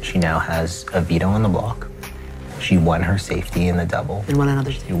 She now has a veto on the block. She won her safety in the double. And won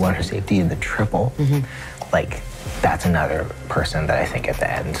another She won her safety in the triple. Like, that's another person that I think at the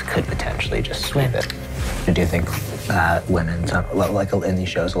end could potentially just sweep it. I do think women, like in these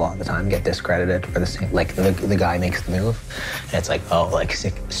shows, a lot of the time get discredited for the same. Like the guy makes the move, and it's like, oh, like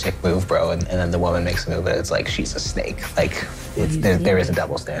sick move, bro, and then the woman makes the move, and it's like she's a snake. Like there is a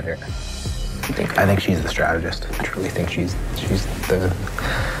double standard. I think she's the strategist. I truly think she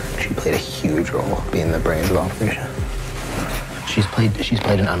played a huge role being the brains of the operation. She's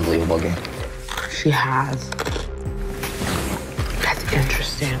played an unbelievable game. She has. That's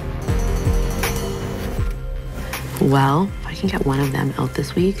interesting. Well, if I can get one of them out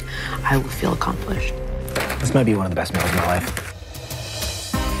this week, I will feel accomplished. This might be one of the best meals of my life.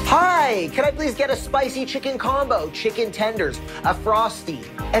 Hi, can I please get a spicy chicken combo, chicken tenders, a Frosty,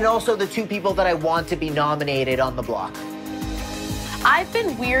 and also the two people that I want to be nominated on the block? I've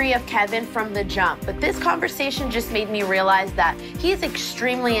been weary of Kevin from the jump, but this conversation just made me realize that he's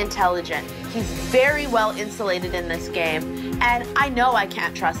extremely intelligent. He's very well insulated in this game, and I know I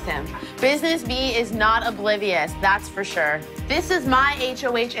can't trust him. Business B is not oblivious, that's for sure. This is my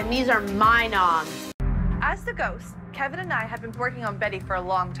HOH, and these are my noms. As the ghost, Kevin and I have been working on Betty for a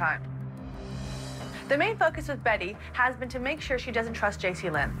long time. The main focus with Betty has been to make sure she doesn't trust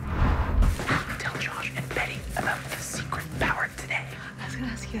JC Lynn. Tell Josh and Betty about the secret power today. I was gonna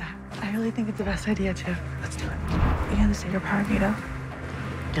ask you that. I really think it's the best idea, too. Let's do it. You know the secret power veto?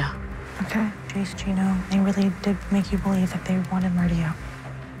 Yeah. Okay. Jace, Gino, they really did make you believe that they wanted Marty out.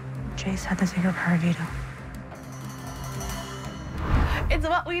 Jace had the secret power veto. It's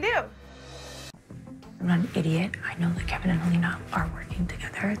what we do. I'm not an idiot. I know that Kevin and Helena are working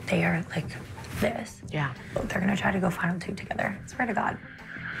together. They are like this. Yeah. They're gonna try to go final two together. I swear to God.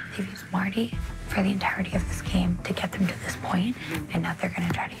 They've used Marty for the entirety of this game to get them to this point, and now they're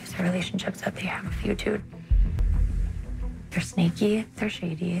gonna try to use the relationships that they have with you two. They're sneaky, they're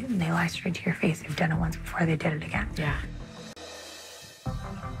shady, and they lie straight to your face. They've done it once before, they did it again. Yeah.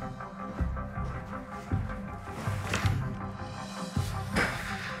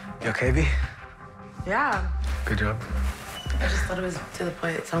 You okay, V? Yeah. Good job. I just thought it was to the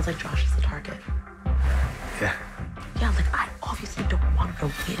point. It sounds like Josh is the target. Yeah. Yeah, like I obviously don't want her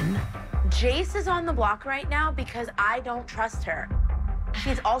to win. Jace is on the block right now because I don't trust her.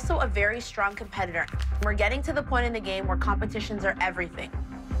 She's also a very strong competitor. We're getting to the point in the game where competitions are everything.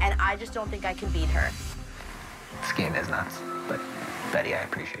 And I just don't think I can beat her. This game is nuts, but Betty, I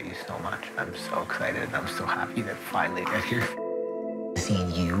appreciate you so much. I'm so excited and I'm so happy that finally got here.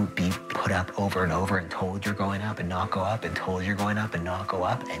 seen you be put up over and over and told you're going up and not go up and told you're going up and not go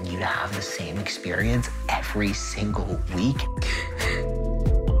up, and you to have the same experience every single week.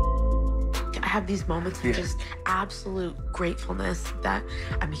 I have these moments of just absolute gratefulness that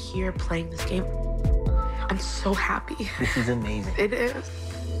I'm here playing this game. I'm so happy. This is amazing. It is.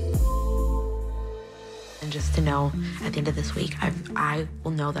 And just to know at the end of this week, I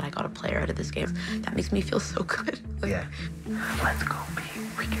will know that I got a player out of this game. That makes me feel so good. Like, yeah. Let's go, B.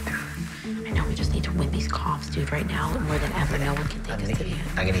 We can do it. I know we just need to win these comps, dude, right now. More than ever. No one can take us to the end.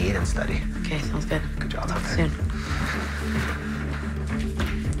 I'm gonna eat and study. Okay, sounds good. Good job. Talk soon.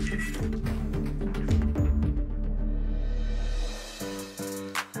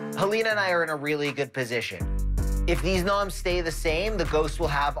 Helena and I are in a really good position. If these noms stay the same, the Ghost will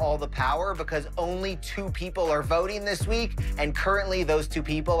have all the power because only 2 people are voting this week, and currently those 2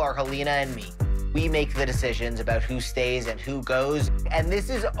 people are Helena and me. We make the decisions about who stays and who goes, and this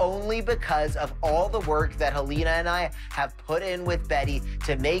is only because of all the work that Helena and I have put in with Betty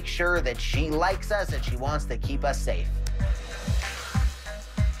to make sure that she likes us and she wants to keep us safe.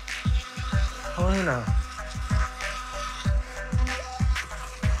 Helena.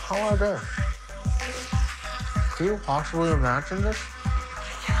 How are they? Can you possibly imagine this?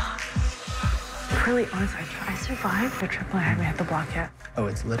 Really honest, I survived the triple. I haven't had the block yet. Oh,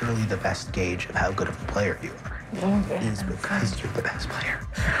 it's literally the best gauge of how good of a player you are. It is because you're the best player.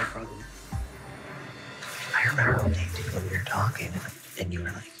 I remember one day too when we were talking and you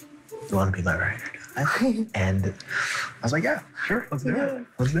were like, "You want to be my rider?" And I was like, "Yeah, sure, let's do it.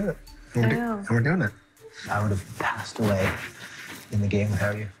 Let's do it." And we're doing it. I would have passed away in the game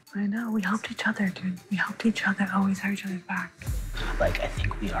without you. I know. We helped each other, dude. We helped each other. Always have each other's back. Like, I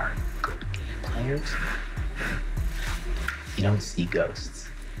think we are good game players. You don't see ghosts.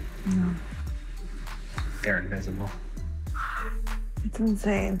 No. They're invisible. It's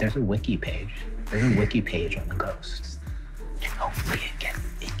insane. There's a wiki page. There's a wiki page on the ghosts. And hopefully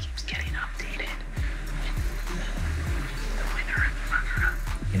it keeps getting updated. The winner and the runner-up,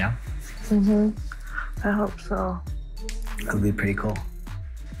 you know? Mm-hmm. I hope so. That would be pretty cool.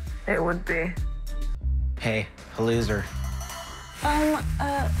 It would be. Hey, a loser.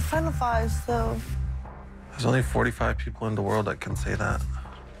 Final 5, so. There's only 45 people in the world that can say that.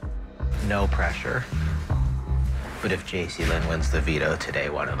 No pressure. But if JC Lynn wins the veto today,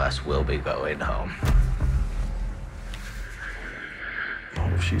 one of us will be going home.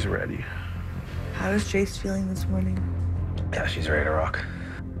 Oh, if she's ready. How is Jace feeling this morning? Yeah, she's ready to rock.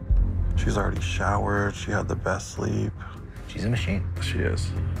 She's already showered. She had the best sleep. She's a machine. She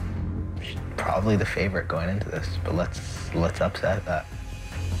is. She's probably the favorite going into this, but let's upset that.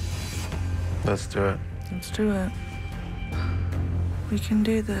 Let's do it. Let's do it. We can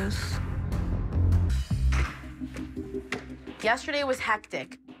do this. Yesterday was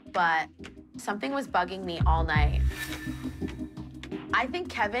hectic, but something was bugging me all night. I think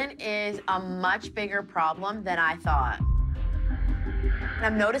Kevin is a much bigger problem than I thought. And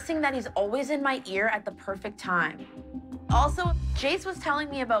I'm noticing that he's always in my ear at the perfect time. Also, Jace was telling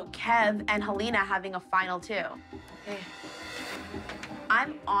me about Kev and Helena having a final too. Okay.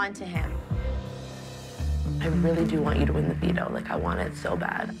 I'm on to him. I really do want you to win the veto. Like, I want it so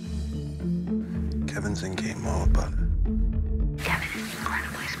bad. Kevin's in game mode, but Kevin is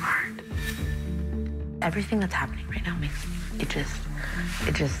incredibly smart. Everything that's happening right now makes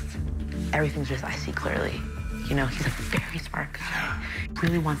everything's just, I see clearly. You know, he's a very smart guy.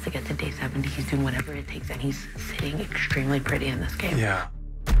 Really wants to get to day 70. He's doing whatever it takes, and he's sitting extremely pretty in this game. yeah.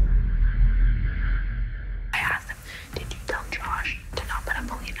 I asked him, did you tell Josh to not put up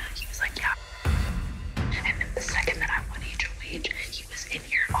Helena? He was like, yeah. And then the second that I won HOH, he was in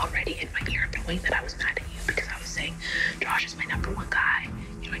here already in my ear knowing that I was mad at you because I was saying, Josh is my #1 guy.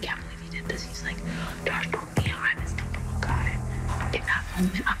 You know, I can't believe he did this. He's like, Josh told me I'm his #1 guy. In that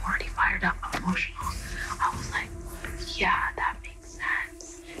moment, I'm already fired up. I'm emotional. I was like, yeah, that makes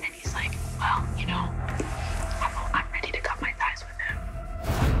sense. And he's like, well, you know, I'm ready to cut my ties with him.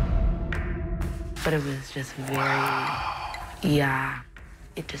 But it was just very, yeah,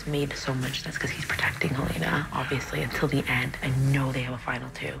 it just made so much sense because he's protecting Helena, obviously, until the end. I know they have a final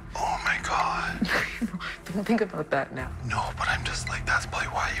 2. Oh my God. Don't think about that now. No, but I'm just like, that's probably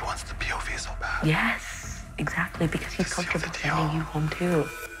why he wants the POV so bad. Yes, exactly, because he's comfortable sending you home too.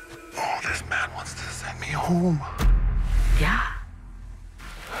 Oh, this man wants to send me home. Yeah.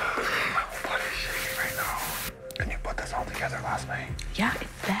 My whole body's shaking right now. And you put this all together last night? Yeah,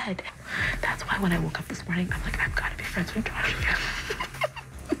 it's dead. That's why when I woke up this morning, I'm like, I've got to be friends with Josh again.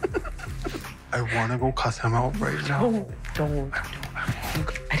 I want to go cuss him out right now. Don't.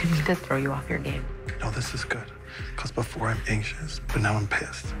 I didn't mean to throw you off your game. No, this is good. Because before I'm anxious, but now I'm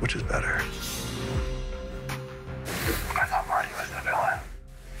pissed, which is better. I thought Marty was the villain.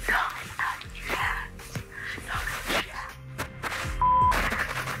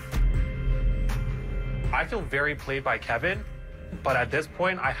 I feel very played by Kevin, but at this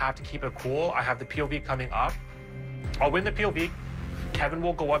point, I have to keep it cool. I have the POV coming up. I'll win the POV. Kevin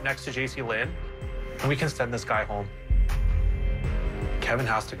will go up next to JC Lynn, and we can send this guy home. Kevin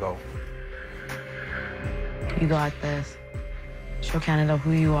has to go. You got this. Show Canada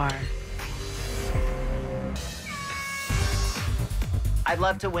who you are. I'd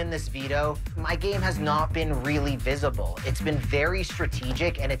love to win this veto. My game has not been really visible. It's been very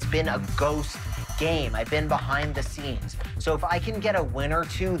strategic, and it's been a ghost game. I've been behind the scenes. So if I can get a win or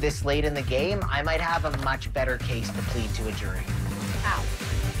two this late in the game, I might have a much better case to plead to a jury. Ow.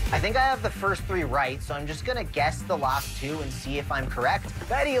 I think I have the first 3 right, so I'm just gonna guess the last 2 and see if I'm correct.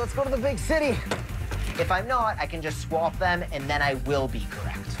 Betty, let's go to the big city. If I'm not, I can just swap them, and then I will be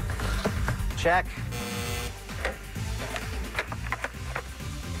correct. Check.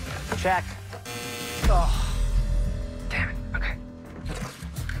 Check. Oh, damn it. Okay.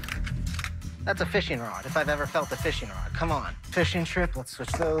 That's a fishing rod, if I've ever felt a fishing rod. Come on. Fishing trip, let's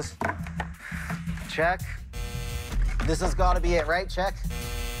switch those. Check. This has got to be it, right? Check.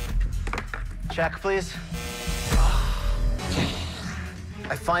 Check, please. Okay.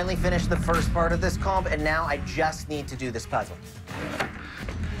 I finally finished the first part of this comp, and now I just need to do this puzzle.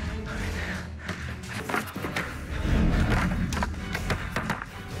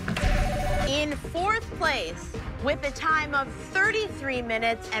 In 4th place, with a time of 33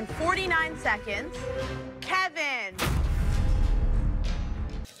 minutes and 49 seconds, Kevin.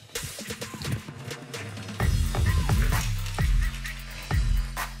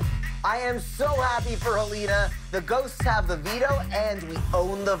 I am so happy for Helena. The ghosts have the veto, and we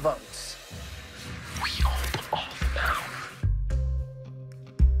own the votes. We own all the power.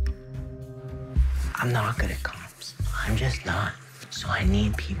 I'm not good at comps. I'm just not. So I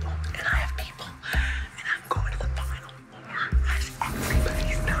need people, and I have people. And I'm going to the final 4 as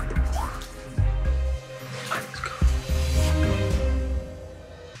everybody's number 1. Let's go.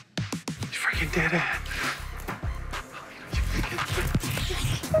 You freaking did it.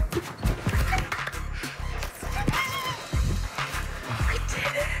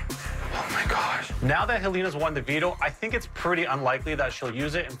 Now that Helena's won the veto, I think it's pretty unlikely that she'll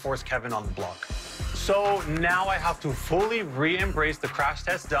use it and force Kevin on the block. So now I have to fully re-embrace the crash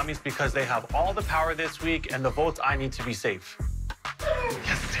test dummies because they have all the power this week and the votes I need to be safe.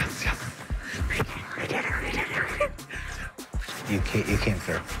 Yes. We did it. You came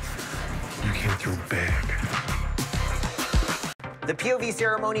through. You came through big. The POV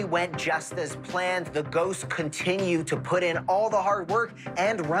ceremony went just as planned. The ghosts continue to put in all the hard work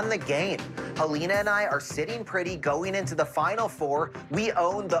and run the game. Helena and I are sitting pretty going into the final 4. We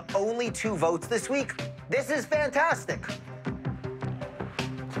own the only 2 votes this week. This is fantastic.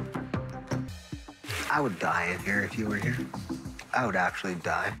 I would die in here if you were here. I would actually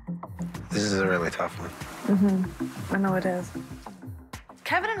die. This is a really tough one. I know it is.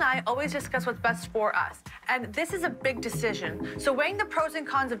 Kevin and I always discuss what's best for us, and this is a big decision. So weighing the pros and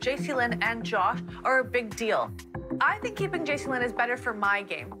cons of JC Lynn and Josh are a big deal. I think keeping JC Lynn is better for my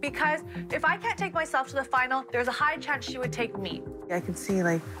game, because if I can't take myself to the final, there's a high chance she would take me. I could see,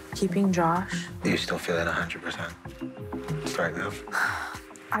 like, keeping Josh. Do you still feel it 100%? Straight move?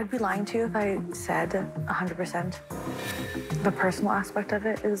 I'd be lying to you if I said 100%. The personal aspect of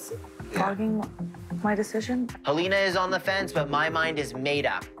it is fogging my decision. Helena is on the fence, but my mind is made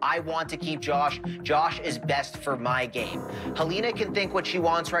up. I want to keep Josh. Josh is best for my game. Helena can think what she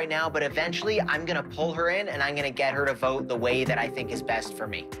wants right now, but eventually I'm gonna pull her in and I'm gonna get her to vote the way that I think is best for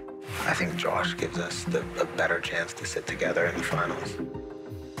me. I think Josh gives us a better chance to sit together in the finals.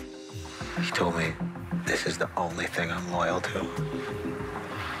 He told me this is the only thing I'm loyal to.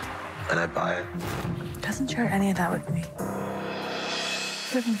 And I buy it. Doesn't share any of that with me.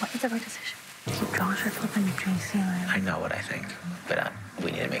 What is the right decision? Keep Josh or flipping JC Lynn? I know what I think, but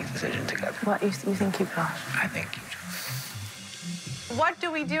we need to make a decision together. What, you think keep Josh? I think keep Josh. What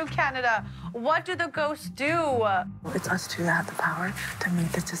do we do, Canada? What do the ghosts do? It's us two that have the power to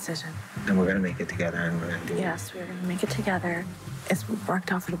make this decision. And we're gonna make it together, and we're gonna do it. Yes, we're gonna make it together. It's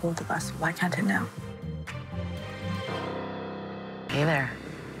worked out for the both of us. Why can't it now? Hey there.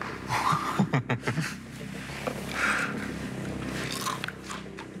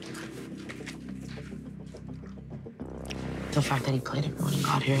 The fact that he played everyone and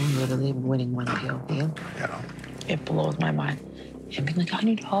got here and literally winning one POV, it blows my mind. Him being like, I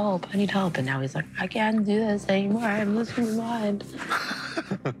need help. And now he's like, I can't do this anymore. I'm losing my mind.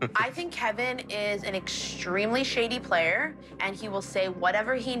 I think Kevin is an extremely shady player, and he will say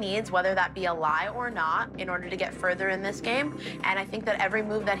whatever he needs, whether that be a lie or not, in order to get further in this game. And I think that every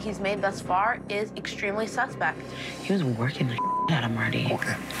move that he's made thus far is extremely suspect. He was working like at him already.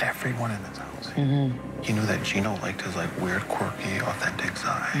 Okay, everyone in this house. He knew that Gino liked his like weird, quirky, authentic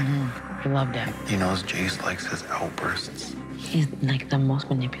side. He loved it. He knows Jace likes his outbursts. He's like the most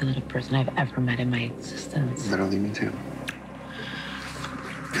manipulative person I've ever met in my existence. Literally me too.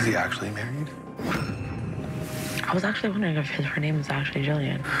 Is he actually married? I was actually wondering if her name is actually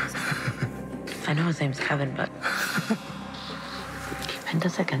Jillian. I know his name's Kevin, but keeping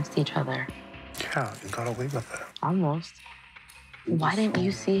us against each other. Yeah, you got away with it. Almost. Why didn't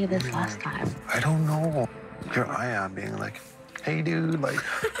you see this last time? I don't know. Here I am being like, hey, dude, like.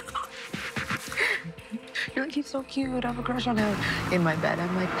 You're like, he's so cute. I have a crush on him. In my bed,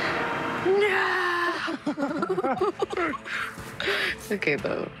 I'm like, no. It's okay,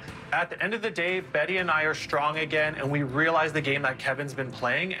 though. At the end of the day, Betty and I are strong again, and we realize the game that Kevin's been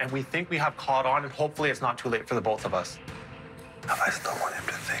playing, and we think we have caught on, and hopefully it's not too late for the both of us. I still want him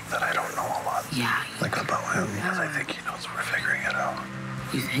to think that I don't know a lot. Yeah. Like about him, because I think he knows we're figuring it out.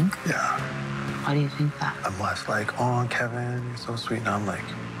 You think? Yeah. Why do you think that? I'm less like, oh, Kevin, you're so sweet. Now I'm like,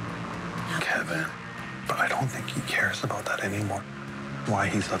 Kevin. But I don't think he cares about that anymore. Why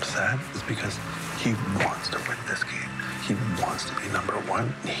he's upset is because he wants to win this game. He wants to be number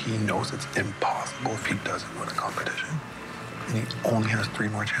one. He knows it's impossible if he doesn't win a competition. And he only has 3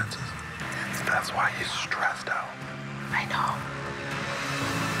 more chances. That's why he's stressed out. I know.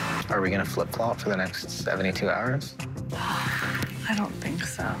 Are we gonna flip-flop for the next 72 hours? I don't think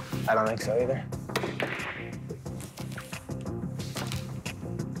so. I don't think so either.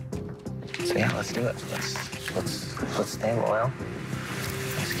 So yeah, let's do it. Let's stay loyal.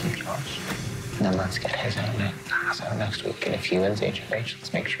 Let's keep Josh. And then let's get his ass out next week. And if he wins HFH,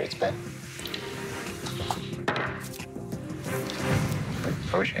 let's make sure it's Ben.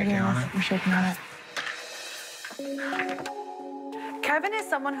 Are we shaking on it? We're shaking on it. Kevin is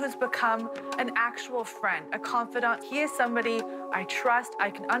someone who's become an actual friend, a confidant. He is somebody I trust,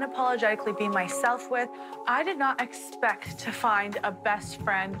 I can unapologetically be myself with. I did not expect to find a best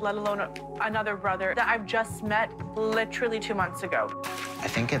friend, let alone another brother, that I've just met literally 2 months ago. I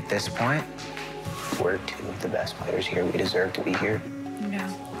think at this point, we're 2 of the best players here. We deserve to be here.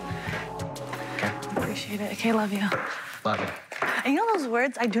 Yeah. Okay. Appreciate it. Okay, love you. Love you. And you know those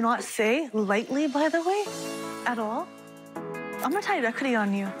words I do not say lightly, by the way, at all? I'm gonna tie a rakri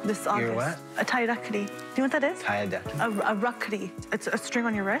on you this August. You're what? A tie rakri. Do you know what that is? Tie a rakri. A rakri. It's a string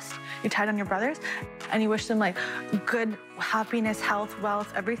on your wrist. You tie it on your brothers, and you wish them like good happiness, health,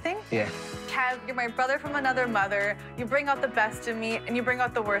 wealth, everything. Yeah. Kev, you're my brother from another mother. You bring out the best in me, and you bring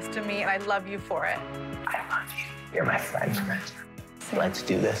out the worst in me, and I love you for it. I love you. You're my friend. Let's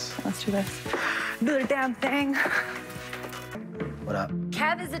do this. Let's do this. Do the damn thing. What up?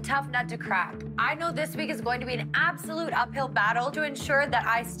 Kev is a tough nut to crack. I know this week is going to be an absolute uphill battle to ensure that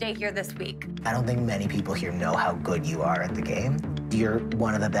I stay here this week. I don't think many people here know how good you are at the game. You're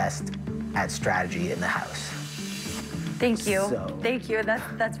one of the best at strategy in the house. Thank you. So- Thank you.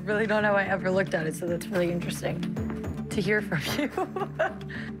 That's really not how I ever looked at it, so that's really interesting to hear from you.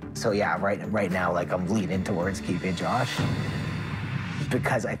 So yeah, right now, like I'm leaning towards keeping Josh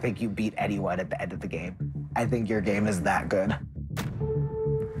because I think you beat anyone at the end of the game. I think your game is that good.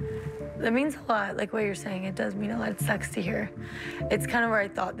 That means a lot, like what you're saying. It does mean a lot. It sucks to hear. It's kind of where I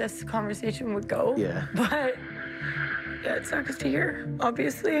thought this conversation would go. Yeah. But yeah, it sucks to hear,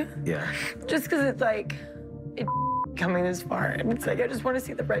 obviously. Yeah. Just because it's like, it coming this far. And it's like, I just want to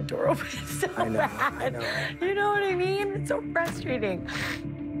see the red door open so bad. I know. You know what I mean? It's so frustrating.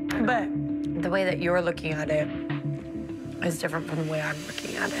 But the way that you're looking at it is different from the way I'm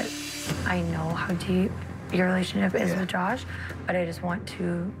looking at it. I know how deep your relationship is with Josh, but I just want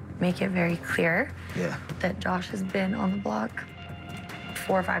to make it very clear that Josh has been on the block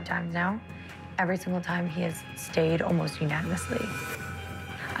 4 or 5 times now. Every single time he has stayed almost unanimously.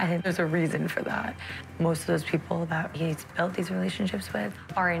 I think there's a reason for that. Most of those people that he's built these relationships with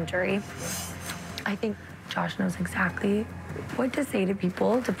are in jury. I think Josh knows exactly what to say to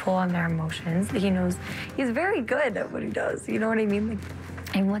people to pull on their emotions. He knows he's very good at what he does. You know what I mean? Like,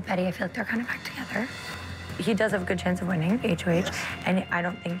 even with Betty, I feel like they're kind of back together. He does have a good chance of winning HOH, and I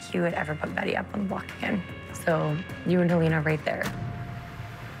don't think he would ever put Betty up on the block again. So you and Helena right there.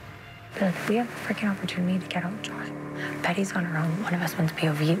 But we have a freaking opportunity to get out Josh. Betty's on her own. One of us wins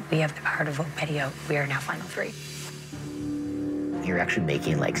POV. We have the power to vote Betty out. We are now final 3. You're actually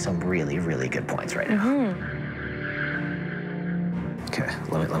making like some really, really good points right now. Okay,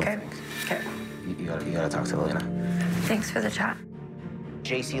 let me think. Okay. You gotta talk to Helena. Thanks for the chat.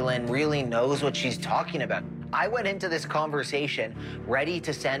 JC Lynn really knows what she's talking about. I went into this conversation ready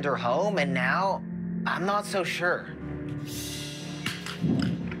to send her home, and now I'm not so sure.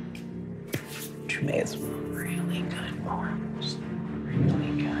 It's really good, Morris.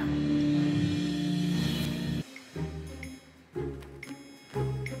 Really good.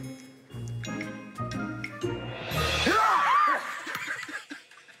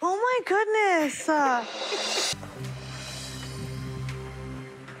 Oh my goodness.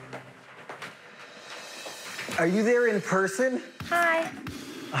 Are you there in person? Hi.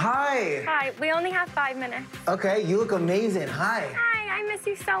 Hi. Hi. We only have 5 minutes. Okay, you look amazing. Hi. Hi. I miss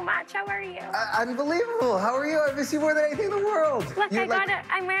you so much. How are you? Unbelievable. How are you? I miss you more than anything in the world. Look, You're I got it.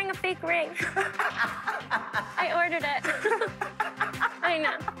 I'm wearing a fake ring. I ordered it. I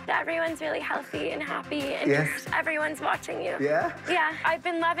know. Everyone's really healthy and happy, and Yes. everyone's watching you. Yeah? Yeah. I've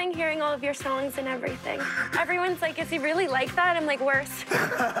been loving hearing all of your songs and everything. Everyone's like, is he really like that? I'm like, worse.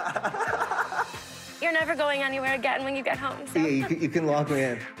 You're never going anywhere again when you get home, so Yeah, you can lock me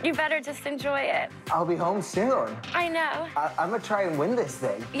in. you better just enjoy it. I'll be home soon. I know. I'm gonna try and win this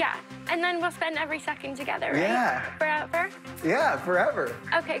thing. Yeah. And then we'll spend every second together, right? Yeah. Forever? Yeah, forever.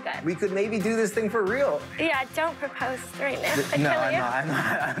 Okay, good. We could maybe do this thing for real. Yeah, don't propose right now. I'd No, kill I'm you.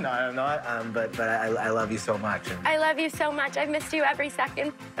 not. I'm not. But I love you so much. And I love you so much. I've missed you every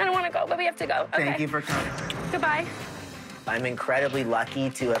second. I don't want to go, but we have to go. Okay. Thank you for coming. Goodbye. I'm incredibly lucky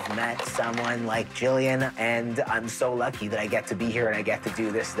to have met someone like Jillian, and I'm so lucky that I get to be here and I get to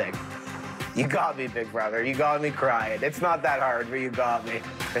do this thing. You got me, big brother. You got me crying. It's not that hard, but you got me.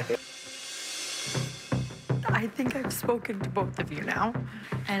 I think I've spoken to both of you now.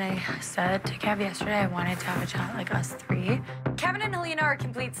 And I said to Kev yesterday I wanted to have a chat like us three. Kevin and Helena are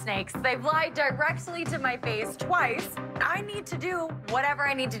complete snakes. They've lied directly to my face twice. I need to do whatever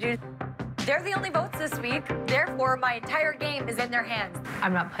I need to do. They're the only votes this week. Therefore, my entire game is in their hands.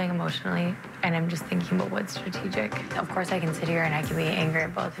 I'm not playing emotionally, and I'm just thinking about what's strategic. Of course, I can sit here and I can be angry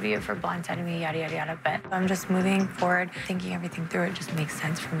at both of you for blindsiding me, yada, yada, yada, but I'm just moving forward, thinking everything through. It just makes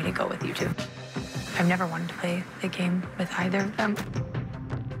sense for me to go with you two. I've never wanted to play the game with either of them.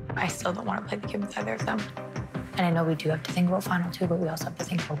 I still don't want to play the game with either of them. And I know we do have to think about Final Two, but we also have to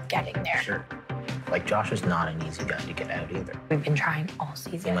think about getting there. Sure. Like, Josh is not an easy guy to get out either. We've been trying all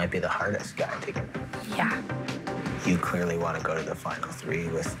season. He might be the hardest guy to get out. Yeah. You clearly want to go to the final three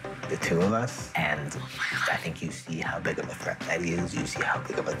with the two of us, and I think you see how big of a threat Eddie is. You see how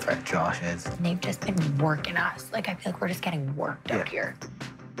big of a threat Josh is. And they've just been working us. Like, I feel like we're just getting worked out here.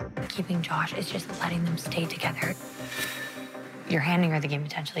 Keeping Josh is just letting them stay together. You're handing her the game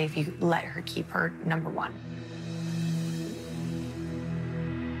potentially if you let her keep her number one.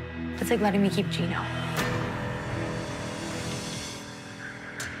 It's like letting me keep Gino.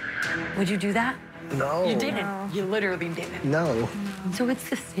 Would you do that? No. You didn't. You literally didn't. No. So it's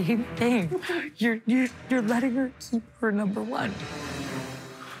the same thing. You're letting her keep her number one.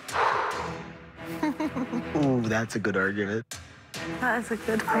 Ooh, that's a good argument. That's a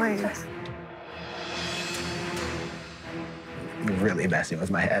good point. You're really messing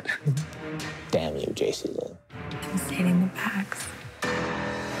with my head. Damn you, JC Lynn. I'm stating the facts.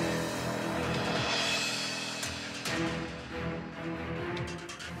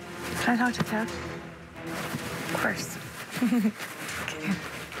 Can I talk to Kev? Of course. Okay.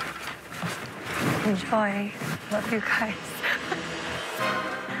 Enjoy. Love you guys.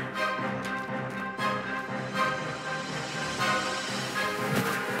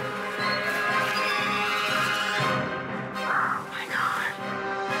 Oh my God.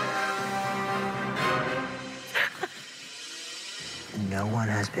 No one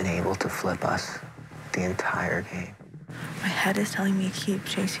has been able to flip us the entire game. My head is telling me keep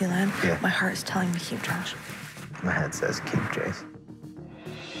JC Lynn. Yeah. My heart is telling me keep Josh. My head says keep Jace.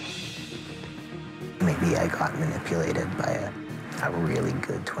 Maybe I got manipulated by a really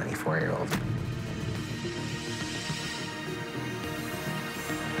good 24-year-old.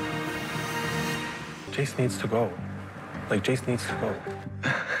 Jace needs to go. Like, Jace needs to go.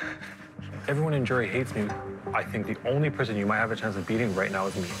 Everyone in jury hates me. I think the only person you might have a chance of beating right now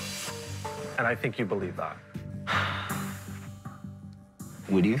is me. And I think you believe that.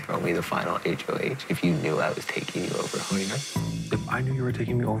 Would you throw me the final HOH if you knew I was taking you over Helena? If I knew you were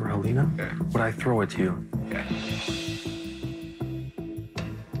taking me over Helena, would I throw it to you? Yeah.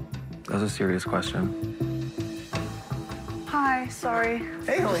 That's a serious question. Hi, sorry.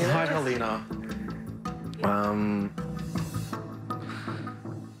 Hey, Helena. Hi, Helena.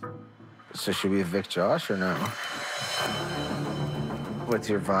 So should we evict Josh or no? What's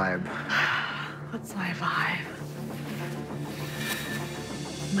your vibe? What's my vibe?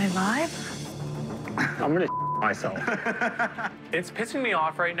 My vibe? I'm gonna myself. It's pissing me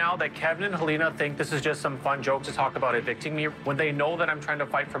off right now that Kevin and Helena think this is just some fun joke to talk about evicting me when they know that I'm trying to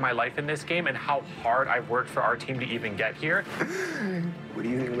fight for my life in this game and how hard I've worked for our team to even get here. What do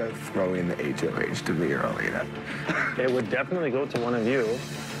you think about throwing the HOH to me or Helena? It would definitely go to one of you.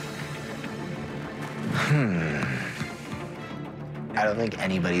 I don't think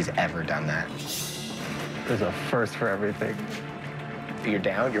anybody's ever done that. There's a first for everything. You're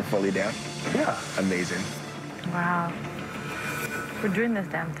down? You're fully down? Yeah. Amazing. Wow. We're doing this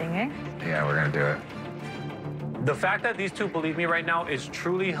damn thing, eh? Yeah, we're gonna do it. The fact that these two believe me right now is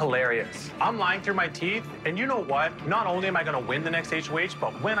truly hilarious. I'm lying through my teeth, and you know what? Not only am I gonna win the next HOH,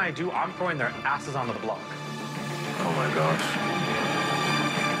 but when I do, I'm throwing their asses onto the block. Oh my gosh.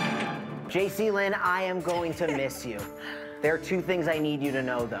 JC Lynn, I am going to miss you. There are two things I need you to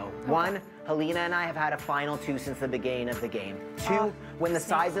know, though. One, Helena and I have had a final two since the beginning of the game. Two, when the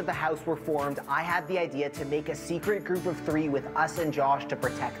sides of the house were formed, I had the idea to make a secret group of 3 with us and Josh to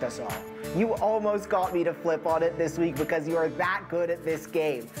protect us all. You almost got me to flip on it this week because you are that good at this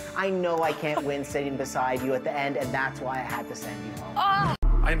game. I know I can't win sitting beside you at the end, and that's why I had to send you home.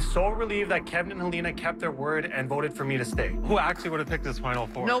 I'm so relieved that Kevin and Helena kept their word and voted for me to stay. Who actually would have picked this Final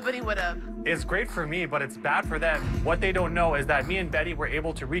Four? Nobody would have. It's great for me, but it's bad for them. What they don't know is that me and Betty were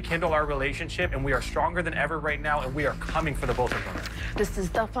able to rekindle our relationship, and we are stronger than ever right now, and we are coming for the both of them. This is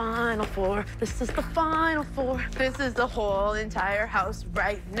the Final Four. This is the Final Four. This is the whole entire house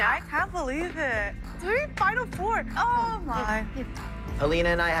right now. I can't believe it. 3 Final Four. Oh, my. Helena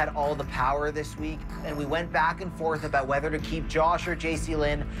and I had all the power this week, and we went back and forth about whether to keep Josh or JC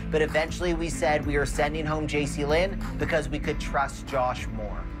Lynn, but eventually we said we were sending home JC Lynn because we could trust Josh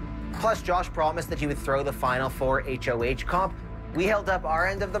more. Plus, Josh promised that he would throw the Final Four HOH comp. We held up our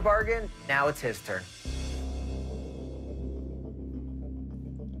end of the bargain. Now it's his turn.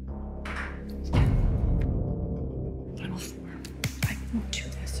 Final Four. I can do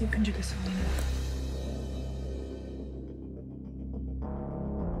this. You can do this, Helena.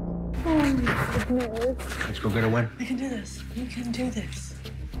 Let's go get a win. We can do this. We can do this.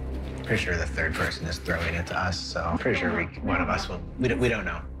 Pretty sure the third person is throwing it to us, so I'm pretty sure one of us will. We don't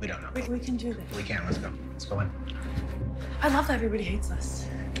know. We don't know. We can do this. We can. Let's go. Let's go in. I love that everybody hates us.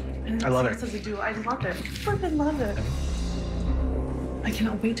 And I love it's it. as we do. I love it. Freaking love it. I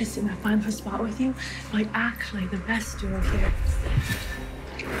cannot wait to sit in that final spot with you. Like, actually, the best duo here.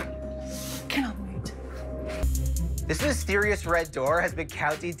 Cannot wait. This mysterious red door has been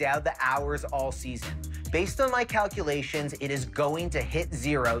counting down the hours all season. Based on my calculations, it is going to hit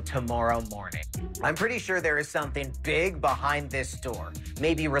 0 tomorrow morning. I'm pretty sure there is something big behind this door.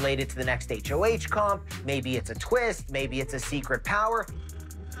 Maybe related to the next HOH comp, maybe it's a twist, maybe it's a secret power.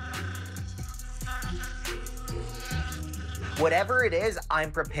 Whatever it is, I'm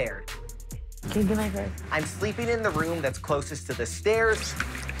prepared. Can you be my bird? I'm sleeping in the room that's closest to the stairs.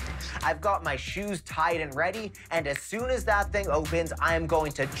 I've got my shoes tied and ready, and as soon as that thing opens, I am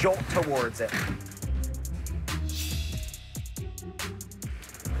going to jolt towards it.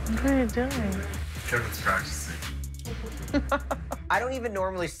 What are you doing? Kevin's practicing. I don't even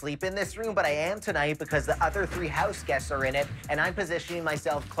normally sleep in this room, but I am tonight because the other 3 house guests are in it, and I'm positioning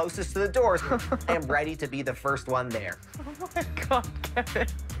myself closest to the doors. I am ready to be the first one there. Oh, my God, Kevin.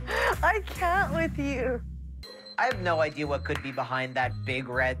 I can't with you. I have no idea what could be behind that big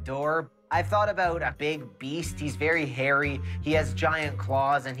red door. I've thought about a big beast. He's very hairy, he has giant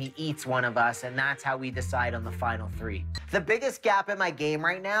claws, and he eats one of us, and that's how we decide on the final 3. The biggest gap in my game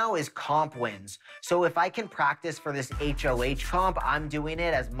right now is comp wins. So if I can practice for this HOH comp, I'm doing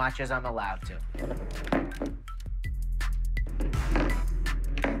it as much as I'm allowed to.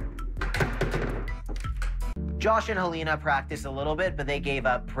 Josh and Helena practiced a little bit, but they gave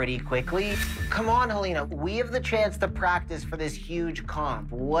up pretty quickly. Come on, Helena, we have the chance to practice for this huge comp.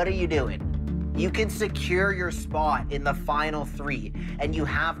 What are you doing? You can secure your spot in the final 3, and you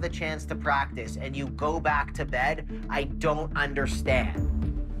have the chance to practice, and you go back to bed. I don't understand.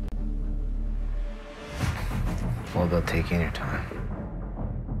 What about taking your time?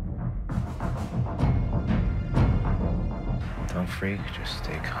 Don't freak, just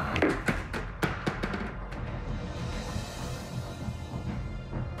stay calm.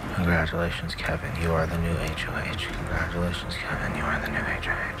 Congratulations, Kevin. You are the new HOH. Congratulations, Kevin. You are the new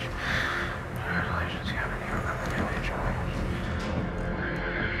HOH. Congratulations, Kevin. You are the new HOH.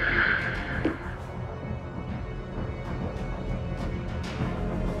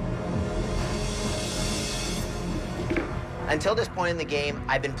 Until this point in the game,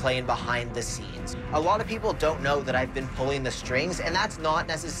 I've been playing behind the scenes. A lot of people don't know that I've been pulling the strings, and that's not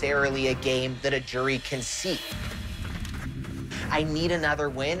necessarily a game that a jury can see. I need another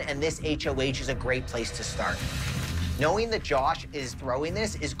win, and this HOH is a great place to start. Knowing that Josh is throwing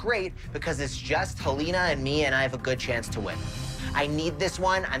this is great because it's just Helena and me, and I have a good chance to win. I need this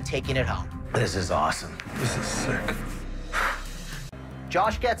one. I'm taking it home. This is awesome. This is sick.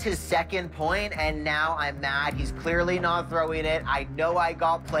 Josh gets his second point, and now I'm mad. He's clearly not throwing it. I know I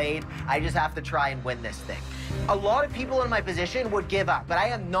got played. I just have to try and win this thing. A lot of people in my position would give up, but I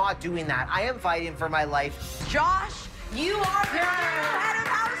am not doing that. I am fighting for my life. Josh, you are the head of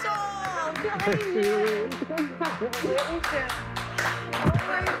household!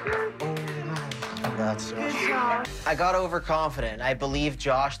 That's I got overconfident. I believed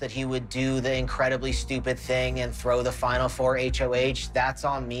Josh that he would do the incredibly stupid thing and throw the Final Four HOH. That's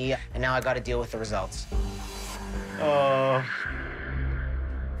on me, and now I got to deal with the results.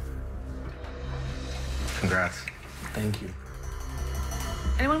 Congrats. Thank you.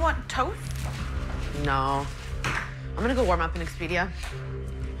 Anyone want toast? No. I'm gonna go warm up in Expedia.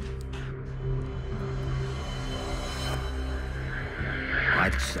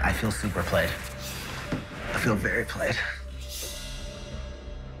 I feel super played. I feel very played.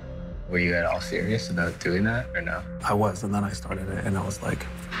 Were you at all serious about doing that or no? I was, and then I started it, and I was like,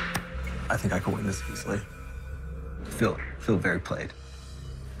 I think I could win this easily. Feel very played.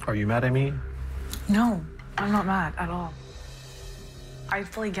 Are you mad at me? No, I'm not mad at all. I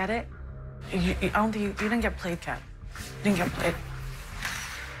fully get it. I don't think you didn't get played, Kev. You didn't get played.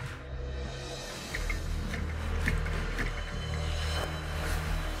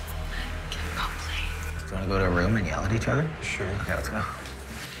 Do you want to go to a room and yell at each other? Sure. Okay, let's go.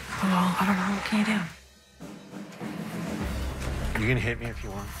 Well, I don't know. What can you do? You can hit me if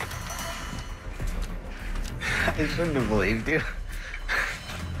you want. I shouldn't have believed you.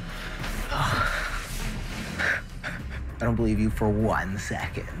 I don't believe you for 1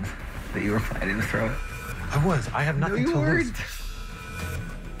 second that you were planning to throw it. I was. I have nothing to lose.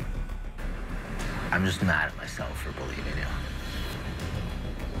 I'm just mad at myself for believing you.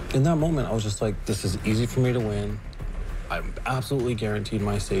 In that moment, I was just like, this is easy for me to win. I'm absolutely guaranteed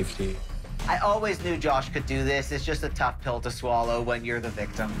my safety. I always knew Josh could do this. It's just a tough pill to swallow when you're the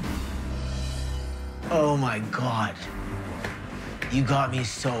victim. Oh my God. You got me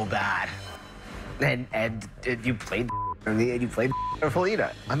so bad. And you played early and you played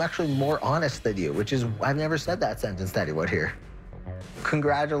Felina. I'm actually more honest than you, which is, I've never said that sentence to anyone here.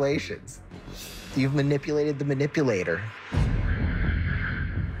 Congratulations. You've manipulated the manipulator.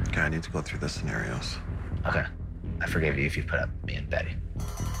 Okay, I need to go through the scenarios. Okay. I forgive you if you put up me and Betty.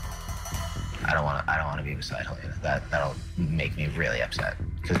 I don't want to be beside Helena. That'll make me really upset.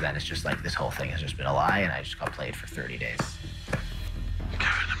 Because then it's just like this whole thing has just been a lie and I just got played for 30 days.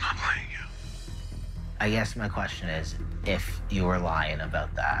 Kevin, I'm not playing you. I guess my question is, if you were lying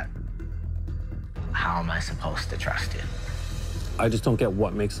about that, how am I supposed to trust you? I just don't get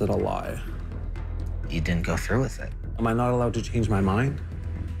what makes it a lie. You didn't go through with it. Am I not allowed to change my mind?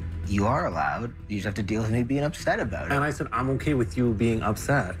 You are allowed. You just have to deal with me being upset about it. And I said, I'm okay with you being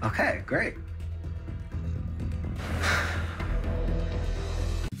upset. Okay, great.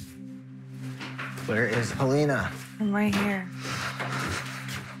 Where is Helena? I'm right here.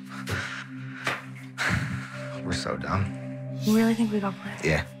 We're so dumb. You really think we got played?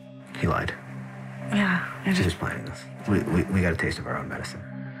 Yeah, he lied. Yeah. She was playing us. We got a taste of our own medicine.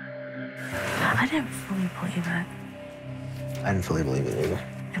 I didn't fully believe it. I didn't fully believe it either.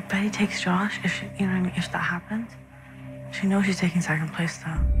 If Betty takes Josh, if she, you know what I mean, if that happens, she knows she's taking second place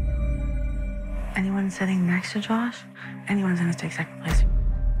though. Anyone sitting next to Josh, anyone's gonna take second place.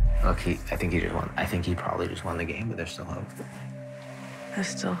 Look, I think he just won. I think he probably just won the game, but there's still hope. There's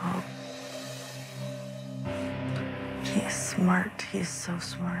still hope. He's smart. He's so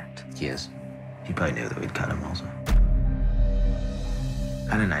smart. He is. He probably knew that we'd cut him also.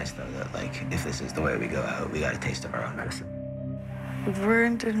 Kind of nice though that like if this is the way we go out, we got a taste of our own medicine. We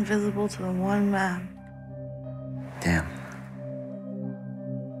weren't invisible to the one man. Damn.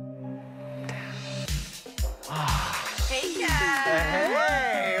 Hey, Kev.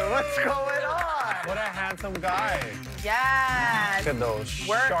 Hey, what's going on? What a handsome guy. Yes. Look at those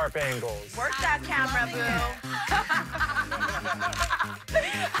sharp angles. Work that camera, boo.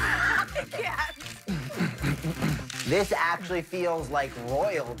 I can't. This actually feels like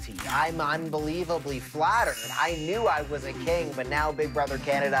royalty. I'm unbelievably flattered. I knew I was a king, but now Big Brother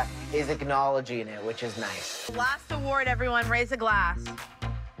Canada is acknowledging it, which is nice. Last award, everyone, raise a glass.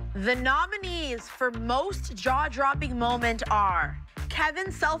 The nominees for most jaw-dropping moment are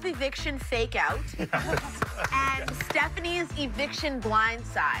Kevin's self-eviction fake-out and Stephanie's eviction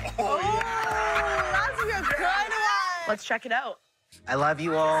blindside. Oh, that's a good one. Let's check it out. I love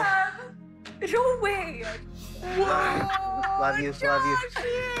you all. No way. Whoa! Love you. Love you.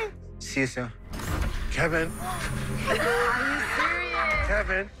 Joshy! See you soon. Kevin. Are you serious?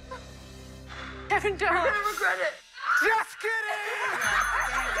 Kevin. Kevin, don't. You're gonna regret it. Just kidding!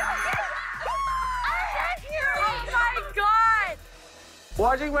 Oh my God!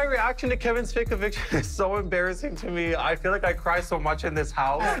 Watching my reaction to Kevin's fake eviction is so embarrassing to me. I feel like I cry so much in this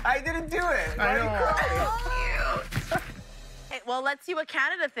house. I didn't do it. I know. Hey, well, let's see what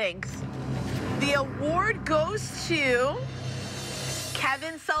Canada thinks. The award goes to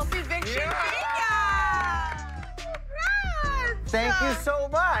Kevin Self-Eviction. Thank you so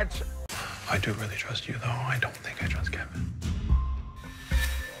much. I do really trust you, though. I don't think I trust Kevin.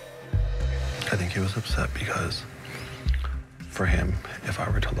 I think he was upset because for him, if I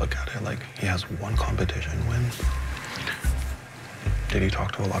were to look at it, like, he has one competition win. Did he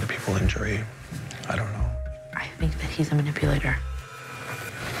talk to a lot of people in jury? I don't know. I think that he's a manipulator.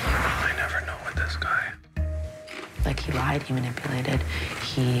 I never know with this guy. Like, he lied, he manipulated,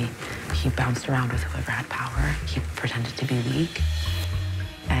 he bounced around with whoever had power, he pretended to be weak,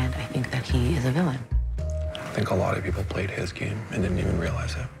 and I think that he is a villain. I think a lot of people played his game and didn't even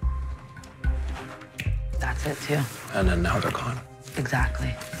realize it. That's it, too. And then now they're gone.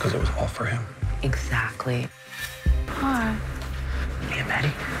 Exactly. Because it was all for him. Exactly. Hi. Me and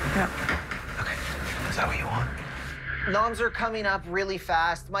Betty? Yeah. Okay. Is that what you want? Noms are coming up really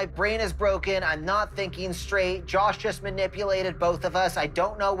fast. My brain is broken. I'm not thinking straight. Josh just manipulated both of us. I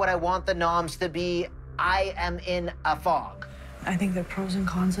don't know what I want the noms to be. I am in a fog. I think there are pros and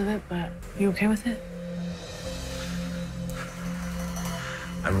cons of it, but you okay with it?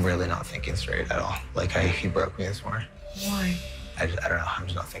 I'm really not thinking straight at all. Like, he broke me this morning. Why? I don't know. I'm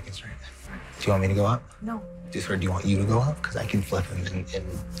just not thinking straight. Do you want me to go up? No. Do you want you to go up? Because I can flip him in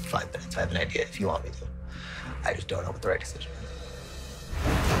 5 minutes. I have an idea if you want me to. I just don't know what the right decision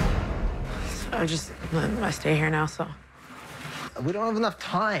is. I stay here now, so. We don't have enough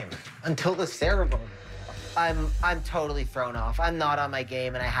time until the ceremony. I'm totally thrown off. I'm not on my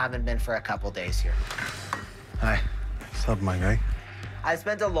game, and I haven't been for a couple days here. Hi. What's up, my guy? I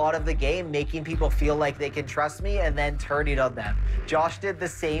spent a lot of the game making people feel like they can trust me and then turning on them. Josh did the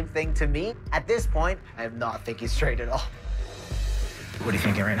same thing to me. At this point, I'm not thinking straight at all. What are you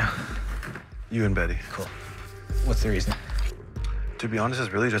thinking right now? You and Betty. Cool. What's the reason? To be honest,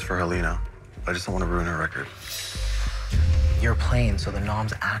 it's really just for Helena. I just don't want to ruin her record. You're playing, so the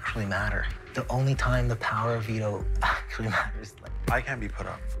noms actually matter. The only time the power of veto actually matters. I can't be put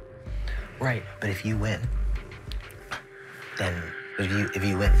up. Right, but if you win, then if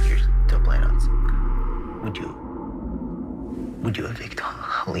you win, you're still playing us. Would you evict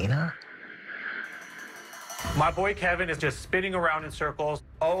Helena? My boy Kevin is just spinning around in circles.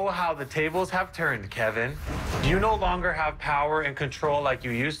 Oh, how the tables have turned, Kevin. You no longer have power and control like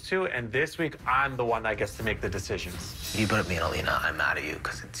you used to, and this week I'm the one that gets to make the decisions. If you put up me and Helena, I'm mad at you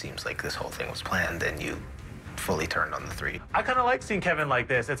because it seems like this whole thing was planned and you fully turned on the 3. I kind of like seeing Kevin like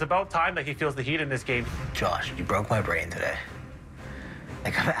this. It's about time that he feels the heat in this game. Josh, you broke my brain today.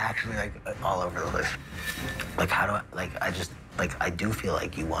 Like, I'm actually, all over the list. Like, how do I do feel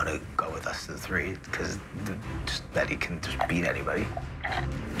like you want to go with us to the 3 because just Betty can just beat anybody.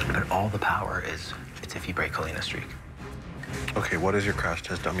 But all the power is, it's if you break Helena's streak. Okay, what does your crash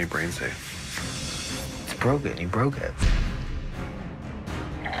test dummy brain say? It's broken. You broke it.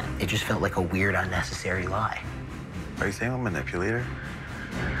 It just felt like a weird, unnecessary lie. Are you saying I'm a manipulator?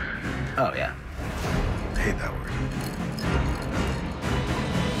 Oh, yeah. I hate that word.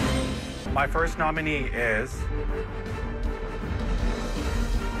 My first nominee is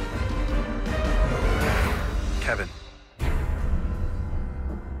Kevin.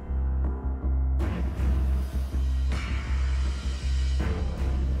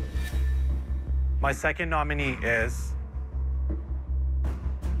 My second nominee is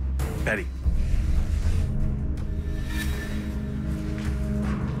Betty.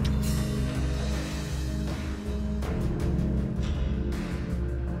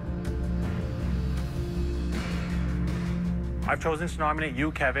 I've chosen to nominate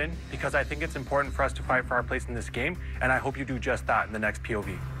you, Kevin, because I think it's important for us to fight for our place in this game, and I hope you do just that in the next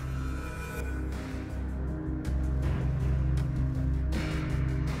POV.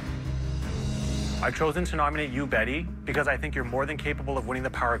 I've chosen to nominate you, Betty, because I think you're more than capable of winning the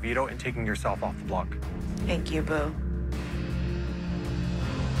power veto and taking yourself off the block. Thank you, Boo.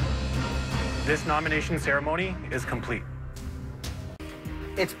 This nomination ceremony is complete.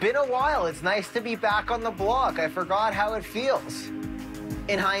 It's been a while. It's nice to be back on the block. I forgot how it feels.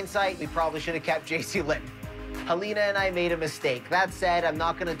 In hindsight, we probably should have kept JC Litton. Helena and I made a mistake. That said, I'm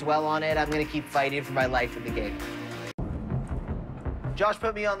not going to dwell on it. I'm going to keep fighting for my life in the game. Josh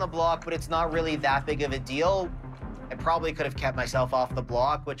put me on the block, but it's not really that big of a deal. I probably could have kept myself off the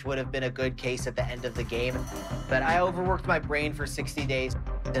block, which would have been a good case at the end of the game. But I overworked my brain for 60 days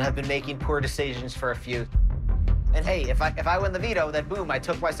and have been making poor decisions for a few. And hey, if I win the veto, then boom, I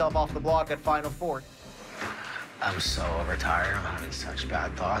took myself off the block at Final Four. I'm so overtired. I'm having such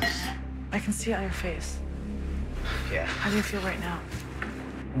bad thoughts. I can see it on your face. Yeah. How do you feel right now?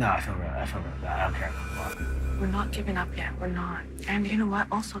 No, I feel really bad. I don't care about the block. We're not giving up yet. We're not. And you know what?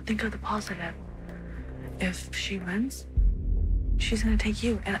 Also, think of the positive. If she wins, she's gonna take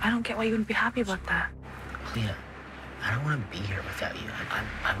you. And I don't get why you wouldn't be happy about that. Leah, I don't want to be here without you.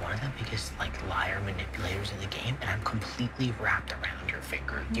 I'm one of the biggest, liar manipulators in the game, and I'm completely wrapped around your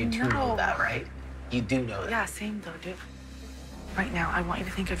finger. You do know that, right? You do know that. Yeah, same though, dude. Right now, I want you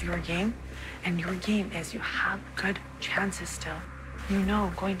to think of your game, and your game is you have good chances still. You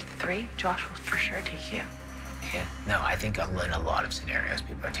know, going to the 3, Josh will for sure take you. Yeah. No, I think in a lot of scenarios,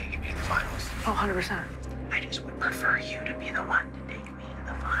 people are taking me to the finals. Oh, 100%. I just would prefer you to be the one to take me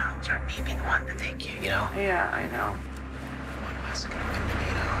to the finals, or me be the one to take you, you know? Yeah, I know. One of us is gonna win the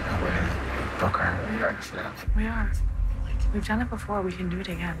veto, and we're gonna book our breakfast now. We are. We've done it before. We can do it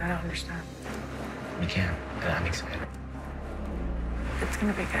again. I don't understand. We can, and I'm excited. It's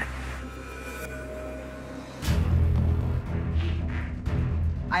gonna be good.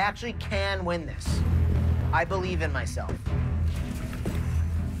 I actually can win this. I believe in myself.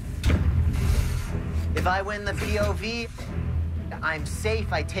 If I win the POV, I'm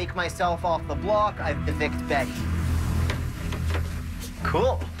safe. I take myself off the block. I evict Betty.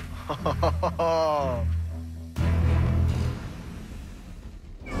 Cool.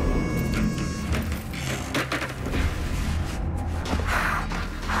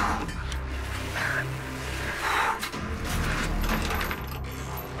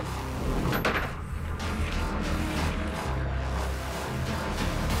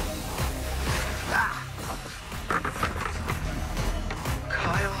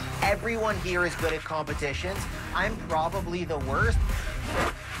 Everyone here is good at competitions. I'm probably the worst,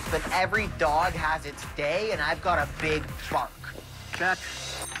 but every dog has its day, and I've got a big bark. Check.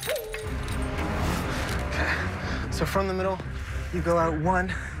 Okay. So from the middle, you go out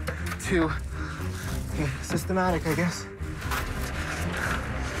 1, 2. Systematic, I guess.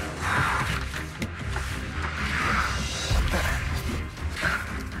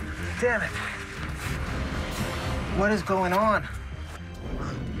 Damn it. What is going on?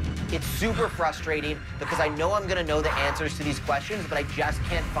 It's super frustrating because I know I'm gonna know the answers to these questions, but I just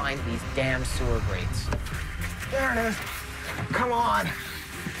can't find these damn sewer grates. There it is. Come on.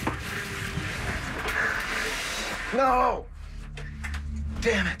 No.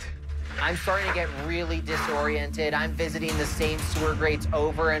 Damn it. I'm starting to get really disoriented. I'm visiting the same sewer grates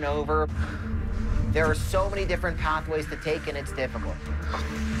over and over. There are so many different pathways to take, and it's difficult.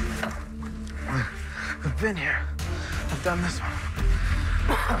 I've been here. I've done this one.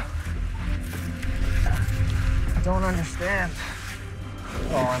 I don't understand.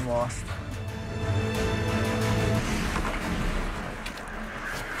 Oh, I'm lost.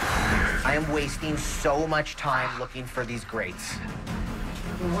 I am wasting so much time looking for these grates.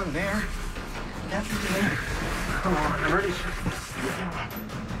 The one there. That's there. Come on, I'm ready.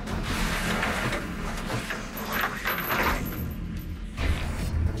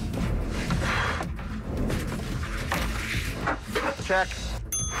 Check.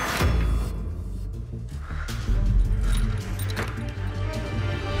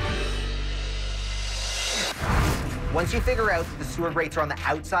 Once you figure out that the sewer grates are on the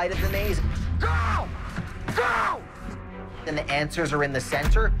outside of the maze, go! Go! And the answers are in the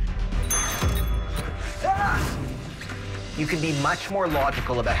center, you can be much more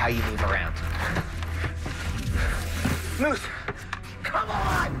logical about how you move around. Moose, come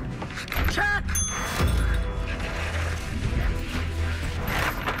on! Check!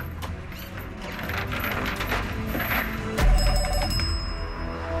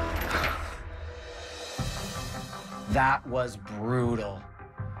 That was brutal.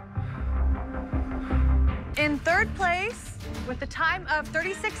 In third place, with a time of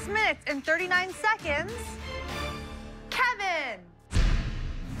 36 minutes and 39 seconds, Kevin.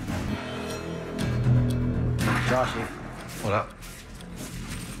 Joshy. What up?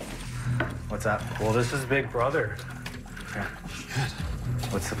 What's up? Well, this is Big Brother. Yeah.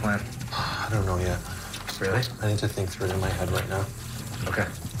 What's the plan? I don't know yet. Really? I need to think through it in my head right now. Okay.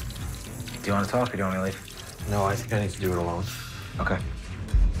 Do you want to talk or do you want me to leave? No, I think I need to do it alone. Okay.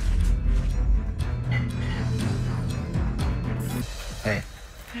 Hey.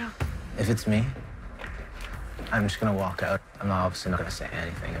 Yeah. If it's me, I'm just gonna walk out. I'm obviously not gonna say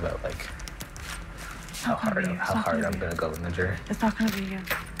anything about how hard I'm gonna go in the jury. It's not gonna be you.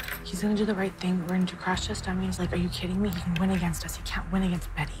 He's gonna do the right thing. We're gonna do crash test dummies. Like, are you kidding me? He can win against us. He can't win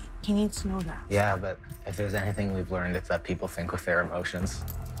against Betty. He needs to know that. Yeah, but if there's anything we've learned, it's that people think with their emotions,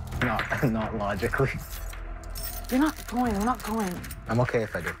 not logically. You're not going. We're not going. I'm okay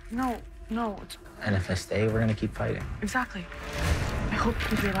if I do. No. It's... And if I stay, we're gonna keep fighting. Exactly. I hope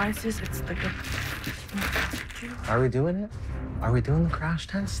he realizes it's the good. Are we doing it? Are we doing the crash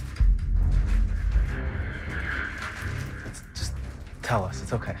test? Just tell us.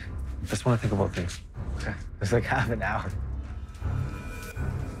 It's okay. I just want to think about things. Okay. It's like half an hour.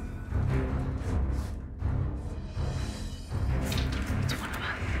 It's one of us.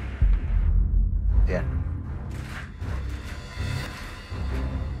 Yeah.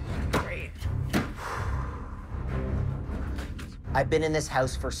 Great. I've been in this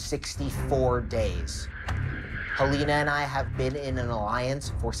house for 64 days. Helena and I have been in an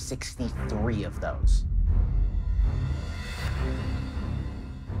alliance for 63 of those.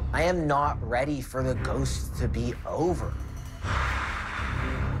 I am not ready for the ghost to be over.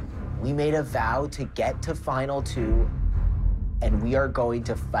 We made a vow to get to Final 2, and we are going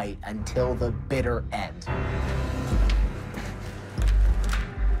to fight until the bitter end.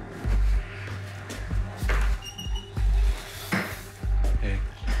 Hey,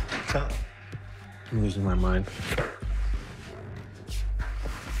 I'm losing my mind.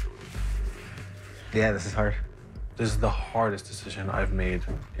 Yeah, this is hard. This is the hardest decision I've made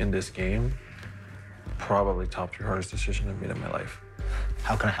in this game. Probably top 3 hardest decision I've made in my life.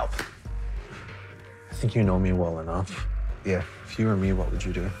 How can I help? I think you know me well enough. Yeah. If you were me, what would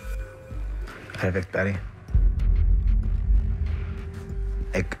you do? I'd evict Betty.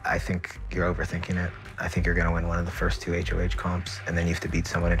 I think you're overthinking it. I think you're gonna win one of the first 2 HOH comps, and then you have to beat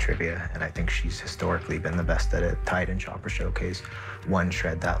someone in trivia, and I think she's historically been the best at it. Tied in Chopper Showcase, won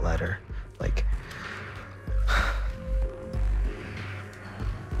Shred That Letter. Like,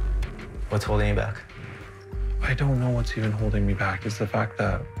 what's holding you back? I don't know what's even holding me back. It's the fact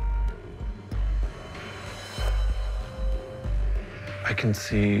that I can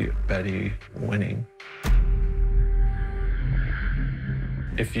see Betty winning.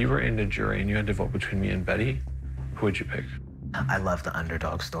 If you were in the jury and you had to vote between me and Betty, who would you pick? I love the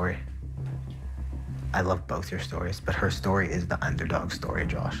underdog story. I love both your stories, but her story is the underdog story,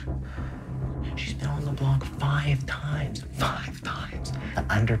 Josh. She's been on the block 5 times. 5 times. The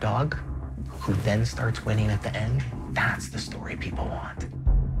underdog who then starts winning at the end, that's the story people want.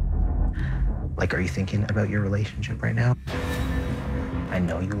 Like, are you thinking about your relationship right now? I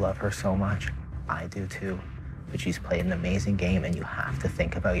know you love her so much. I do too. But she's played an amazing game, and you have to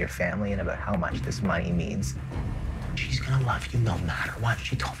think about your family and about how much this money means. She's gonna love you no matter what.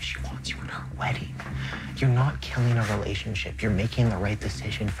 She told me she wants you in her wedding. You're not killing a relationship. You're making the right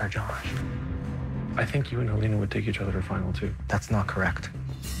decision for Josh. I think you and Helena would take each other to Final 2. That's not correct.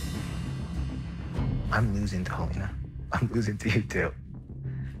 I'm losing to Helena. I'm losing to you too.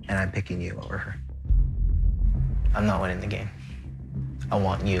 And I'm picking you over her. I'm not winning the game. I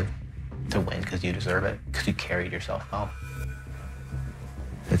want you to win because you deserve it, because you carried yourself well.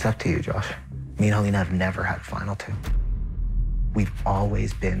 It's up to you, Josh. Me and Helena have never had Final 2. We've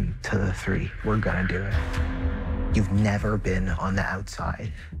always been to the 3. We're gonna do it. You've never been on the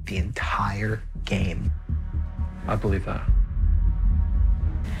outside the entire game. I believe that.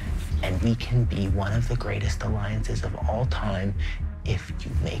 And we can be one of the greatest alliances of all time if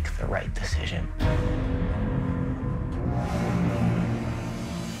you make the right decision.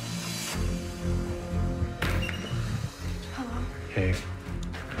 Hello. Hey.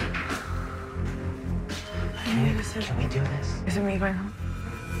 Can we do this? Is it me going home?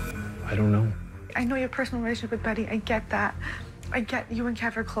 I don't know. I know your personal relationship with Betty. I get that. I get you and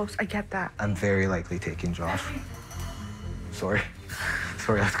Kev are close. I get that. I'm very likely taking Josh. Sorry.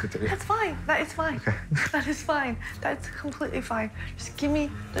 Sorry, that's good to hear. That's fine. That is fine. Okay. That is fine. That's completely fine. Just give me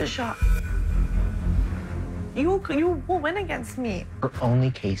the shot. You will win against me. Her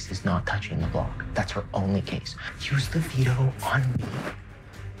only case is not touching the block. That's her only case. Use the veto on me.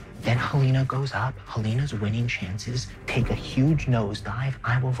 Then Helena goes up. Helena's winning chances take a huge nosedive.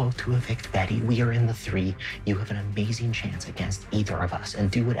 I will vote to evict Betty. We are in the 3. You have an amazing chance against either of us,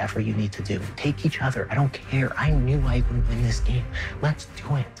 and do whatever you need to do. Take each other. I don't care. I knew I would win this game. Let's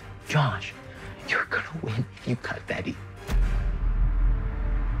do it. Josh, you're gonna win if you cut Betty.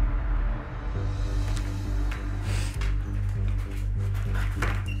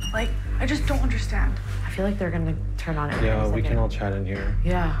 Like, I just don't understand. I feel like they're gonna turn on it. Yeah, we can all chat in here.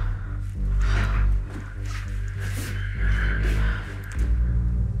 Yeah.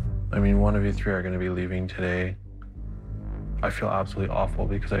 I mean, one of you 3 are going to be leaving today. I feel absolutely awful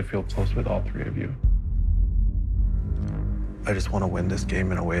because I feel close with all 3 of you. I just want to win this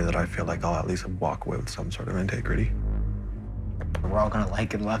game in a way that I feel like I'll at least walk away with some sort of integrity. We're all gonna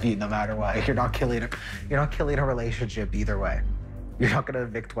like and love you no matter what. You're not killing a relationship either way. You're not gonna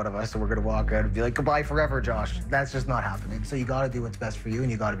evict one of us and we're gonna walk out and be like, goodbye forever, Josh. That's just not happening. So you gotta do what's best for you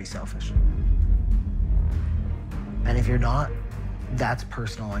and you gotta be selfish. And if you're not, that's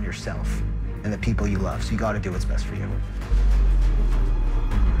personal on yourself and the people you love. So you gotta do what's best for you.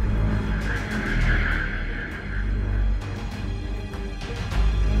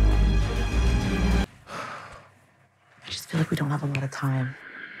 I just feel like we don't have a lot of time.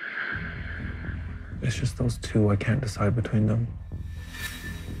 It's just those two. I can't decide between them.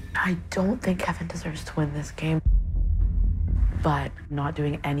 I don't think Kevin deserves to win this game, but not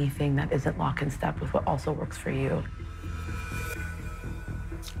doing anything that isn't lock and step with what also works for you.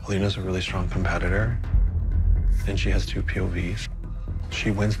 Alina's a really strong competitor, and she has 2 POVs.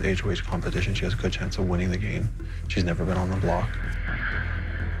 She wins the HOH competition. She has a good chance of winning the game. She's never been on the block.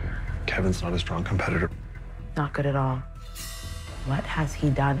 Kevin's not a strong competitor. Not good at all. What has he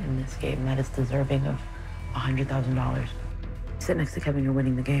done in this game that is deserving of $100,000? Sit next to Kevin, you're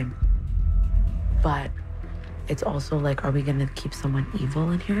winning the game. But it's also like, are we gonna keep someone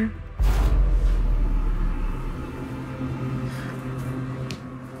evil in here?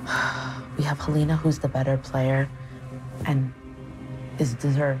 We have Helena, who's the better player and is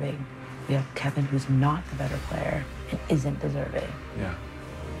deserving. We have Kevin, who's not the better player and isn't deserving. Yeah.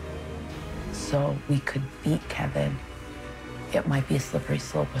 So we could beat Kevin. It might be a slippery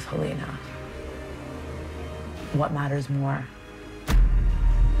slope with Helena. What matters more?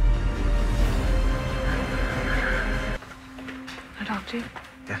 Can I talk to you?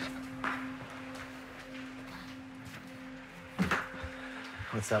 Yes.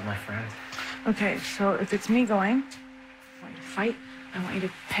 What's up, my friend? Okay, so if it's me going, I want you to fight. I want you to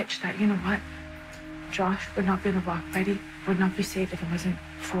pitch that, you know what? Josh would not be in the block. Betty would not be safe if it wasn't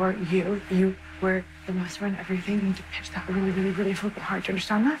for you. You were the master and everything. You need to pitch that really, really, really flipping hard. Do you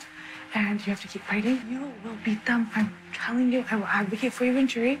understand that? And you have to keep fighting. You will beat them. I'm telling you, I will advocate for you in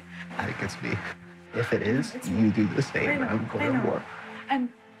jury. I think it's me. If it is, you do the same. I'm going to war. And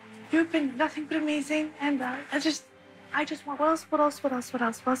you've been nothing but amazing. And I just want, what else can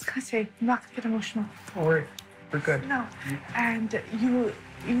I say? I'm not gonna get emotional. Don't worry, we're good. No, and you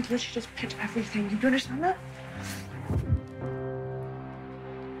literally just pitch everything. You do understand that?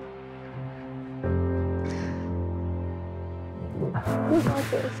 We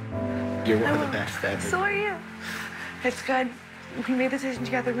got this. You're one of the best ever. So are you. It's good. We made the decision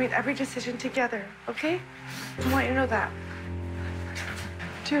together. We made every decision together, okay? I want you to know that.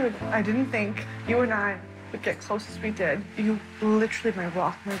 Dude, I didn't think you and I would get close as we did. You literally my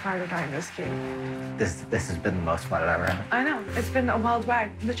rock, my ride or die in this game. This has been the most fun I've ever had. I know. It's been a wild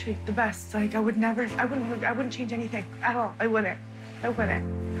ride. Literally the best. Like I wouldn't change anything at all. I wouldn't.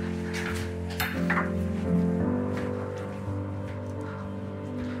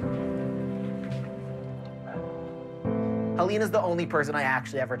 Helena's the only person I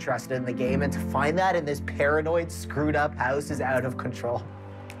actually ever trusted in the game, and to find that in this paranoid, screwed up house is out of control.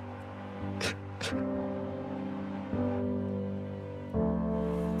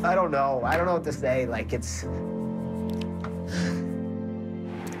 I don't know what to say. Like, it's...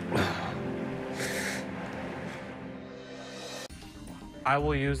 I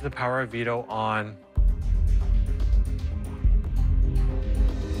will use the power of veto on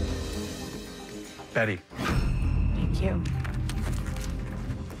Betty. Thank you.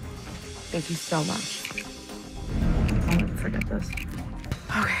 Thank you so much. I'll never forget this.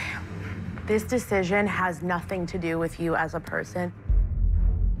 Okay. This decision has nothing to do with you as a person.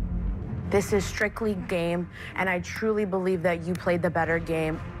 This is strictly game, and I truly believe that you played the better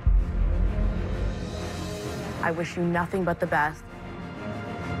game. I wish you nothing but the best.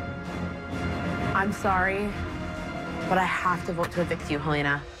 I'm sorry, but I have to vote to evict you,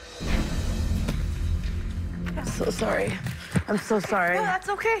 Helena. I'm so sorry. I'm so sorry. No, that's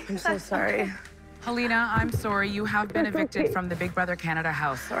okay. I'm so sorry. Okay. Helena, I'm sorry. You have been evicted from the Big Brother Canada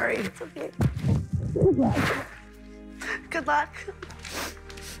house. Sorry. It's okay. Good luck.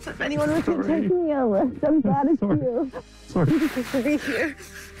 If anyone would take me a lift, I'm glad it's you. Sorry. To be here.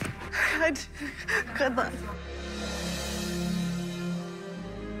 Good luck.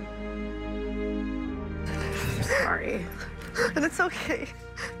 I'm sorry. And it's okay.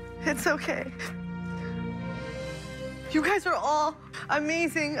 It's okay. You guys are all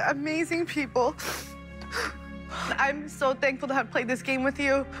amazing, amazing people. I'm so thankful to have played this game with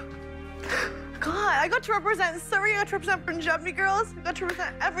you. God, I got to represent Surrey, I got to represent Punjabi girls, I got to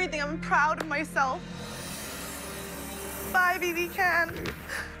represent everything. I'm proud of myself. Bye, BB Can.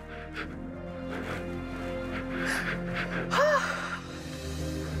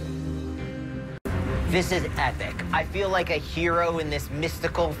 This is epic. I feel like a hero in this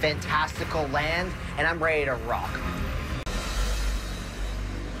mystical, fantastical land, and I'm ready to rock.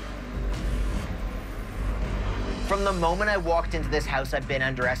 From the moment I walked into this house, I've been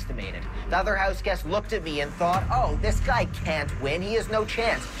underestimated. The other house guests looked at me and thought, oh, this guy can't win. He has no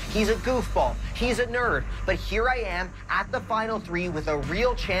chance. He's a goofball. He's a nerd. But here I am at the final 3 with a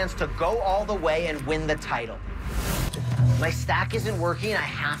real chance to go all the way and win the title. My stack isn't working. I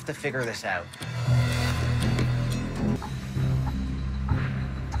have to figure this out.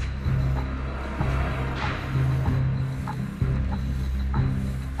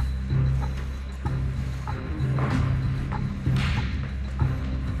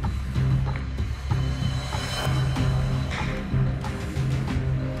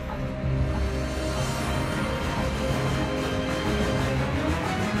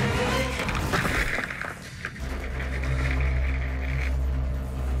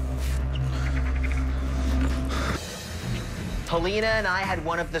 Helena and I had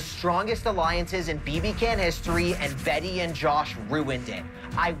one of the strongest alliances in BB Can history, and Betty and Josh ruined it.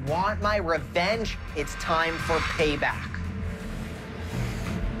 I want my revenge. It's time for payback.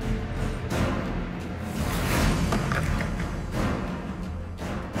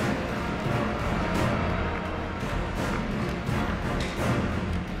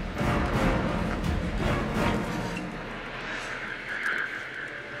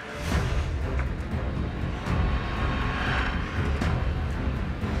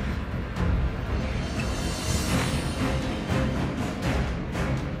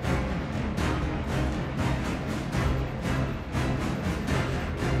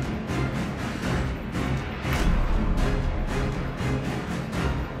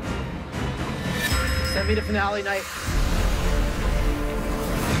 To finale night.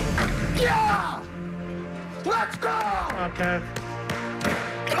 Yeah! Let's go! Okay.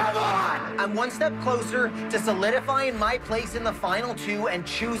 Come on! I'm one step closer to solidifying my place in the final 2 and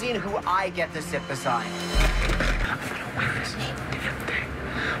choosing who I get to sit beside. I'm gonna win this whole thing.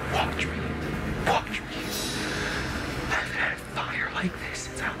 Watch me. Watch me. I've had fire like this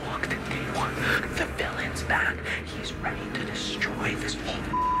since I walked in day 1. The villain's back. He's ready to destroy this whole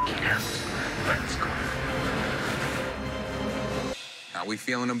house. Let's go. How we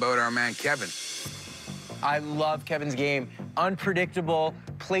feeling about our man Kevin? I love Kevin's game. Unpredictable,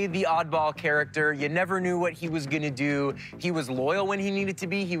 played the oddball character. You never knew what he was gonna do. He was loyal when he needed to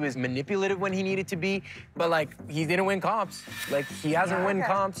be. He was manipulative when he needed to be. But like, he didn't win comps. Like, he hasn't won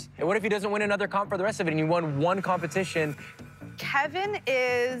comps. And what if he doesn't win another comp for the rest of it and he won one competition? Kevin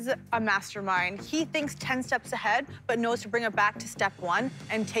is a mastermind. He thinks 10 steps ahead, but knows to bring it back to step 1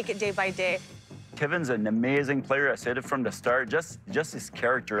 and take it day by day. Kevin's an amazing player. I said it from the start. Just his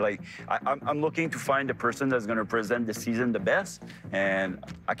character. Like, I'm looking to find the person that's going to present the season the best, and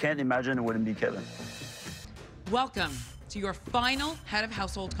I can't imagine it wouldn't be Kevin. Welcome to your final Head of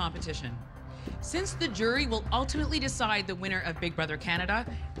Household competition. Since the jury will ultimately decide the winner of Big Brother Canada,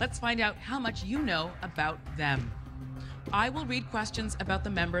 let's find out how much you know about them. I will read questions about the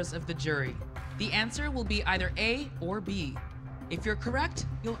members of the jury. The answer will be either A or B. If you're correct,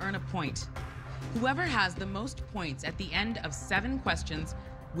 you'll earn a point. Whoever has the most points at the end of 7 questions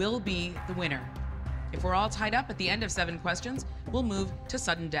will be the winner. If we're all tied up at the end of 7 questions, we'll move to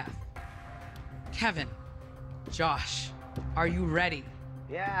sudden death. Kevin, Josh, are you ready?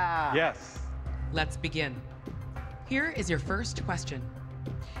 Yeah. Yes. Let's begin. Here is your first question.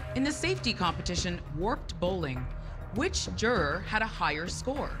 In the safety competition, Warped Bowling, which juror had a higher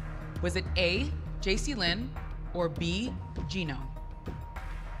score? Was it A, JC Lynn, or B, Gino?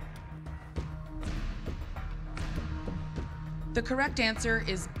 The correct answer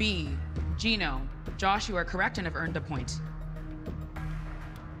is B, Gino. Josh, you are correct and have earned a point.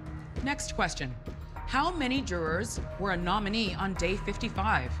 Next question. How many jurors were a nominee on day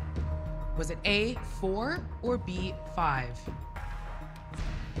 55? Was it A, 4, or B, 5?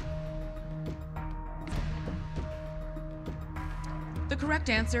 The correct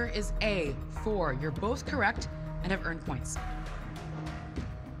answer is A, 4. You're both correct and have earned points.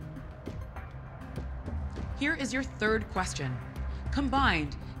 Here is your third question.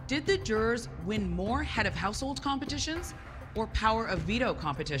 Combined, did the jurors win more Head of Household competitions or Power of Veto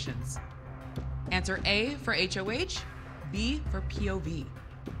competitions? Answer A for HOH, B for POV.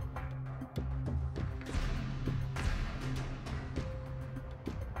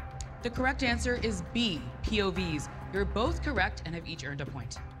 The correct answer is B, POVs. You're both correct and have each earned a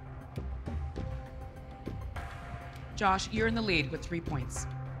point. Josh, you're in the lead with 3 points.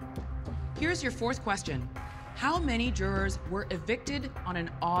 Here's your fourth question. How many jurors were evicted on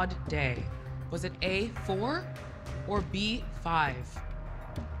an odd day? Was it A, 4 or B, 5?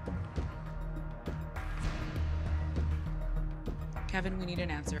 Kevin, we need an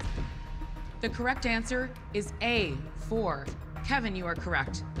answer. The correct answer is A, 4. Kevin, you are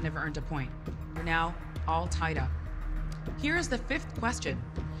correct and have earned a point. You're now all tied up. Here is the 5th question.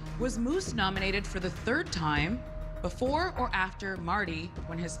 Was Moose nominated for the 3rd time before or after Marty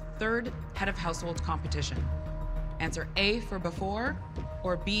won his 3rd head of household competition? Answer A for before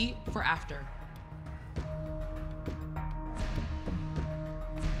or B for after.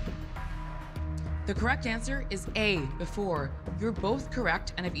 The correct answer is A, before. You're both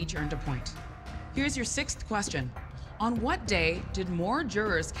correct and have each earned a point. Here's your 6th question. On what day did more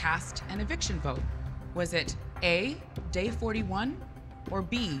jurors cast an eviction vote? Was it A, day 41, or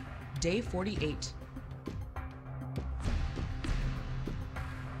B, day 48?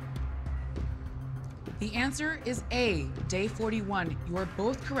 The answer is A, day 41. You are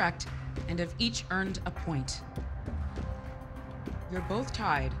both correct and have each earned a point. You're both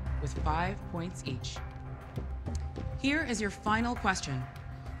tied with 5 points each. Here is your final question.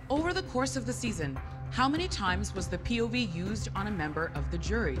 Over the course of the season, how many times was the POV used on a member of the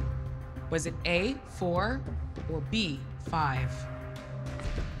jury? Was it A, 4, or B, 5?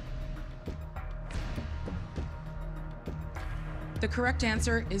 The correct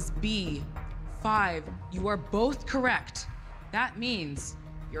answer is B, 5. You are both correct. That means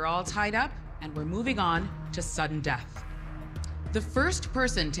you're all tied up and we're moving on to sudden death. The first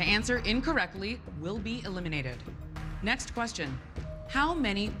person to answer incorrectly will be eliminated. Next question. How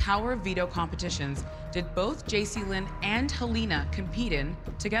many power veto competitions did both JC Lynn and Helena compete in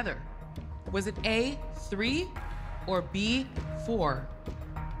together? Was it A, 3, or B, 4?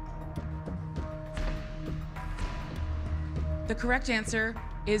 The correct answer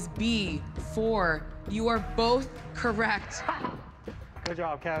is B, 4. You are both correct. Good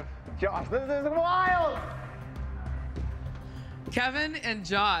job, Kev. Josh, this is wild! Kevin and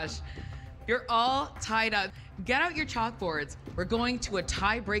Josh, you're all tied up. Get out your chalkboards. We're going to a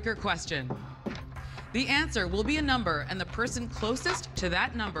tiebreaker question. The answer will be a number, and the person closest to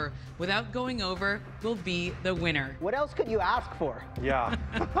that number without going over will be the winner. What else could you ask for? Yeah.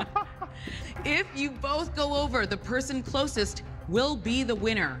 If you both go over, the person closest will be the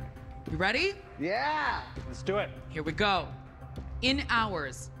winner. You ready? Yeah. Let's do it. Here we go. In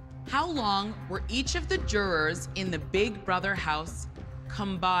hours, how long were each of the jurors in the Big Brother house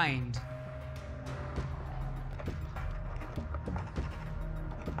combined?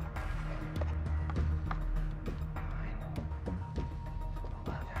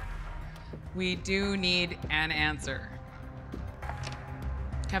 We do need an answer.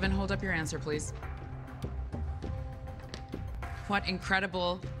 Kevin, hold up your answer, please. What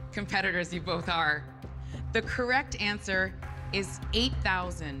incredible competitors you both are. The correct answer is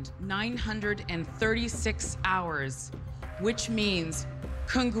 8,936 hours, which means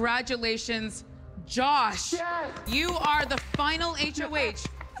congratulations, Josh. Yes. You are the final HOH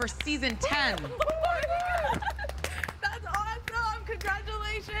for season 10. Oh my God. That's awesome.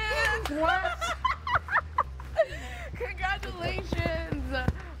 Congratulations. What? Congratulations.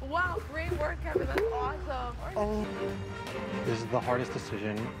 Wow, great work, Kevin. That's awesome. Oh. This is the hardest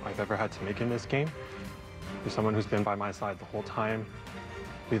decision I've ever had to make in this game. There's someone who's been by my side the whole time.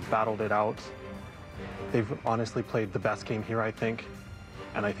 We've battled it out. They've honestly played the best game here, I think.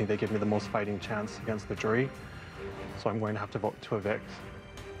 And I think they give me the most fighting chance against the jury. So I'm going to have to vote to evict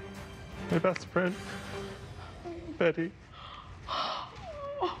my best friend, Betty.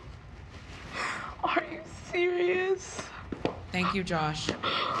 Are you serious? Thank you, Josh.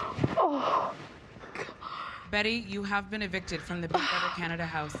 Oh. Betty, you have been evicted from the Big Brother Canada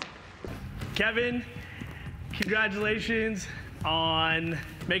house. Kevin, congratulations on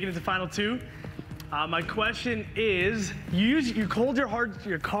making it to final 2. My question is, you hold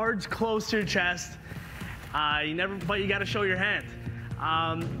your cards close to your chest. But you got to show your hand.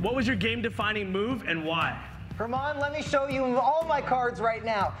 What was your game-defining move and why? Herman, let me show you all my cards right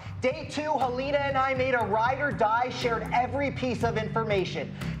now. Day 2, Helena and I made a ride or die, shared every piece of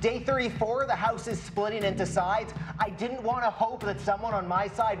information. Day 34, the house is splitting into sides. I didn't want to hope that someone on my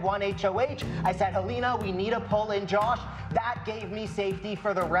side won HOH. I said, Helena, we need to pull in Josh. That gave me safety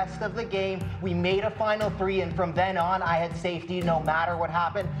for the rest of the game. We made a final 3, and from then on, I had safety no matter what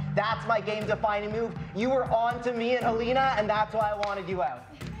happened. That's my game-defining move. You were on to me and Helena, and that's why I wanted you out.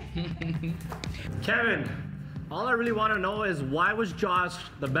 Kevin, all I really want to know is why was Josh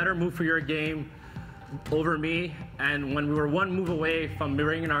the better move for your game over me, and when we were one move away from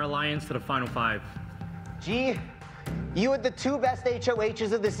bringing our alliance to the final 5? Gee, You had the 2 best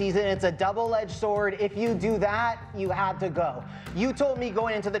HOHs of the season. It's a double-edged sword. If you do that, you had to go. You told me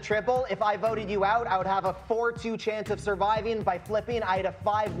going into the triple, if I voted you out, I would have a 4-2 chance of surviving. By flipping, I had a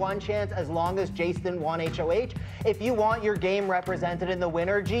 5-1 chance as long as Jason won HOH. If you want your game represented in the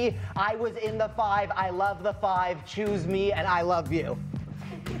winner, G, I was in the 5. I love the 5. Choose me, and I love you.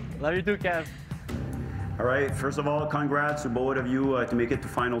 Love you too, Kev. All right, first of all, congrats to both of you to make it to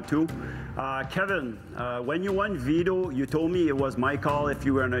final 2. Kevin, when you won veto, you told me it was my call if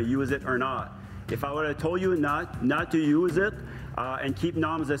you were gonna use it or not. If I would have told you not to use it and keep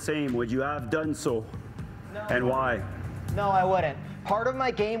noms the same, would you have done so? No. And why? No, I wouldn't. Part of my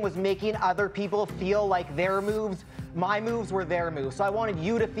game was making other people feel like their moves, my moves were their moves. So I wanted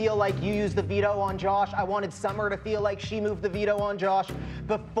you to feel like you used the veto on Josh. I wanted Summer to feel like she moved the veto on Josh.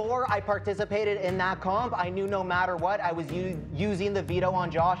 Before I participated in that comp, I knew no matter what, I was using the veto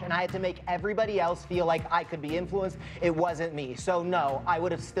on Josh, and I had to make everybody else feel like I could be influenced. It wasn't me. So no, I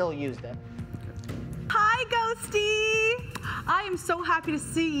would have still used it. Hi, Ghosty! I am so happy to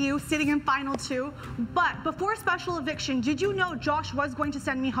see you sitting in final 2. But before special eviction, did you know Josh was going to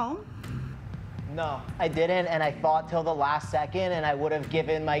send me home? No, I didn't, and I fought till the last second, and I would have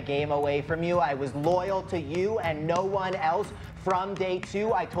given my game away from you. I was loyal to you and no one else from day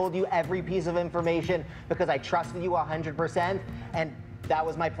 2. I told you every piece of information because I trusted you 100%, and that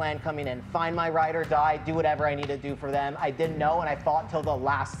was my plan coming in. Find my ride or die, do whatever I need to do for them. I didn't know, and I fought till the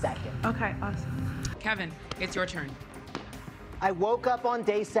last second. Okay, awesome. Kevin, it's your turn. I woke up on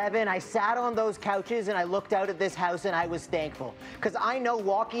day 7, I sat on those couches and I looked out at this house and I was thankful. Because I know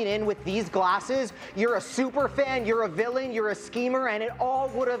walking in with these glasses, you're a super fan, you're a villain, you're a schemer, and it all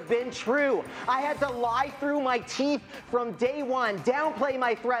would have been true. I had to lie through my teeth from day 1, downplay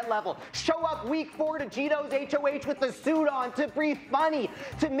my threat level, show up week 4 to Gino's HOH with the suit on to be funny,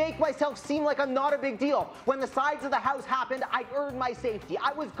 to make myself seem like I'm not a big deal. When the sides of the house happened, I earned my safety.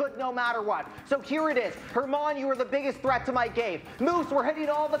 I was good no matter what. So here it is. Herman, you were the biggest threat to my game. Moose, we're hitting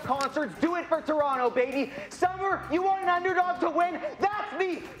all the concerts. Do it for Toronto, baby. Summer, you want an underdog to win? That's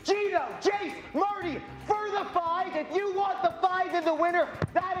me. Gino, Jace, Marty, for the 5. If you want the 5 in the winner,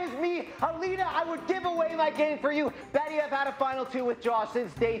 that is me. Alina, I would give away my game for you. Betty, I've had a final 2 with Josh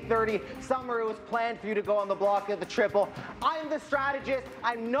since day 30. Summer, it was planned for you to go on the block at the triple. I'm the strategist.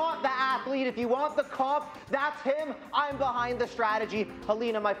 I'm not the athlete. If you want the comp, that's him. I'm behind the strategy.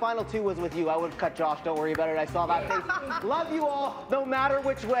 Alina, my final 2 was with you. I would have cut Josh. Don't worry about it. I saw that face. Love you all, no matter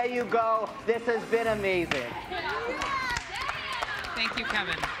which way you go. This has been amazing. Thank you,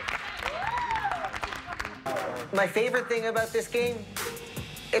 Kevin. My favorite thing about this game,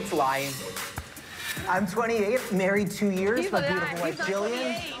 it's lying. I'm 28, married 2 years, my beautiful wife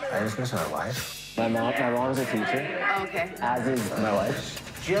Jillian. I just miss my wife. My mom's a teacher. Oh, okay. As is my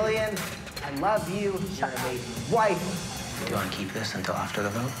wife. Jillian, I love you. You're an amazing wife. Do you want to keep this until after the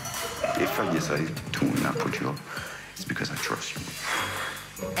vote? If I decide to not put you up, it's because I trust you.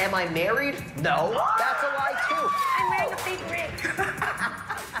 Am I married? No. That's a lie, too. I'm wearing a fake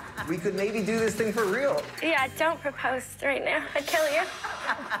ring. We could maybe do this thing for real. Yeah, don't propose right now. I'd kill you.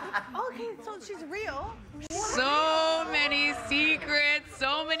 Okay, so she's real. So many secrets,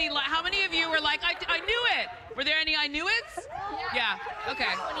 so many. How many of you were like, I knew it? Were there any I knew it? Yeah.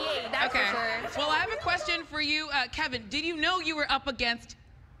 Okay. 28, that's okay. for sure. Well, I have a question for you, Kevin. Did you know you were up against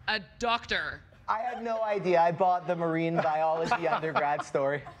a doctor? I had no idea. I bought the marine biology undergrad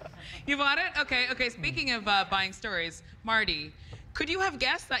story. You bought it? Okay. Okay. Speaking of buying stories, Marty, could you have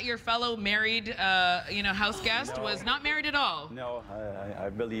guessed that your fellow married, house guest was not married at all? No, I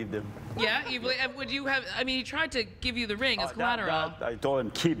believed him. Yeah, you believe? Would you have? I mean, he tried to give you the ring as collateral. I told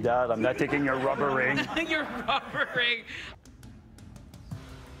him, keep that. I'm not taking your rubber ring. Your rubber ring.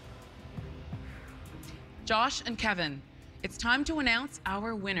 Josh and Kevin, it's time to announce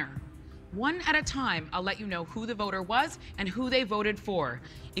our winner. One at a time, I'll let you know who the voter was and who they voted for.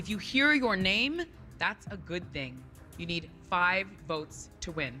 If you hear your name, that's a good thing. You need 5 votes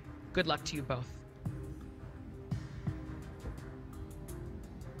to win. Good luck to you both.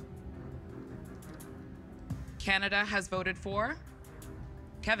 Canada has voted for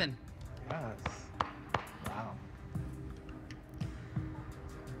Kevin. Yes. Wow.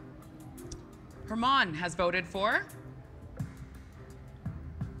 Herman has voted for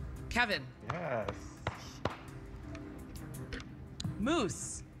Kevin. Yes.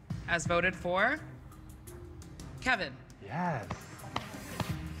 Moose has voted for Kevin. Yes.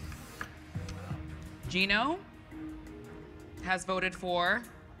 Gino has voted for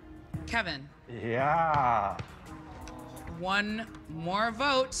Kevin. Yeah. One more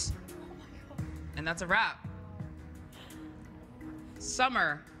vote, and that's a wrap.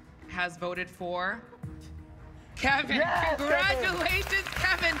 Summer has voted for Kevin. Yes, Congratulations,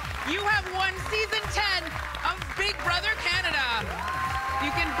 Kevin. You have won season 10 of Big Brother Canada.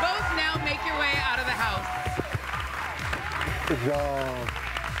 You can both now make your way out of the house. Good job.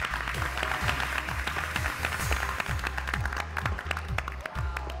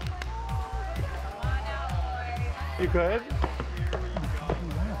 You good?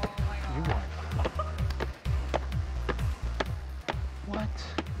 You won. What?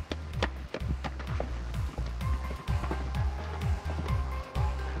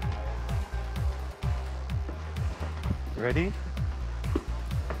 Ready?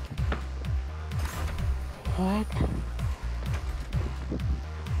 What?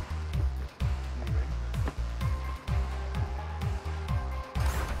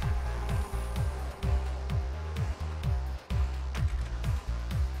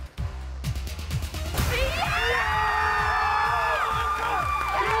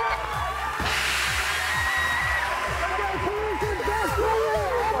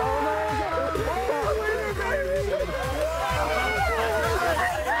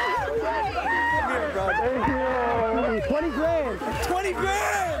 Thank you. 20 grand. 20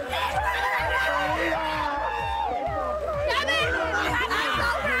 grand.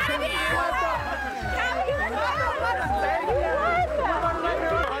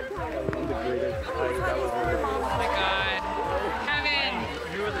 Oh my God. Kevin.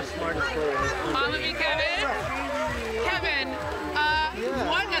 You were the smartest player. Follow me, Kevin. Kevin,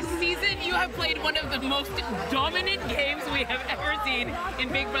 what a season. You have played one of the most dominant games we have ever seen in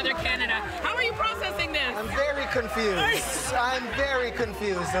Big Brother Canada. How are you processing this? I'm very confused. I'm very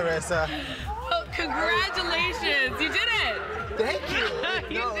confused, Arissa. Well, congratulations. You did it. Thank you.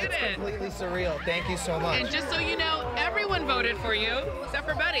 You did it. Completely surreal. Thank you so much. And just so you know, everyone voted for you, except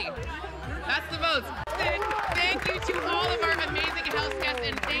for Betty. That's the votes. Thank you to all of our amazing house guests,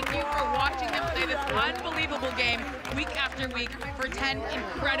 and thank you for watching them play this unbelievable game week after week for 10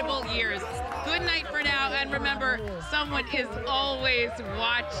 incredible years. Good night for now, and remember, someone is always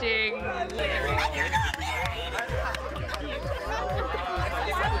watching.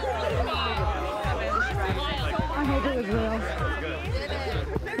 I hope it was real.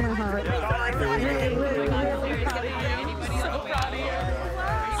 My heart.